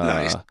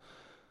Nice.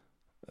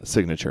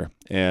 signature.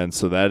 And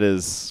so that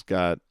is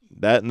got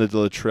that, and the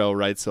Latrell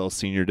Wrightsell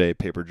Senior Day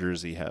paper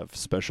jersey have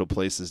special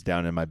places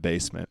down in my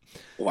basement.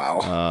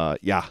 Wow.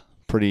 Yeah,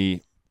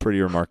 pretty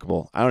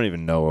remarkable. I don't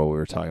even know what we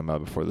were talking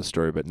about before the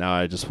story, but now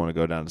I just want to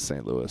go down to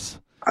St. Louis.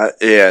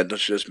 Yeah,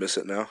 don't you just miss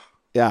it now?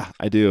 Yeah,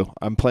 I do.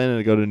 I'm planning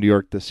to go to New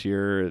York this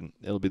year, and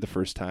it'll be the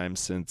first time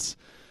since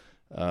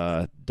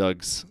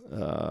Doug's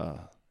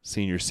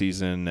senior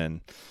season.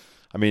 And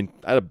I mean,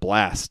 I had a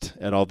blast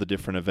at all the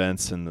different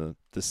events and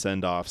the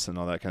send-offs and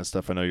all that kind of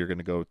stuff. I know you're going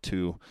to go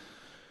to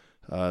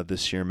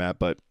this year, Matt.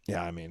 But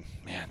yeah, I mean,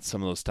 man,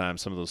 some of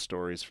those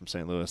stories from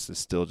St. Louis, it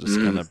still just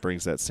kind of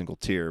brings that single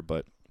tear.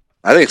 But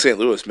I think St.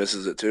 Louis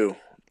misses it too.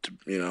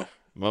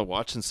 Well,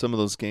 watching some of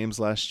those games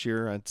last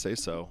year, I'd say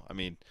so. I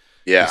mean,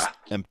 Yeah. just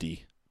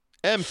empty.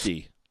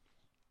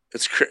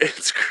 It's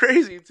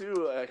crazy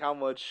too, like how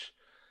much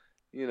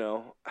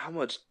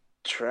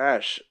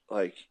trash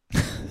like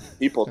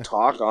people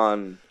talk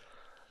on,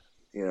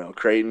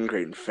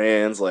 Creighton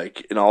fans,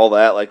 like, and all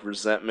that, like,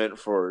 resentment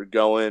for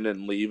going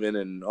and leaving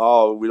and,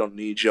 oh, we don't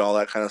need you, all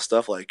that kind of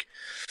stuff. Like,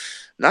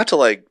 not to,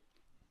 like,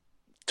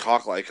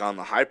 talk, like, on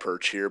the high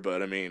perch here,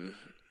 but, I mean,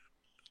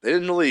 they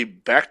didn't really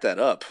back that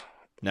up.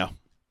 No.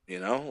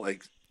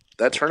 Like,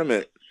 that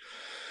tournament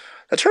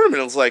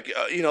was like,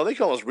 they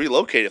could almost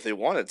relocate if they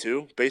wanted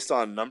to, based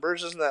on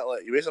numbers. Isn't that,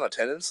 like, based on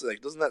attendance?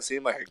 Like, doesn't that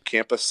seem like a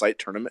campus site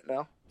tournament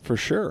now? For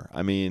sure.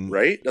 I mean,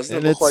 right? Doesn't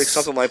it look like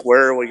something like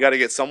where we got to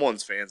get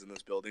someone's fans in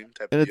this building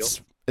type of deal?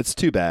 It's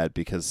too bad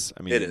because,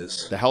 I mean, it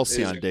is. The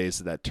halcyon days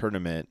of that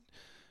tournament,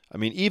 I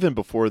mean, even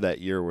before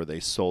that year where they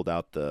sold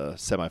out the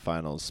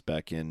semifinals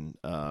back in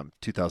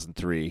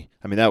 2003,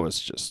 I mean, that was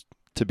just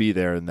to be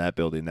there in that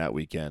building that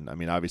weekend. I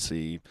mean,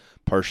 obviously,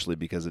 partially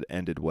because it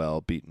ended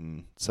well,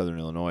 beating Southern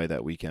Illinois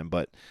that weekend,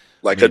 but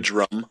a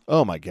drum.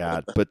 Oh my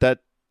God! But that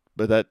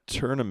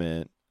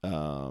tournament.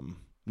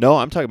 No,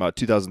 I'm talking about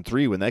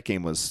 2003 when that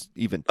game was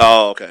even.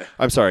 Oh, okay.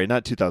 I'm sorry,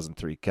 not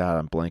 2003. God,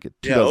 I'm blanking.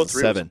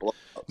 2007.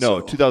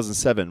 Yeah,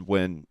 2007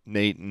 when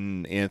Nate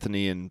and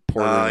Anthony and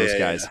Porter and those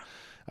guys. Yeah.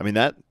 I mean,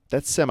 that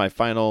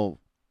semifinal,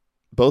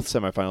 both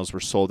semifinals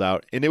were sold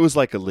out, and it was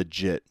like a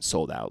legit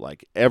sold out.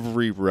 Like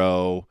every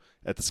row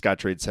at the Scott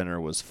Trade Center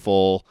was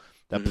full.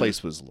 That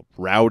place was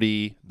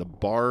rowdy. The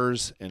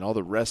bars and all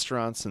the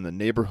restaurants in the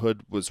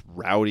neighborhood was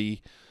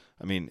rowdy.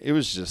 I mean, it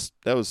was just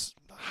that was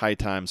high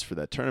times for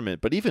that tournament.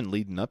 But even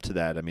leading up to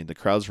that, I mean, the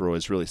crowds were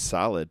always really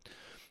solid.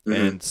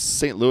 And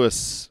St.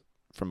 Louis,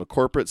 from a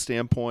corporate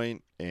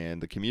standpoint,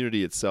 and the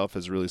community itself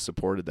has really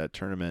supported that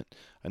tournament.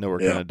 I know we're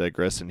kind of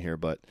digressing here,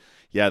 but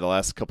yeah, the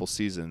last couple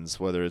seasons,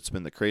 whether it's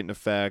been the Creighton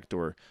effect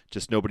or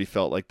just nobody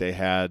felt like they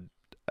had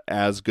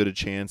as good a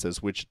chance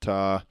as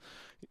Wichita,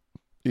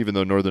 even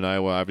though Northern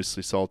Iowa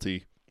obviously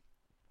salty.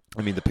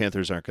 I mean, the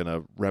Panthers aren't going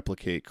to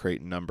replicate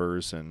Creighton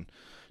numbers, and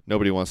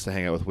nobody wants to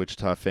hang out with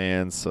Wichita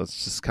fans, so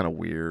it's just kind of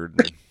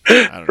weird.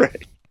 And, I don't know.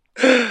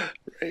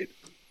 Right.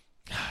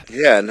 God,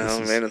 yeah, no,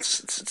 man,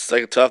 it's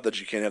like tough that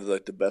you can't have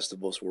like the best of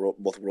both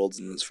worlds,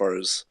 and as far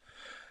as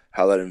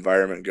how that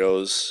environment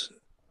goes.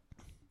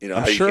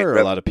 I'm sure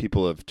a lot of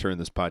people have turned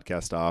this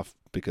podcast off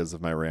because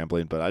of my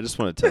rambling, but I just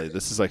want to tell you,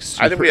 this is like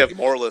super, I think we have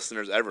more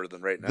listeners ever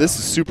than right now. This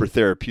is super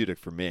therapeutic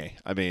for me.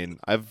 I mean,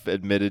 I've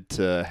admitted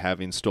to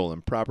having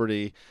stolen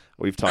property.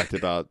 We've talked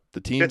about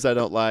the teams I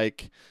don't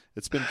like.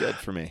 It's been good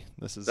for me.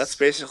 That's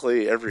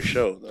basically every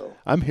show, though.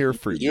 I'm here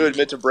for you. You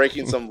admit to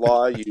breaking some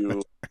law.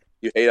 You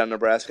hate on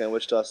Nebraska and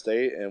Wichita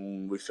State,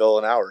 and we fill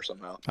an hour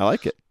somehow. I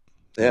like it.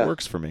 It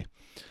works for me.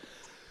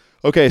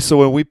 Okay, so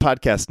when we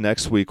podcast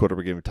next week, what are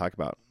we going to talk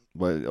about?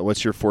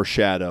 What's your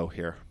foreshadow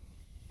here?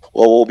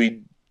 Well, we'll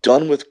be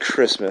done with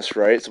Christmas,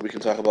 right? So we can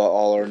talk about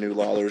all our new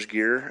Lawlers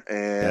gear.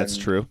 And that's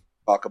true.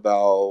 Talk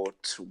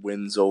about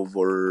wins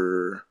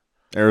over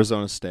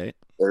Arizona State.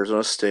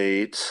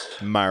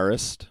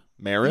 Marist.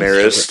 I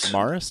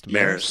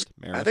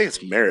think it's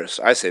Marist.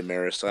 I say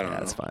Marist. I don't know.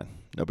 That's fine.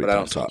 Nobody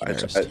talks about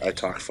Marist. I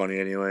talk funny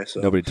anyway.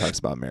 So nobody talks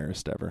about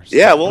Marist ever. So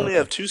yeah, we'll only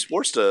have two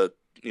sports to,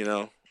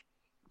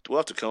 we'll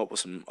have to come up with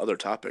some other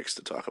topips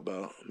to talk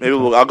about. Maybe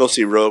I'll go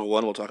see Rogue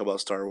One. We'll talk about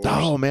Star Wars.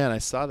 Oh, man, I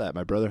saw that.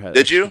 My brother had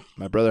Did you?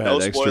 My brother had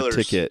an extra spoilers.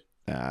 ticket.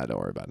 Nah, don't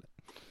worry about it.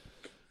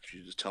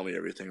 You just tell me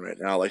everything right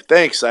now. Like,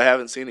 thanks, I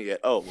haven't seen it yet.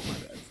 Oh, well, my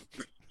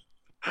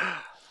bad.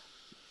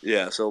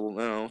 Yeah, so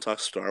we'll talk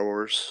Star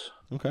Wars.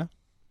 Okay.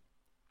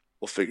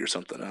 We'll figure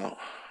something out.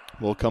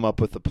 We'll come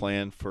up with a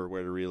plan for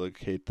where to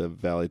relocate the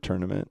Valley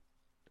tournament.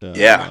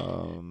 Yeah.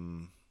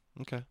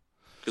 Okay.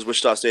 Because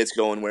Wichita State's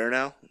going where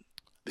now?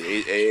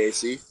 The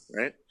AAC,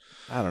 right?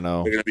 I don't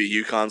know. They're going to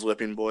be UConn's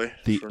whipping boy.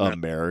 The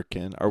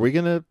American. Are we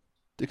going to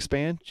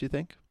expand, do you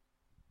think?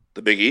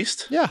 The Big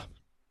East? Yeah.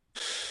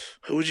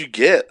 Who would you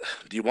get?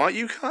 Do you want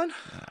UConn?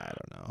 I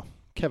don't know.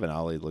 Kevin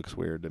Ollie looks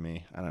weird to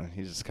me. I don't know.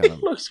 He's just kind of.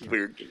 He looks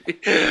weird to me.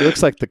 He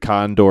looks like the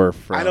Condor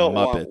from I don't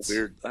Muppets.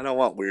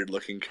 want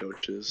weird-looking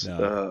coaches.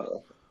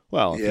 No.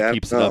 Well, if yeah, he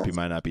keeps it up, he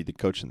might not be the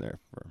coach in there.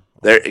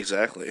 There,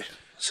 exactly.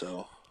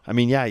 So. I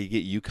mean, yeah, you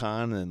get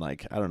UConn and I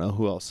don't know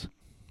who else.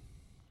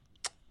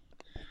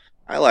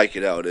 I like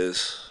it how it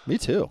is. Me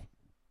too.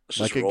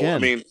 Again. I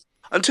mean,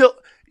 until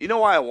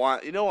why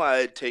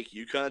I take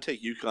UConn. I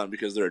take UConn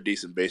because they're a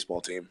decent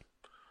baseball team.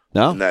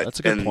 No, that's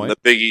a good point. The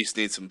Big East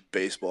needs some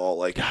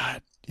baseball.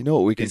 God, you know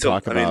what we can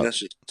talk about? I mean, that's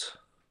just.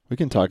 We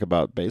can talk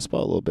about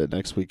baseball a little bit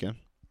next weekend.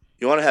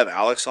 You want to have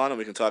Alex on and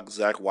we can talk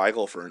Zach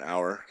Weigel for an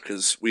hour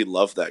because we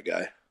love that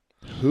guy.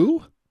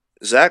 Who?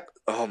 Zach.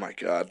 Oh my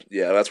God.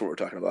 Yeah, that's what we're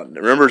talking about.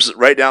 Remember,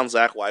 write down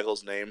Zach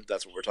Weigel's name.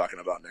 That's what we're talking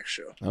about next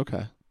show.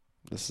 Okay.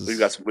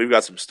 We've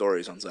got some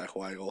stories on Zach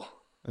Weigel.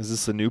 Is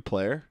this a new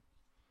player?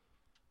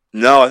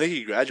 No, I think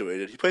he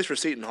graduated. He plays for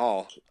Seton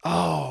Hall.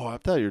 Oh, I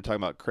thought you were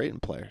talking about Creighton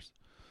players.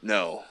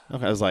 No.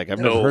 Okay, I was like, I've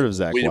never heard of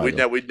Zach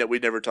Weigel.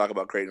 We'd never talk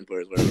about Creighton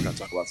players. We're going to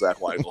talk about Zach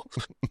Weigel.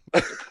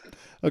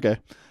 Okay,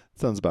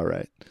 sounds about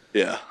right.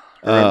 Yeah,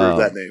 remember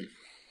that name.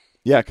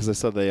 Yeah, because I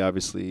saw they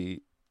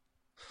obviously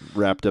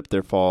wrapped up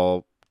their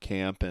fall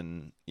camp,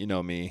 and you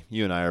know me,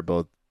 you and I are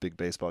both big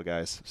baseball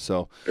guys,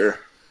 so sure.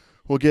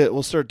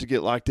 We'll start to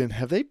get locked in.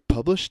 Have they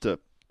published a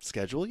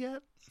schedule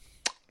yet?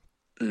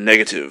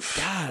 Negative.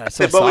 God, I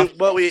saw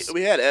but we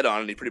had Ed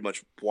on and he pretty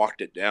much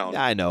walked it down.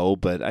 Yeah, I know,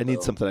 but I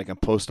need something I can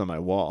post on my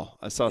wall.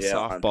 I saw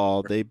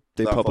softball.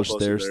 They published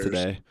theirs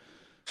today.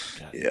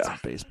 God, some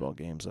baseball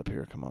games up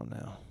here. Come on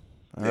now.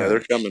 All right. They're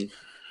coming.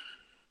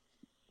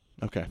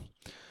 Okay.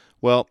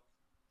 Well,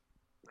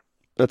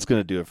 that's going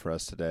to do it for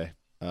us today.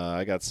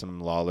 I got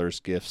some Lawler's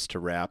gifts to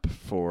wrap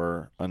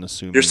for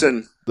unassuming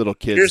little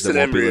kids that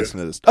won't be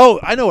listening to this. Oh,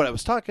 I know what I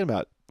was talking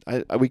about.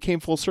 We came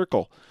full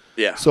circle.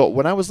 Yeah. So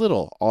when I was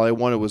little, all I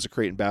wanted was a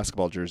Creighton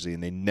basketball jersey,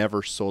 and they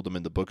never sold them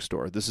in the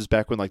bookstore. This is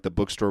back when the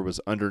bookstore was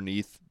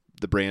underneath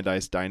the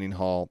Brandeis dining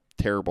hall.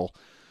 Terrible.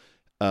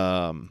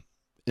 And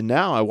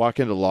now I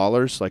walk into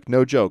Lawler's,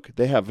 no joke.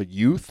 They have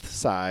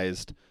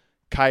youth-sized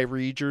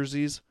Kyrie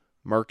jerseys,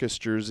 Marcus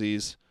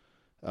jerseys,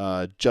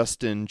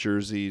 Justin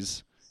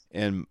jerseys,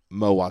 and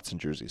Mo Watson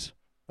jerseys.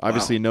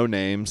 Obviously, no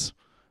names.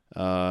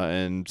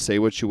 And say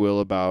what you will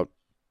about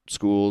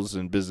schools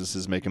and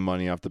businesses making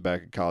money off the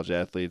back of college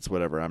athletes,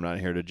 whatever. I'm not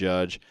here to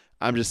judge.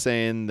 I'm just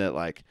saying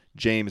that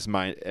James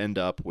might end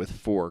up with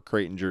 4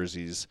 Creighton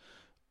jerseys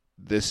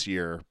this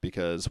year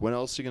because when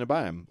else are you going to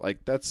buy them?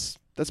 That's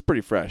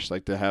pretty fresh.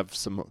 To have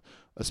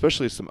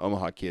especially some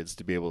Omaha kids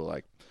to be able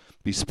to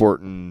be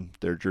sporting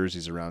their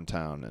jerseys around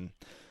town. And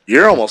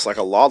you're almost like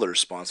a Lawler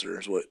sponsor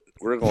is what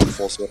we're going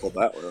full circle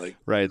that way.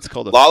 Right. It's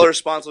called Lawler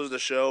sponsors the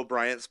show.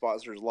 Bryant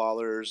sponsors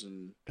Lawler's,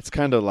 and it's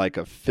kind of like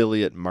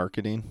affiliate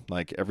marketing.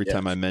 Every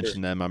time I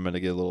mention them, I'm going to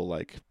get a little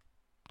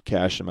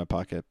cash in my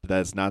pocket. But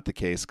that's not the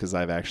case because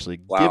I've actually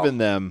given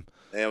them.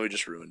 And we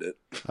just ruined it.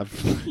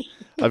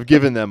 I've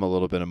given them a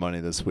little bit of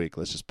money this week.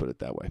 Let's just put it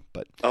that way.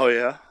 But oh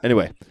yeah.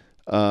 Anyway,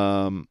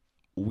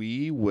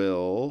 we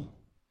will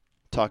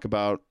talk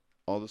about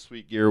all the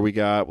sweet gear we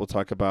got. We'll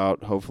talk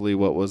about hopefully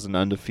what was an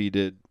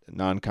undefeated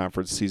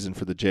non-conference season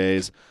for the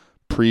Jays,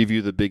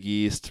 preview the Big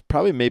East,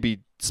 probably maybe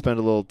spend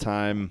a little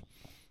time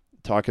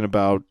talking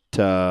about,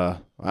 I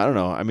don't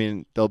know. I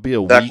mean, there'll be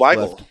a week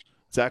left.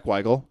 Zach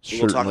Weigel,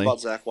 certainly. We'll talk about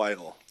Zach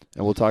Weigel.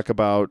 And we'll talk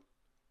about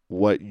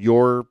what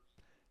your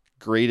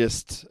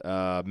greatest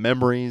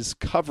memories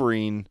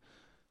covering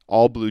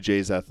all Blue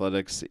Jays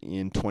athletics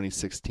in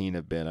 2016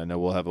 have been. I know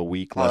we'll have a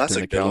week left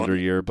in the calendar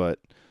year, but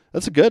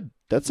that's a good one.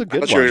 I'm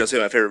not sure you're going to say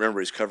my favorite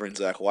memory is covering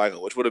Zach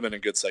Weigel, which would have been a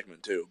good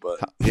segment too. But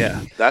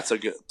yeah, that's a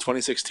good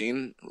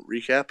 2016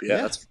 recap.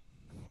 Yeah.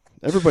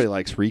 Everybody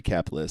likes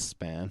recap lists,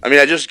 man. I mean,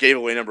 I just gave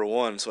away number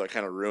 1, so I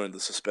kind of ruined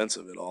the suspense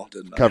of it all,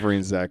 didn't I?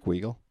 Covering Zach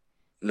Weigel?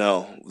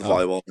 No, the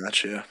volleyball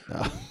match, yeah.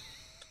 Oh.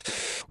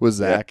 Was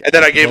Zach. And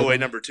then I gave away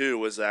number 2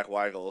 was Zach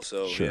Weigel.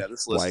 So sure.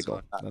 This list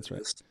Weigel. That's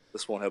right.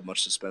 This won't have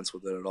much suspense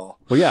with it at all.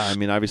 Well, yeah, I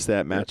mean, obviously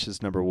that match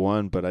is number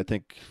 1, but I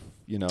think,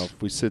 if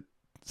we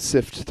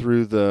sift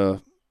through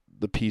the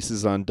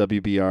pieces on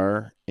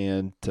WBR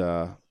and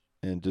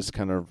just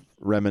kind of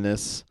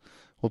reminisce.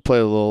 We'll play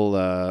a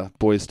little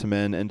Boys to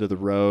Men, End of the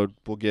Road.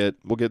 We'll get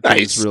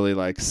things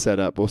really set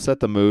up. We'll set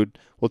the mood.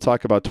 We'll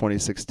talk about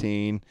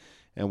 2016,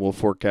 and we'll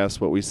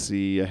forecast what we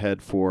see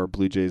ahead for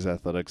Blue Jays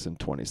athletics in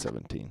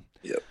 2017.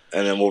 Yep,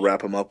 and then we'll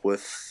wrap them up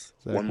with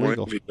Zach one more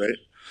Weigel. right?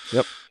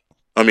 Yep.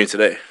 I mean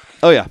today.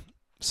 Oh yeah.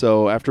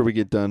 So after we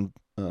get done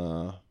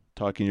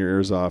talking your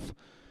ears off,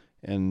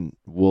 and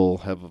we'll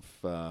have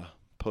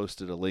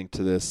posted a link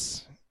to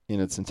this in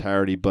its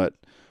entirety, but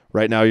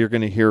Right now you're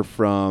going to hear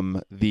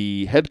from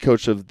the head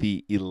coach of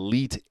the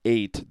Elite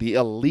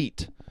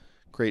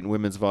Creighton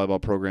women's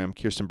volleyball program,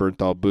 Kirsten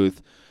Bernthal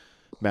Booth.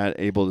 Matt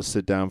able to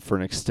sit down for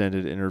an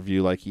extended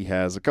interview like he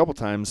has a couple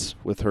times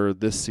with her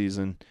this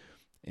season,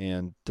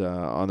 and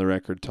on the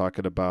record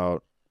talking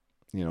about,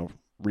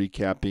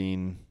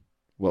 recapping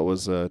what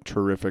was a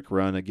terrific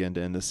run again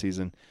to end the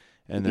season.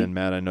 And then,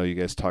 Matt, I know you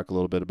guys talk a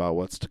little bit about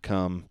what's to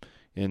come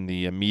in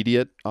the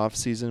immediate off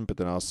season, but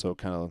then also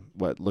kind of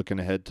looking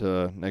ahead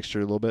to next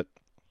year a little bit.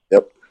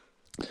 Yep.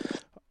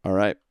 All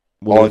right.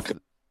 Well,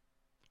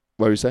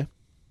 what do you say?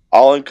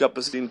 All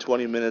encompassing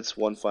 20 minutes,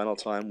 one final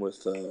time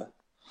with the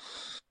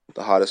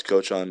hottest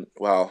coach on.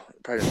 Wow,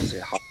 probably didn't say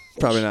hot.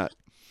 Probably not.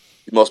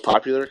 The most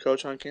popular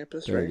coach on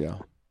campus. There right? you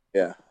go.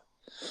 Yeah.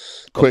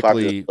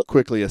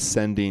 Quickly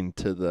ascending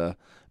to the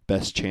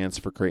best chance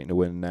for Creighton to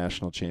win a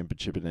national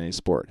championship in any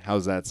sport.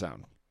 How's that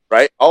sound?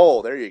 Right?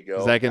 Oh, there you go.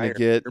 Is that going to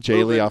get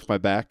Jaylee off my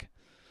back?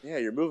 Yeah,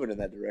 you're moving in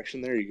that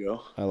direction. There you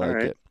go. I like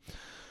it.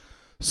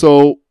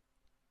 So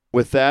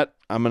with that,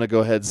 I'm going to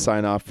go ahead and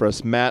sign off for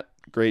us. Matt,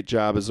 great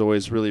job as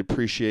always. Really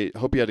appreciate.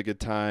 Hope you had a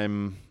good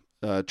time.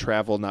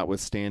 Travel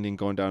notwithstanding,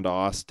 going down to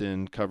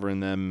Austin,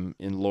 covering them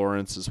in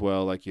Lawrence as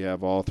well, like you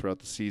have all throughout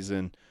the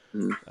season.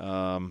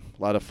 A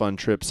lot of fun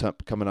trips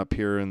coming up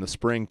here in the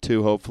spring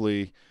too,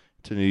 hopefully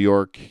to New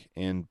York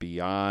and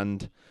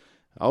beyond.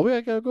 All we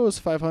got to go is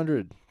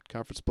 500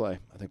 conference play.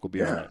 I think we'll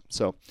be all right.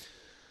 So,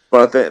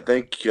 well,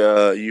 thank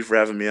you for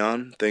having me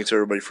on. Thanks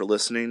everybody for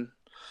listening.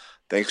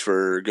 Thanks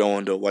for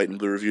going to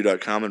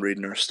whiteandbluereview.com and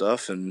reading our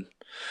stuff. And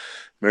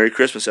Merry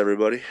Christmas,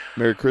 everybody.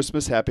 Merry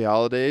Christmas, Happy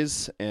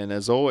Holidays, and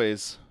as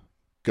always,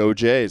 go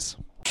Jays.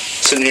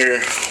 Sitting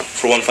here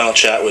for one final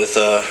chat with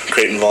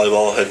Creighton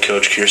volleyball head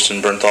coach Kirsten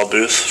Bernthal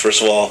Booth.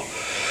 First of all,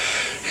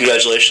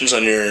 congratulations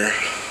on your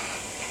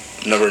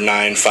number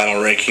 9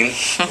 final ranking.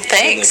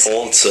 Thanks. In the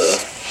poll. It's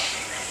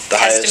the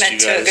highest you guys.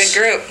 Testament to a good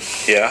group.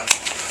 Yeah.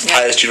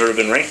 Highest you've ever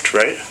been ranked,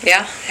 right?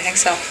 Yeah, I think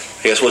so.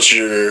 I guess what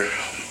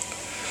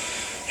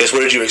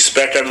did you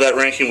expect out of that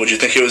ranking? What did you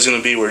think it was going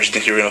to be? Where did you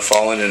think you were going to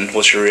fall in? And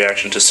what's your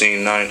reaction to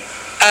seeing 9?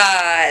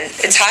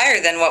 It's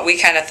higher than what we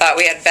kind of thought.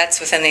 We had bets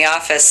within the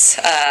office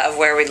of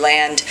where we'd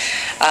land.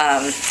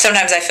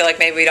 Sometimes I feel like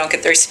maybe we don't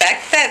get the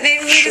respect that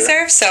maybe we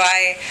deserve. So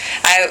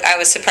I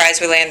was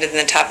surprised we landed in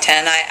the top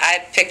 10.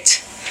 I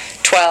picked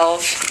 12.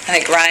 I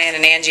think Ryan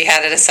and Angie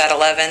had it at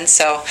 11.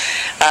 So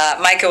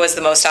Micah was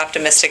the most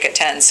optimistic at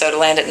 10. So to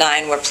land at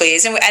 9, we're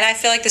pleased. And I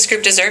feel like this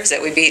group deserves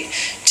it. We beat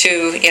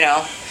 2,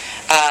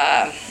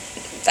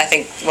 I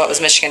think, what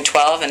was Michigan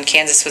 12, and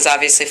Kansas was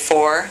obviously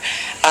 4.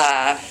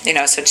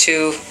 So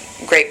 2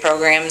 great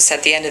programs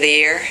at the end of the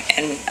year.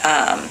 And,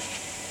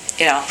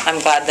 I'm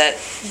glad that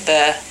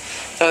the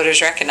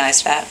voters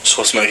recognized that.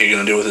 So what's Micah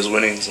going to do with his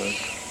winnings then?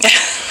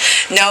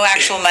 No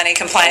actual money.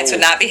 Compliance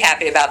would not be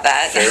happy about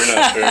that. Fair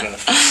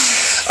enough.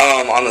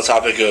 On the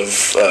topic of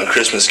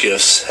Christmas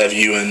gifts, have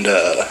you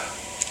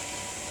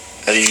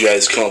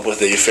guys come up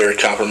with a fair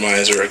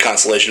compromise or a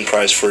consolation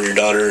prize for your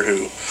daughter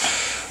who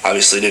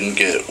obviously didn't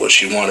get what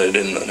she wanted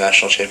in the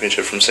national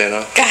championship from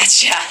Santa?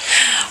 Gotcha.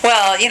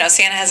 Well,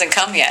 Santa hasn't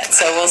come yet,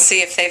 so we'll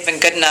see if they've been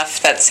good enough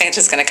that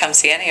Santa's going to come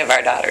see any of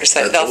our daughters.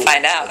 They'll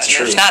find out. That's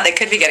true. If not, they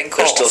could be getting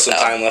cold. There's still some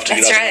time left to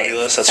get on the naughty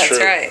list. That's true.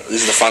 Right.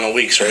 These are the final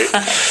weeks, right?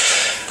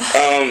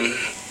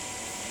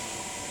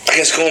 I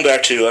guess going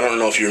back to, I don't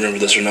know if you remember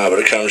this or not, but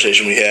a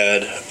conversation we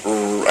had,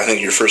 I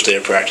think your first day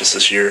of practice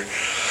this year,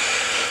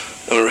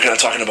 and we were kind of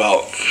talking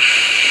about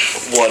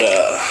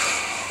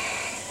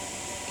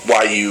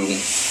why you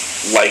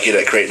like it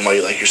at Creighton, why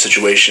you like your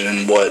situation,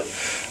 and what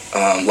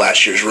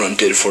last year's run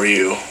did for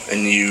you.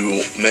 And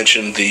you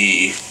mentioned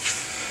the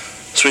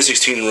Sweet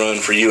 16 run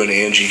for you and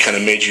Angie kind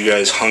of made you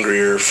guys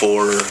hungrier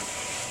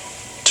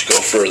to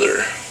go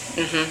further.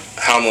 Mm-hmm.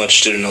 How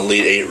much did an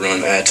Elite 8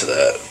 run add to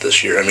that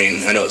this year? I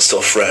mean, I know it's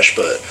still fresh,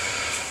 but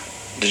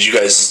did you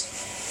guys,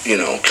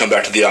 come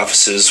back to the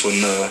offices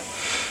when the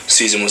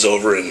season was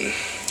over and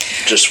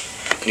just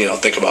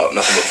think about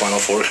nothing but Final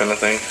Four kind of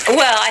thing?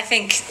 Well, I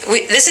think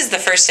this is the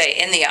first day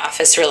in the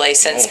office really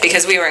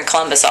because we were in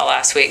Columbus all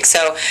last week.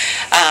 So,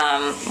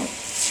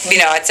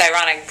 it's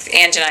ironic.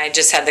 Ange and I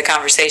just had the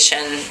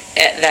conversation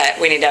that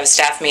we need to have a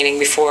staff meeting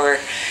before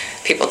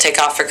people take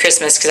off for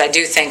Christmas, because I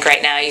do think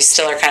right now you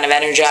still are kind of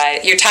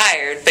energized. You're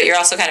tired, but you're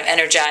also kind of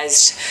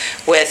energized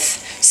with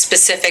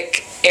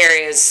specific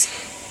areas.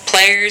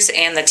 Players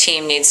and the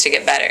team needs to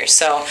get better.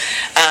 So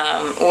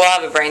we'll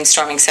have a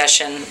brainstorming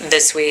session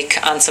this week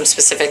on some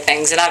specific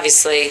things. And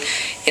obviously,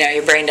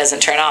 your brain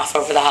doesn't turn off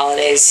over the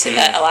holidays.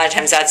 Mm-hmm. A lot of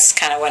times that's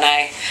kind of when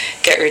I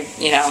get,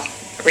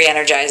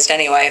 re-energized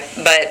anyway.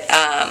 But,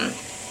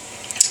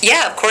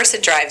 of course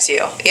it drives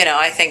you.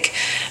 I think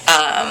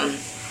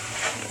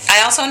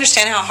I also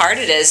understand how hard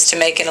it is to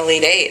make an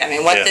Elite 8. I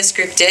mean, what this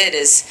group did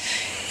is,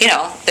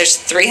 there's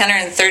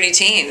 330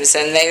 teams,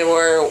 and they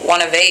were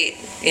one of 8,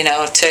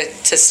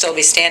 to still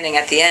be standing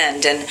at the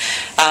end. And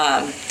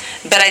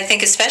but I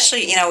think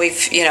especially,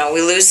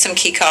 we lose some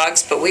key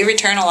cogs, but we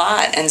return a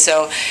lot. And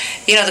so,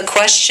 the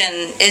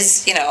question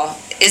is,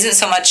 isn't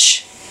so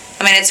much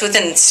I mean, it's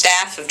within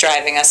staff of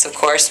driving us, of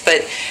course,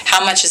 but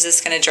how much is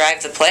this going to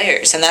drive the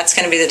players? And that's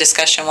going to be the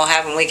discussion we'll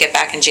have when we get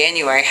back in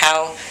January.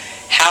 How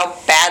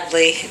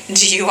badly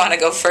do you want to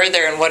go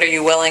further, and what are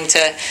you willing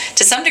to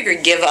some degree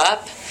give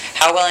up?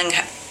 How willing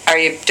are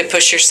you to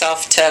push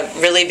yourself to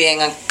really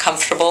being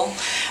uncomfortable?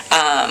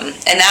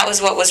 And that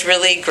was what was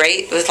really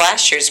great with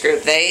last year's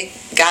group. They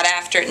got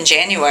after it in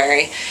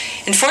January.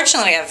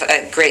 Unfortunately, we have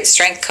a great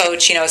strength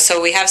coach,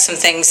 so we have some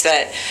things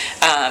that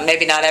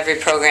maybe not every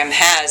program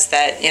has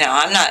that,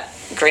 I'm not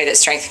great at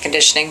strength and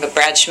conditioning, but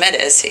Brad Schmidt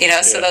is,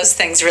 so those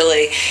things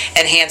really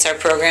enhance our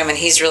program, and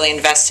he's really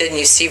invested, and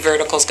you see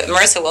verticals.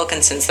 Marissa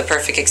Wilkinson's the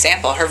perfect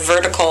example. Her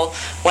vertical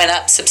went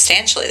up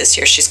substantially this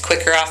year. She's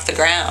quicker off the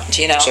ground,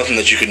 Something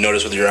that you could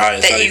notice with your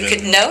eyes. That you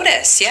could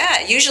notice,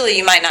 yeah. Usually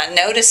you might not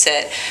notice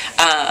it.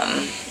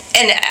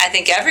 And I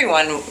think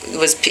everyone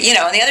was,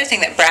 and the other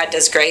thing that Brad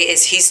does great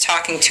is he's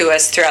talking to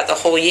us throughout the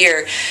whole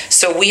year,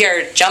 so we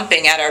are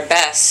jumping at our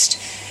best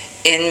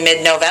in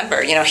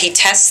mid-November. He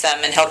tests them,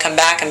 and he'll come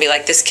back and be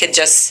like, this kid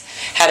just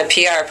had a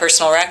PR, a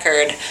personal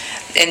record,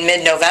 in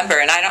mid-November.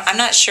 And I'm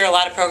not sure a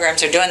lot of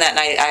programs are doing that, and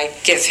I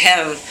give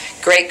him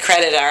great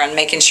credit on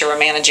making sure we're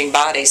managing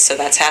bodies, so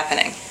that's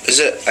happening. Is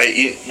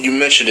it, you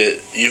mentioned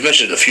it, you've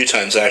mentioned it a few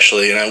times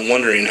actually, and I'm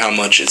wondering how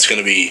much it's going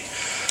to be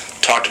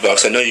talked about,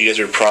 because I know you guys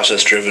are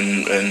process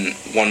driven and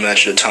one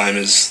match at a time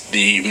is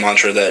the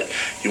mantra that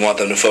you want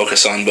them to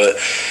focus on, but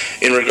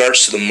in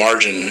regards to the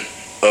margin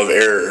of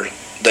error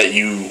that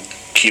you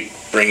keep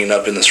bringing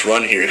up in this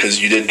run here,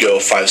 because you did go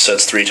 5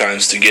 sets 3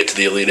 times to get to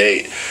the Elite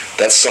Eight.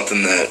 That's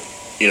something that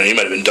you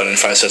might have been done in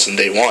 5 sets on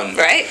day one,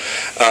 right?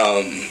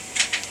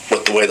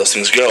 With the way those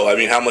things go, I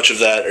mean, how much of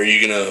that are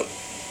you gonna,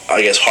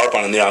 I guess, harp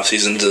on in the off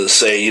season to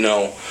say,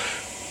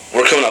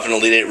 we're coming off an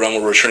Elite Eight run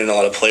where we're returning a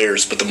lot of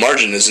players, but the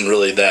margin isn't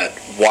really that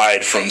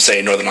wide from,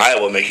 say, Northern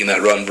Iowa making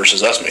that run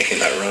versus us making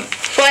that run?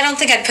 Well, I don't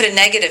think I'd put a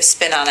negative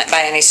spin on it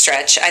by any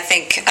stretch. I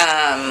think.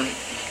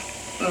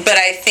 But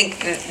I think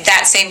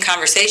that same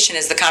conversation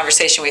is the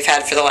conversation we've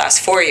had for the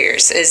last 4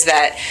 years, is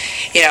that,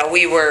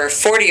 we were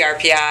 40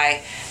 RPI,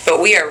 but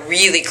we are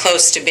really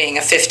close to being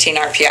a 15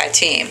 RPI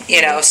team,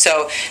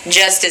 so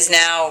just as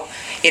now,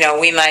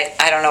 we might,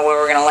 I don't know where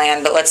we're going to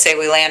land, but let's say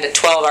we land at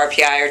 12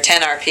 RPI or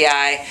 10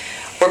 RPI,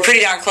 we're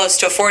pretty darn close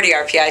to a 40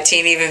 RPI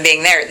team even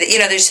being there.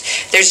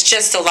 There's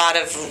just a lot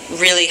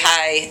of really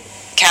high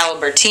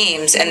caliber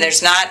teams, and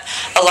there's not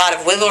a lot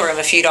of wiggle room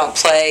if you don't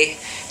play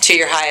to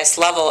your highest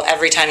level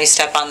every time you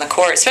step on the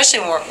court, especially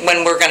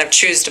when we're going to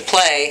choose to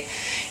play,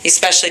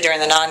 especially during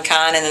the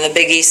non-con, and then the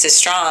Big East is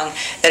strong,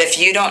 that if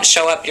you don't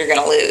show up, you're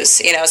going to lose.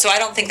 So I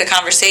don't think the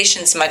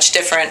conversation's much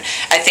different.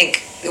 I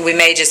think we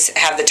may just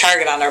have the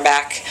target on our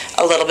back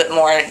a little bit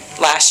more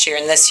last year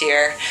and this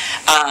year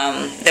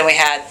than we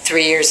had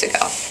 3 years ago.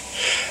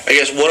 I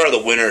guess, what are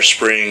the winter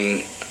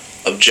spring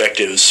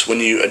objectives when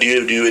you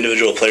do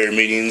individual player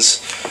meetings?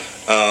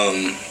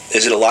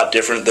 Is it a lot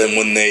different than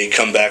when they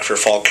come back for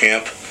fall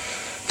camp,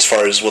 as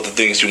far as what the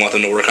things you want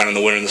them to work on in the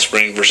winter and the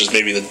spring versus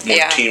maybe the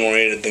more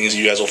team-oriented things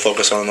you guys will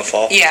focus on in the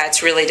fall? Yeah,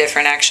 it's really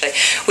different, actually.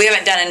 We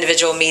haven't done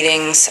individual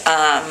meetings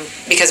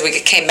because we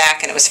came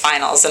back and it was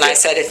finals, and I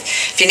said,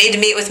 if you need to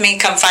meet with me,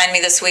 come find me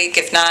this week.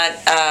 If not,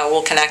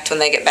 we'll connect when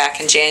they get back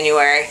in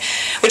January,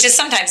 which is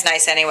sometimes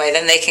nice anyway.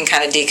 Then they can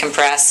kind of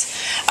decompress.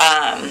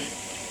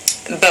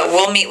 But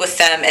we'll meet with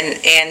them,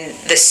 and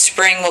the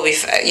spring will be,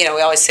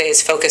 we always say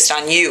is focused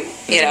on you,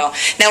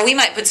 Now, we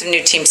might put some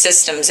new team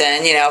systems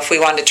in, if we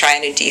wanted to try a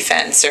new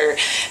defense or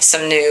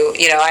some new,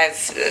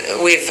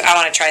 I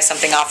want to try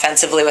something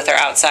offensively with our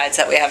outsides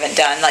that we haven't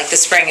done. Like, the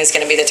spring is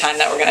going to be the time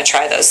that we're going to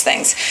try those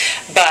things.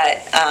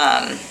 But,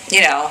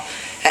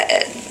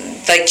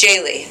 like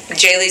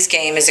Jaylee's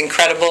game is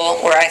incredible.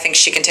 Where I think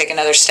she can take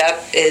another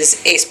step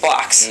is ace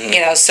blocks.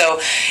 So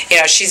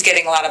she's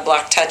getting a lot of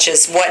block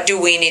touches. What do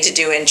we need to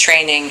do in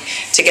training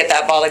to get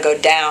that ball to go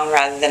down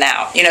rather than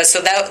out?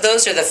 So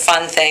those are the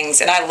fun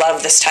things, and I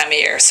love this time of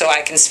year. So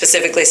I can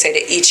specifically say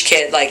to each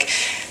kid, like,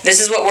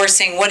 this is what we're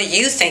seeing. What do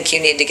you think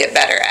you need to get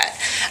better at?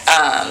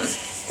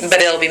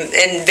 But it'll be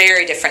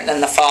very different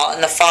than the fall.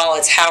 In the fall,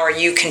 it's how are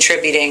you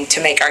contributing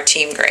to make our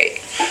team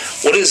great?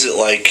 What is it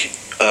like?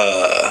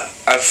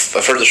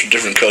 I've heard this from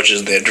different coaches,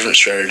 and they have different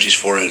strategies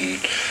for it,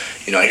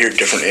 and I hear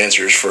different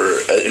answers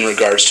in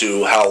regards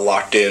to how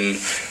locked in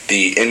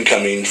the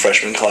incoming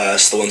freshman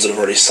class, the ones that have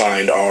already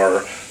signed,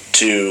 are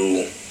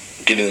to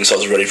getting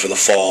themselves ready for the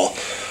fall.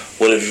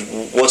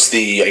 What's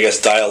the, I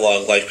guess,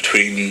 dialogue like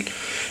between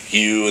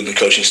you and the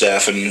coaching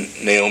staff and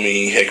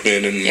Naomi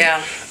Hickman and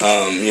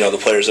the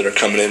players that are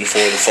coming in for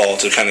the fall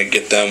to kind of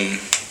get them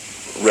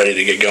ready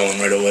to get going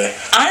right away?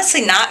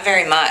 Honestly, not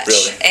very much.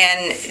 Really?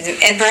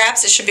 And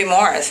perhaps it should be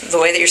more. The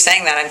way that you're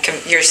saying that,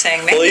 you're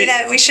saying maybe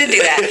that we should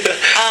do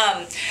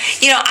that.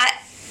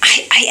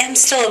 I am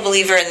still a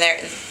believer in there.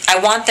 I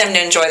want them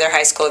to enjoy their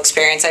high school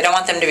experience. I don't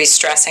want them to be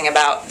stressing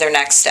about their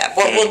next step.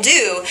 What we'll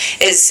do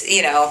is,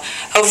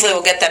 hopefully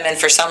we'll get them in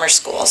for summer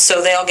school.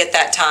 So they'll get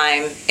that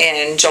time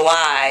in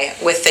July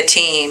with the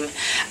team,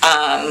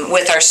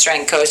 with our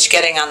strength coach,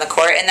 getting on the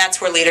court, and that's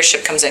where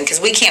leadership comes in,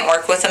 because we can't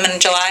work with them in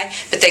July,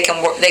 but they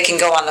can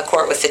go on the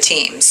court with the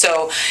team.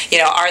 So,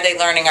 are they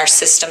learning our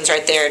systems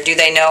right there? Do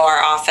they know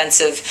our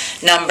offensive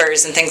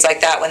numbers and things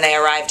like that when they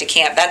arrive to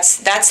camp?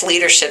 That's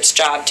leadership's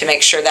job to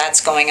make sure that's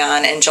going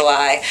on in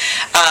July.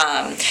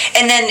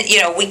 And then,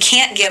 we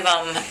can't give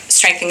them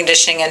strength and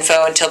conditioning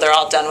info until they're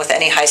all done with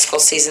any high school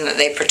season that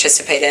they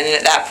participate in. And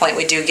at that point,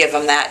 we do give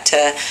them that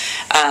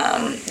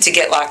to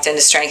get locked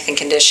into strength and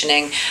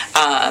conditioning.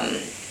 And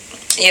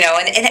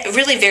it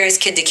really varies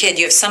kid to kid.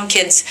 You have some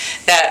kids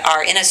that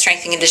are in a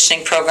strength and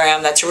conditioning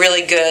program that's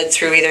really good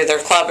through either their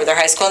club or their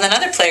high school, and then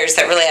other players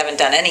that really haven't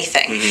done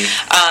anything.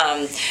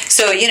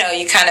 So,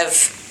 you kind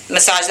of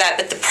massage that.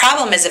 But the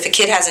problem is, if a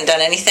kid hasn't done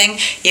anything,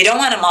 you don't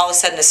want them all of a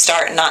sudden to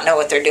start and not know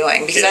what they're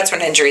doing, because that's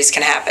when injuries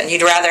can happen.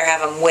 You'd rather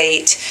have them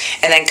wait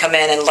and then come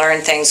in and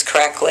learn things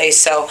correctly.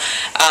 So,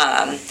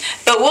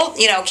 but we'll,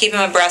 keep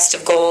them abreast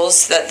of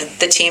goals that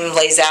the team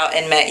lays out,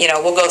 and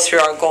we'll go through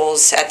our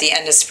goals at the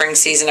end of spring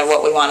season of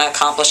what we want to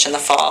accomplish in the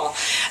fall.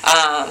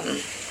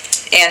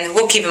 And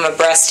we'll keep them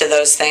abreast of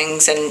those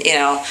things, and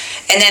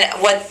then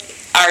what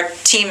our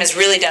team has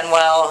really done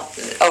well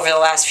over the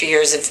last few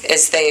years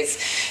is they've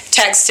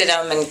texted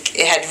them and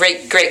had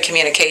great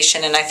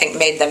communication, and I think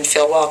made them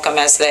feel welcome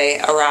as they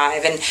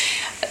arrive. And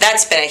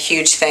that's been a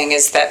huge thing,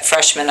 is that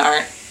freshmen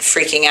aren't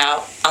freaking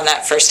out on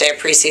that first day of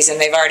preseason.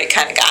 They've already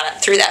kind of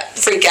gotten through that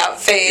freak out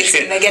phase,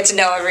 and they get to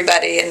know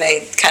everybody, and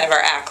they kind of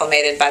are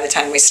acclimated by the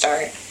time we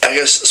start. I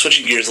guess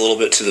switching gears a little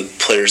bit to the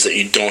players that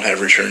you don't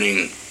have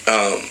returning,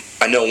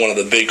 I know one of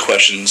the big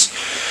questions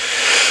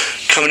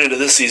coming into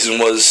this season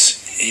was,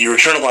 you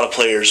return a lot of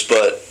players,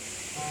 but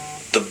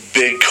the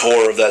big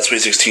core of that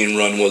Sweet 16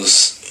 run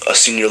was a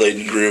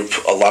senior-laden group,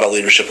 a lot of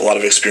leadership, a lot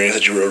of experience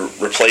that you were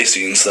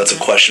replacing. So that's a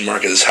question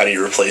mark, is how do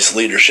you replace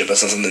leadership?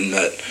 That's not something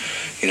that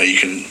you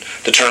can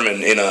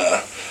determine in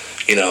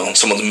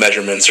someone's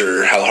measurements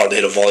or how hard they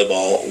hit a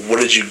volleyball. What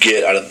did you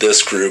get out of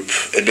this group,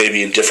 and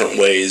maybe in different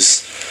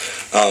ways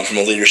from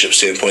a leadership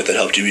standpoint, that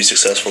helped you be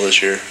successful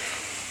this year?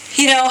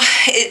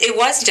 It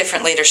was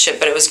different leadership,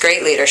 but it was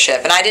great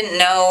leadership. And I didn't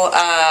know,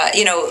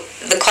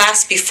 the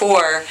class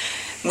before,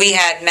 we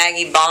had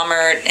Maggie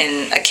Baumert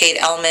and Kate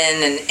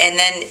Ellman, and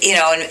then,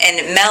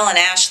 and Mel and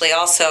Ashley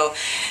also,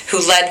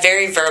 who led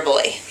very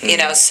verbally,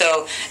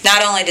 so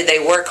not only did they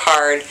work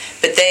hard,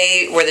 but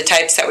they were the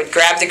types that would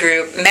grab the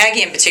group.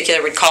 Maggie in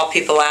particular would call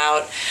people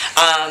out,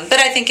 but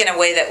I think in a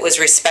way that was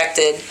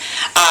respected.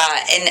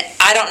 And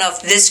I don't know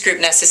if this group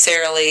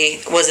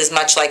necessarily was as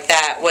much like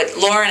that. What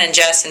Lauren and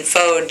Jess and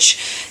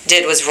Foge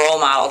did was role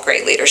model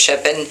great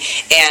leadership, and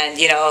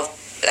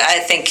I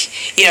think,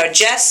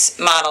 Jess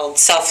modeled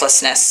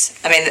selflessness.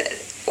 I mean,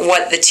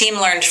 what the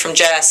team learned from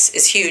Jess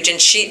is huge, and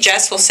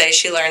Jess will say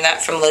she learned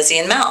that from Lizzie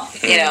and Mel,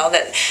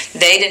 that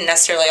they didn't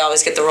necessarily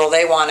always get the role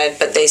they wanted,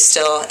 but they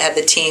still had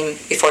the team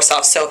before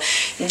self. So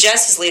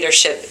Jess's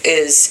leadership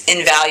is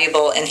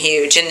invaluable and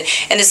huge, and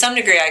to some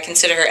degree I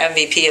consider her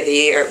MVP of the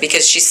year,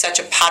 because she's such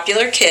a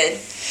popular kid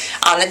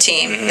on the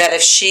team that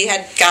if she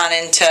had gone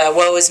into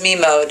woe is me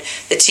mode,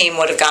 the team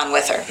would have gone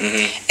with her.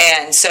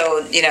 And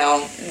so,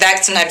 that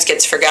sometimes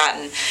gets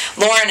forgotten.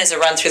 Lauren is a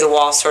run through the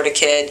wall sort of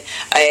kid.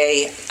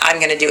 I'm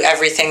going to do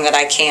everything that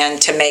I can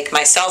to make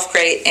myself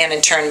great, and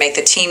in turn make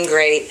the team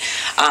great.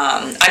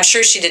 I'm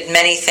sure she did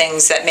many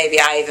things that maybe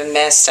I even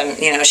missed.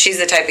 She's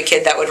the type of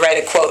kid that would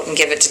write a quote and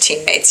give it to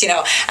teammates, and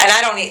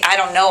I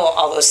don't know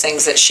all those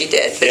things that she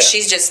did, but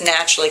she just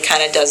naturally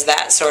kind of does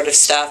that sort of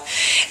stuff.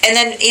 And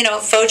then,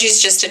 Foge's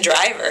just a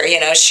driver,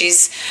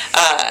 she's,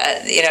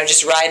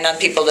 just riding on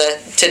people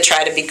to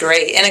try to be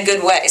great in a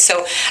good way.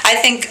 So I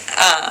think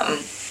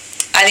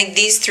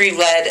these three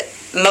led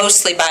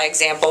mostly by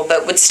example,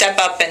 but would step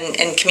up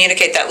and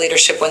communicate that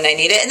leadership when they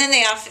need it. And then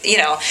they have,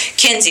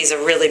 Kinsey's a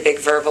really big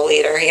verbal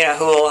leader,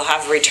 who will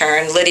have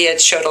return. Lydia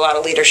showed a lot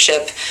of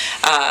leadership,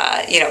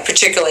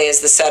 particularly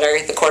as the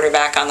setter, the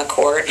quarterback on the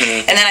court.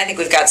 And then I think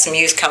we've got some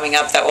youth coming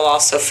up that will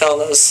also fill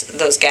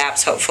those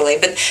gaps, hopefully.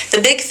 But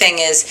the big thing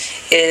is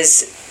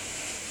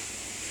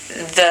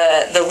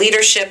the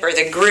leadership, or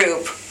the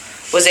group,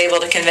 was able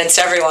to convince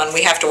everyone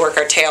we have to work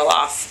our tail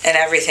off in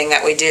everything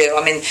that we do.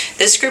 I mean,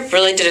 this group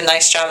really did a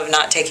nice job of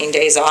not taking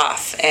days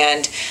off,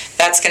 and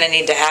that's going to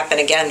need to happen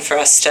again for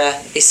us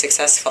to be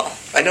successful.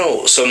 I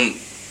know some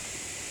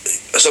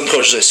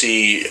coaches I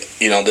see,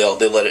 they'll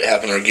let it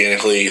happen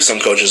organically. Some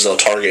coaches, they'll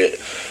target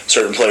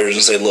certain players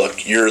and say,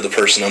 look, you're the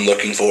person I'm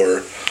looking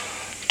for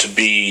to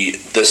be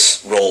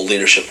this role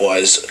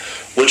leadership-wise.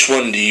 Which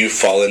one do you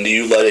fall in? Do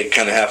you let it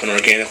kind of happen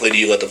organically? Do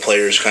you let the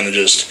players kind of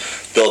just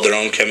build their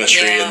own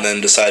chemistry and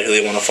then decide who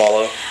they want to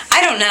follow? I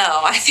don't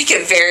know. I think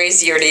it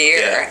varies year to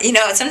year.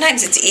 Yeah.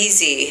 Sometimes it's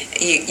easy.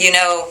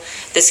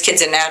 This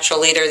kid's a natural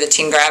leader, the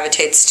team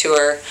gravitates to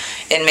her,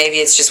 and maybe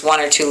it's just one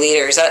or two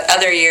leaders.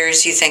 Other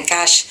years you think,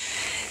 gosh,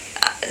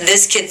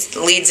 this kid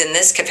leads in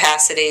this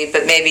capacity,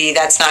 but maybe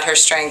that's not her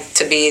strength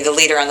to be the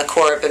leader on the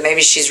court, but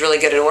maybe she's really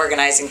good at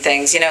organizing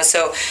things,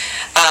 so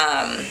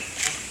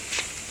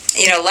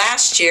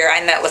last year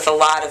I met with a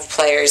lot of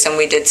players and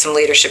we did some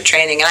leadership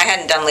training, and I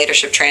hadn't done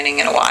leadership training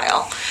in a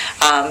while,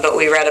 but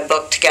we read a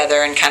book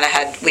together and kind of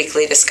had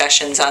weekly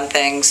discussions on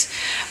things,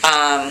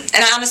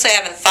 and honestly I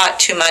haven't thought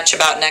too much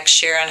about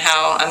next year on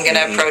how I'm going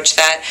to approach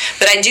that,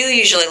 but I do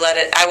usually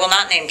I will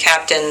not name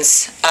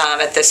captains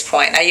at this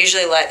point. I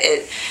usually let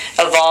it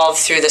evolve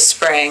through the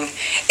spring,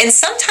 and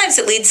sometimes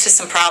it leads to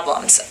some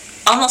problems.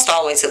 Almost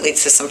always it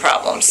leads to some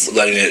problems.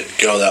 Letting it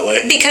go that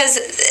way? Because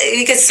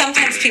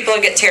sometimes people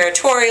get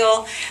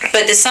territorial,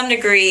 but to some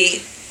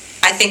degree,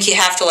 I think you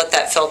have to let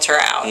that filter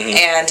out.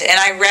 And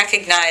I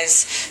recognize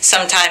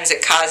sometimes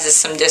it causes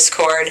some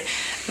discord,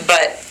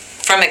 but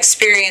from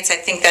experience, I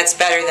think that's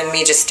better than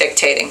me just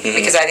dictating,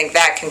 because I think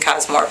that can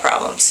cause more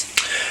problems.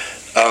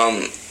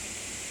 I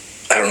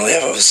don't really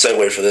have a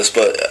segue for this,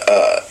 but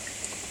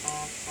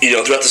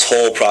throughout this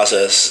whole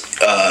process,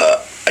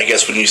 I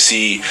guess when you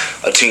see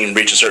a team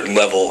reach a certain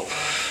level,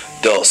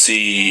 they'll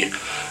see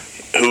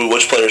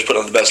which players put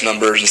on the best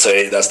numbers and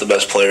say that's the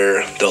best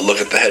player. They'll look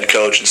at the head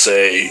coach and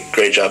say,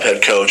 great job,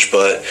 head coach.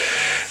 But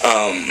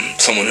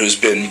someone who's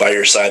been by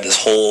your side this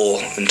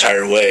whole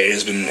entire way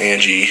has been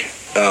Angie.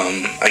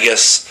 I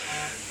guess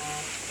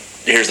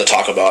here's the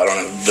talk about. I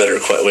don't have a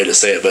better way to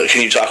say it, but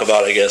can you talk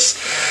about, I guess,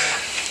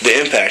 the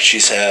impact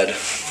she's had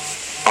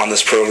on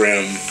this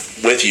program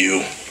with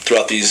you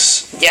throughout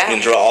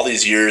throughout all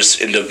these years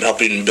into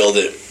helping build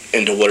it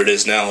into what it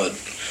is now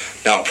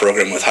a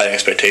program with high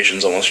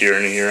expectations almost year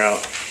in and year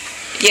out?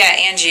 Yeah,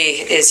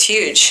 Angie is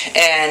huge,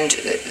 and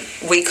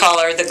we call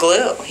her the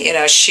glue.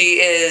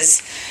 She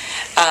is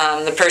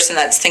the person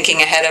that's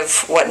thinking ahead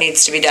of what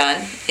needs to be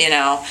done.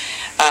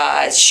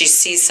 She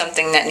sees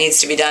something that needs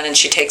to be done and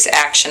she takes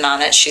action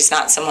on it. She's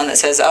not someone that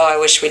says, oh, I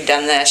wish we'd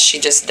done this. She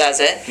just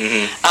does it.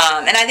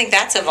 And I think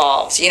that's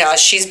evolved, as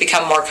she's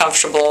become more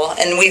comfortable,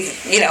 and we've,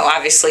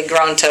 obviously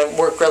grown to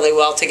work really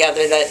well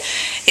together, that,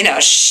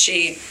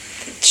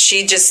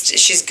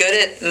 she's good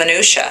at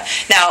minutia.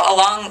 Now,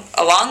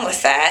 along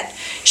with that,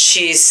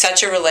 she's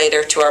such a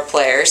relator to our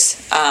players,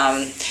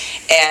 and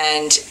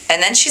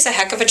then she's a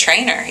heck of a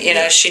trainer.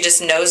 She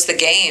just knows the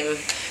game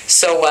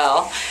so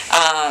well,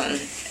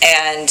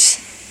 and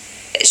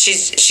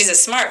she's a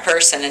smart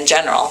person in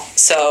general.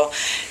 So,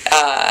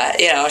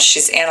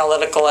 she's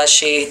analytical as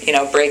she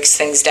breaks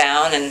things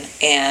down and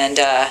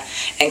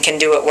can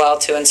do it well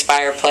to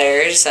inspire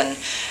players. And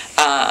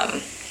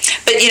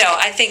but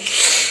I think,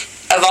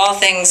 of all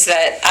things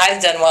that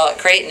I've done well at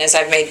Creighton is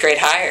I've made great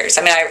hires.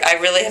 I mean, I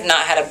really have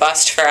not had a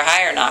bust for a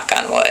hire, knock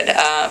on wood.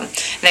 And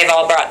they've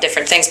all brought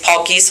different things.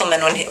 Paul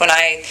Gieselman, when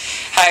I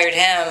hired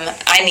him,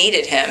 I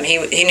needed him.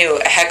 He knew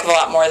a heck of a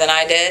lot more than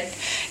I did.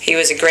 He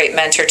was a great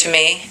mentor to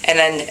me, and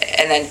then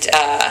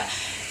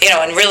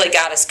and really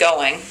got us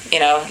going.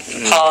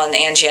 Paul and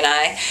Angie and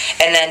I.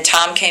 And then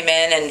Tom came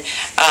in and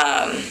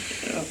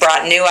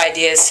brought new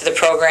ideas to the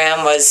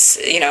program. Was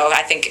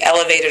I think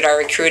elevated our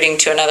recruiting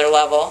to another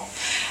level.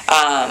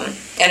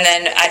 And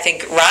then I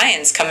think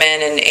Ryan's come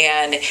in,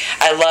 and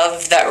I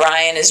love that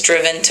Ryan is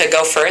driven to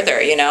go further,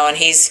 and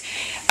he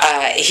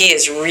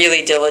is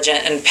really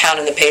diligent and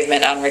pounding the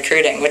pavement on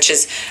recruiting, which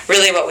is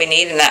really what we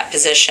need in that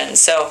position.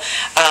 So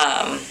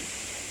I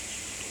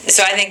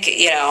think,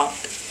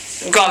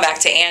 going back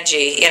to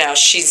Angie,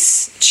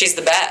 she's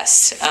the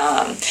best.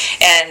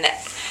 And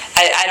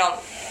I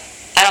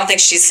don't think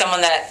she's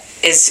someone that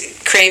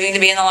is craving to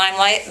be in the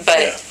limelight,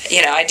 but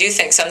I do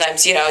think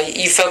sometimes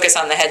you focus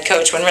on the head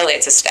coach when really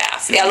it's a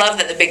staff. I love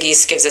that the Big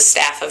East gives a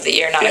staff of the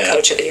year, not a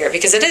coach of the year,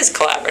 because it is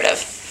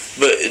collaborative.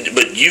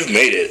 But you've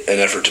made it an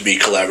effort to be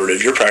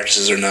collaborative. Your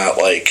practices are not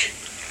like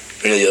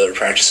any of the other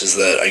practices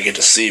that I get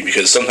to see,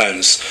 because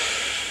sometimes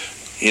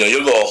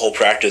you'll go a whole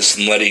practice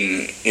and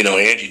letting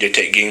Angie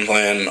dictate game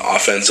plan,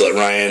 offense, let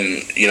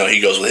Ryan, he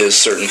goes with his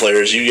certain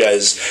players. You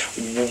guys,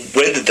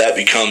 when did that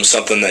become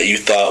something that you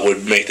thought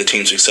would make the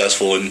team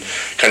successful, and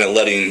kind of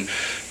letting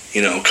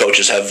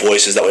coaches have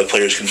voices, that way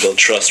players can build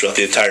trust throughout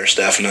the entire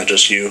staff and not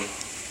just you?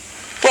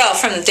 Well,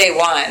 from day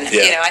one,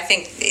 I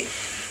think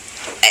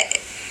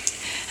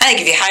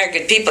if you hire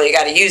good people, you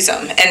got to use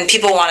them, and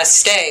people want to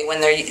stay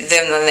when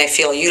they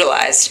feel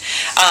utilized.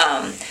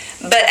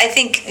 But I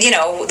think,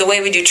 the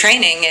way we do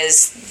training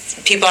is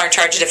people are in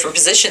charge of different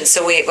positions.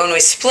 So when we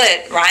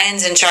split,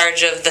 Ryan's in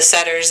charge of the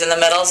setters and the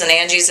middles, and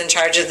Angie's in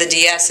charge of the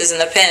DSs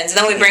and the pins. And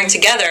then we bring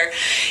together,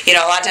 a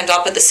lot of times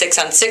I'll put the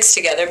 6-on-6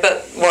 together,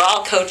 but we're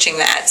all coaching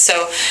that.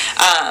 So,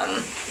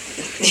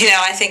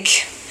 I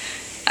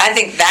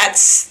think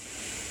that's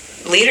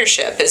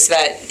leadership, is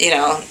that,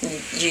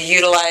 you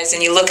utilize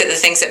and you look at the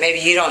things that maybe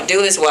you don't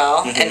do as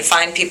well, and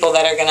find people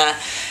that are going to,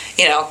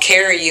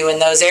 carry you in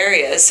those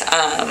areas.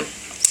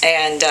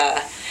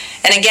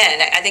 And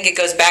again, I think it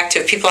goes back to,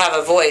 if people have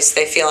a voice,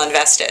 they feel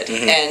invested,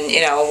 and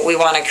we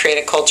want to create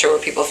a culture where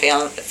people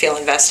feel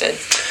invested.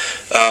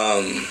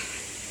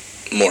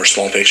 More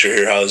small picture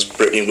here. How's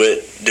Brittany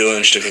Witt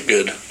doing? She took a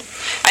good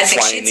I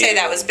think she'd say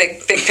that was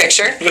big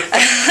picture.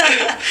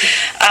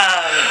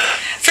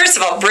 First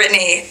of all,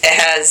 Brittany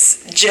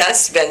has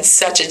just been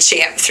such a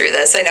champ through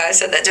this. I know I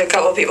said that to a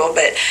couple of people,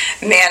 but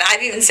man,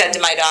 I've even said to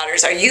my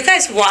daughters, are you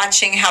guys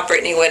watching how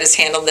Brittany Wood has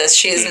handled this?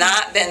 She has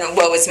not been,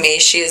 woe is me.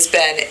 She has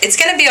been, it's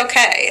going to be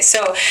okay.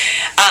 So,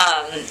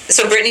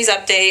 so Brittany's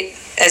update,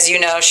 as you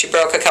know, she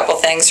broke a couple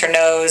things. Her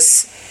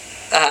nose,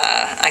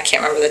 I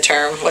can't remember the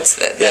term. What's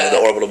the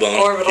orbital bone.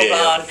 Orbital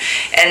bone.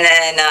 And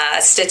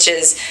then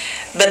stitches.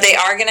 But they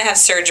are going to have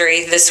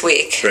surgery this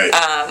week. Right.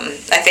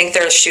 I think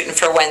they're shooting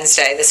for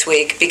Wednesday this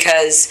week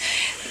because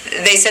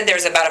they said there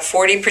was about a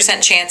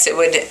 40% chance it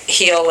would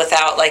heal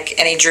without like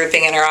any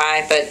drooping in her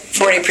eye, but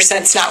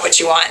 40% is not what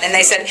you want. And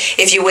they said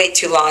if you wait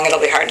too long, it'll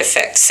be hard to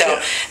fix. So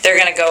they're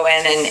going to go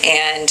in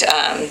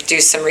and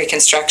do some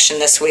reconstruction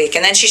this week,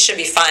 and then she should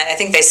be fine. I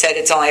think they said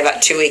it's only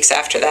about 2 weeks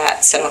after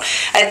that. So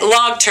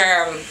long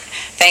term,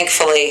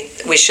 thankfully,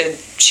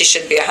 she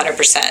should be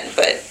 100%.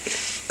 But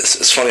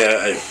it's funny,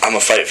 I'm a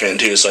fight fan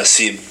too, so I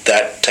see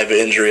that type of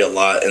injury a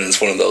lot, and it's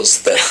one of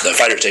those that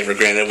fighters take for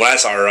granted. When I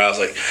saw her, I was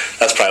like,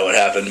 that's probably what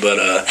happened. But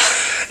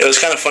it was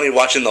kind of funny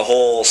watching the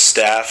whole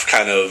staff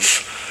kind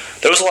of.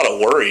 There was a lot of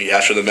worry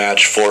after the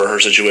match for her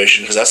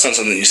situation because that's not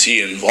something you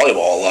see in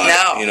volleyball a lot.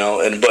 No. You know,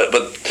 and but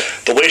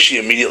the way she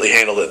immediately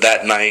handled it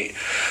that night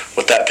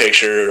with that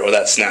picture or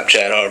that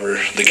Snapchat, however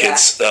the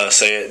kids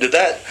say it, did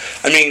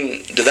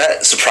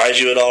that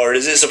surprise you at all, or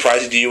is it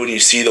surprising to you when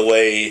you see the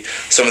way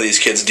some of these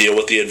kids deal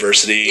with the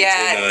adversity in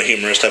a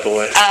humorous type of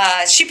way?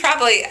 She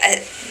probably.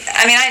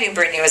 I knew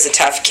Brittany was a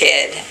tough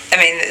kid. I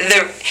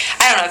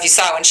don't know if you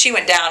saw when she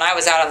went down, I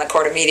was out on the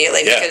court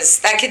immediately because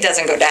that kid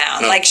doesn't go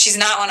down. No. Like, she's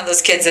not one of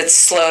those kids that's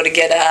slow to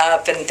get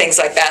up and things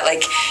like that.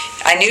 Like,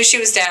 I knew she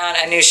was down.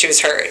 I knew she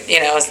was hurt,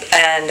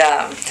 and,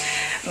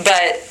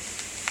 but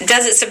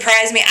does it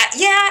surprise me?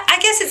 I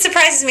guess it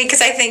surprises me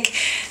because I think,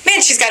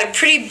 man, she's got a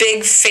pretty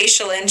big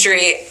facial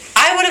injury.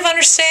 I would have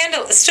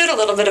understood a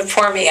little bit of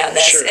poor me on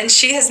this, and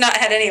she has not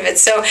had any of it.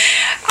 So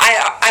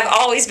I've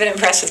always been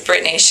impressed with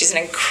Brittany. She's an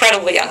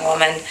incredibly young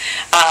woman,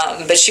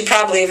 but she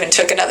probably even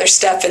took another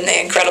step in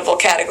the incredible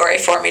category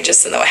for me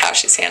just in the way how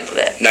she's handled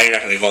it. Now you're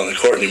not going to go on the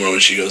court anymore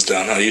when she goes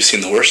down. Now you've seen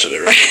the worst of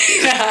it, right?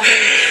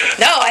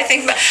 No, I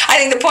think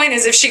the point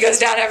is if she goes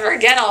down ever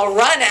again, I'll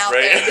run out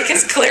there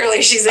because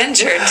clearly she's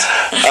injured.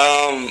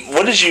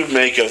 What did you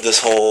make of this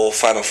whole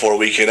Final Four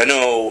weekend? I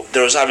know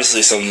there was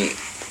obviously some,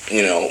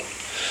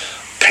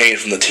 pain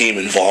from the team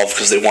involved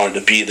because they wanted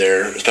to be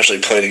there, especially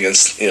playing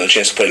against, a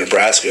chance to play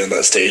Nebraska in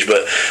that stage.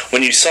 But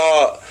when you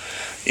saw,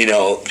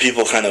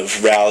 people kind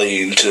of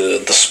rallying to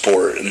the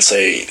sport and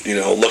say,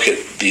 look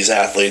at these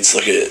athletes,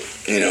 look at,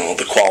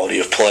 the quality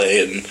of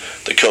play and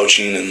the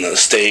coaching and the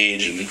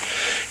stage, and,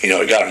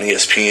 it got on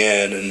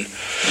ESPN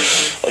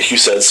and, like you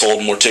said,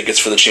 sold more tickets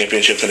for the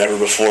championship than ever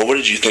before. What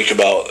did you think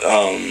about,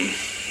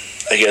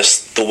 I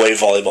guess, the way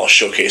volleyball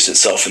showcased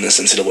itself in this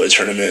NCAA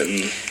tournament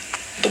and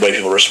the way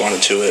people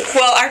responded to it?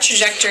 Well, our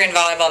trajectory in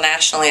volleyball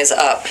nationally is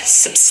up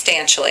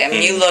substantially.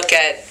 You look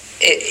at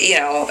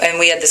it, and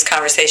we had this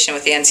conversation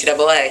with the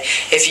NCAA.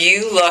 If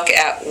you look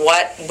at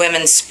what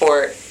women's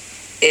sport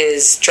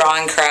is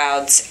drawing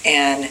crowds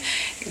and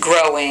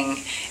growing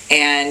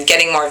and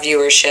getting more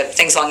viewership,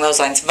 things along those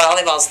lines,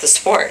 volleyball's the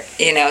sport,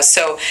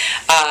 So,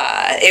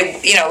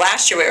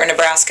 last year we were in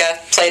Nebraska,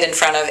 played in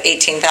front of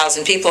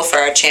 18,000 people for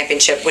our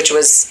championship, which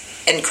was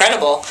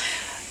incredible.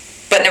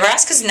 But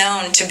Nebraska's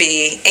known to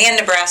be, and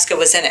Nebraska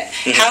was in it.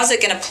 How's it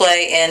going to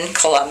play in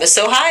Columbus,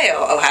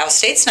 Ohio? Ohio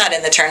State's not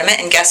in the tournament,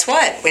 and guess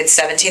what? We had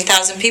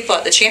 17,000 people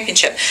at the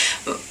championship.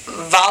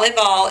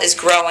 Volleyball is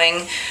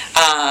growing.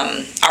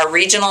 Our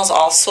regionals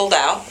all sold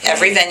out.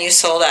 Every venue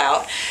sold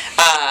out.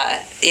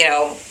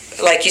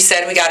 Like you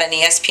said, we got an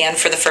ESPN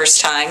for the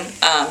first time.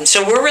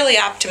 So we're really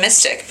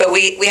optimistic. But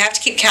we have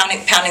to keep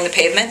pounding the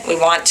pavement. We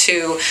want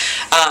to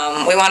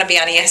be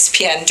on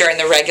ESPN during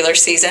the regular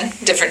season,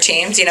 different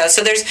teams,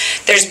 So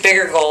there's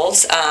bigger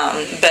goals.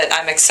 But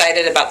I'm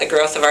excited about the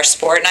growth of our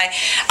sport. And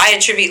I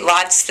attribute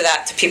lots to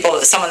that to people.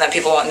 Someone that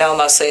people won't know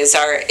mostly is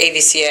our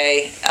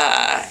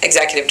AVCA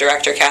executive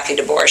director, Kathy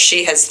DeBoer.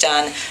 She has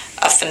done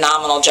a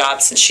phenomenal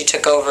job since she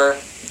took over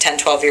 10,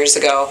 12 years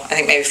ago, I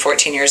think maybe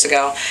 14 years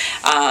ago.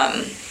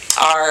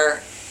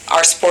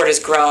 Our sport has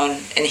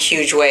grown in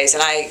huge ways,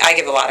 and I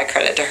give a lot of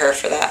credit to her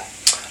for that.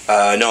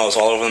 No, I was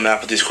all over the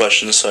map with these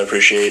questions, so I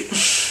appreciate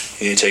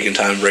you taking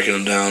time breaking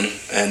them down,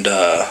 and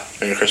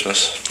Merry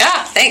Christmas.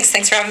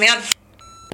 Thanks for having me on.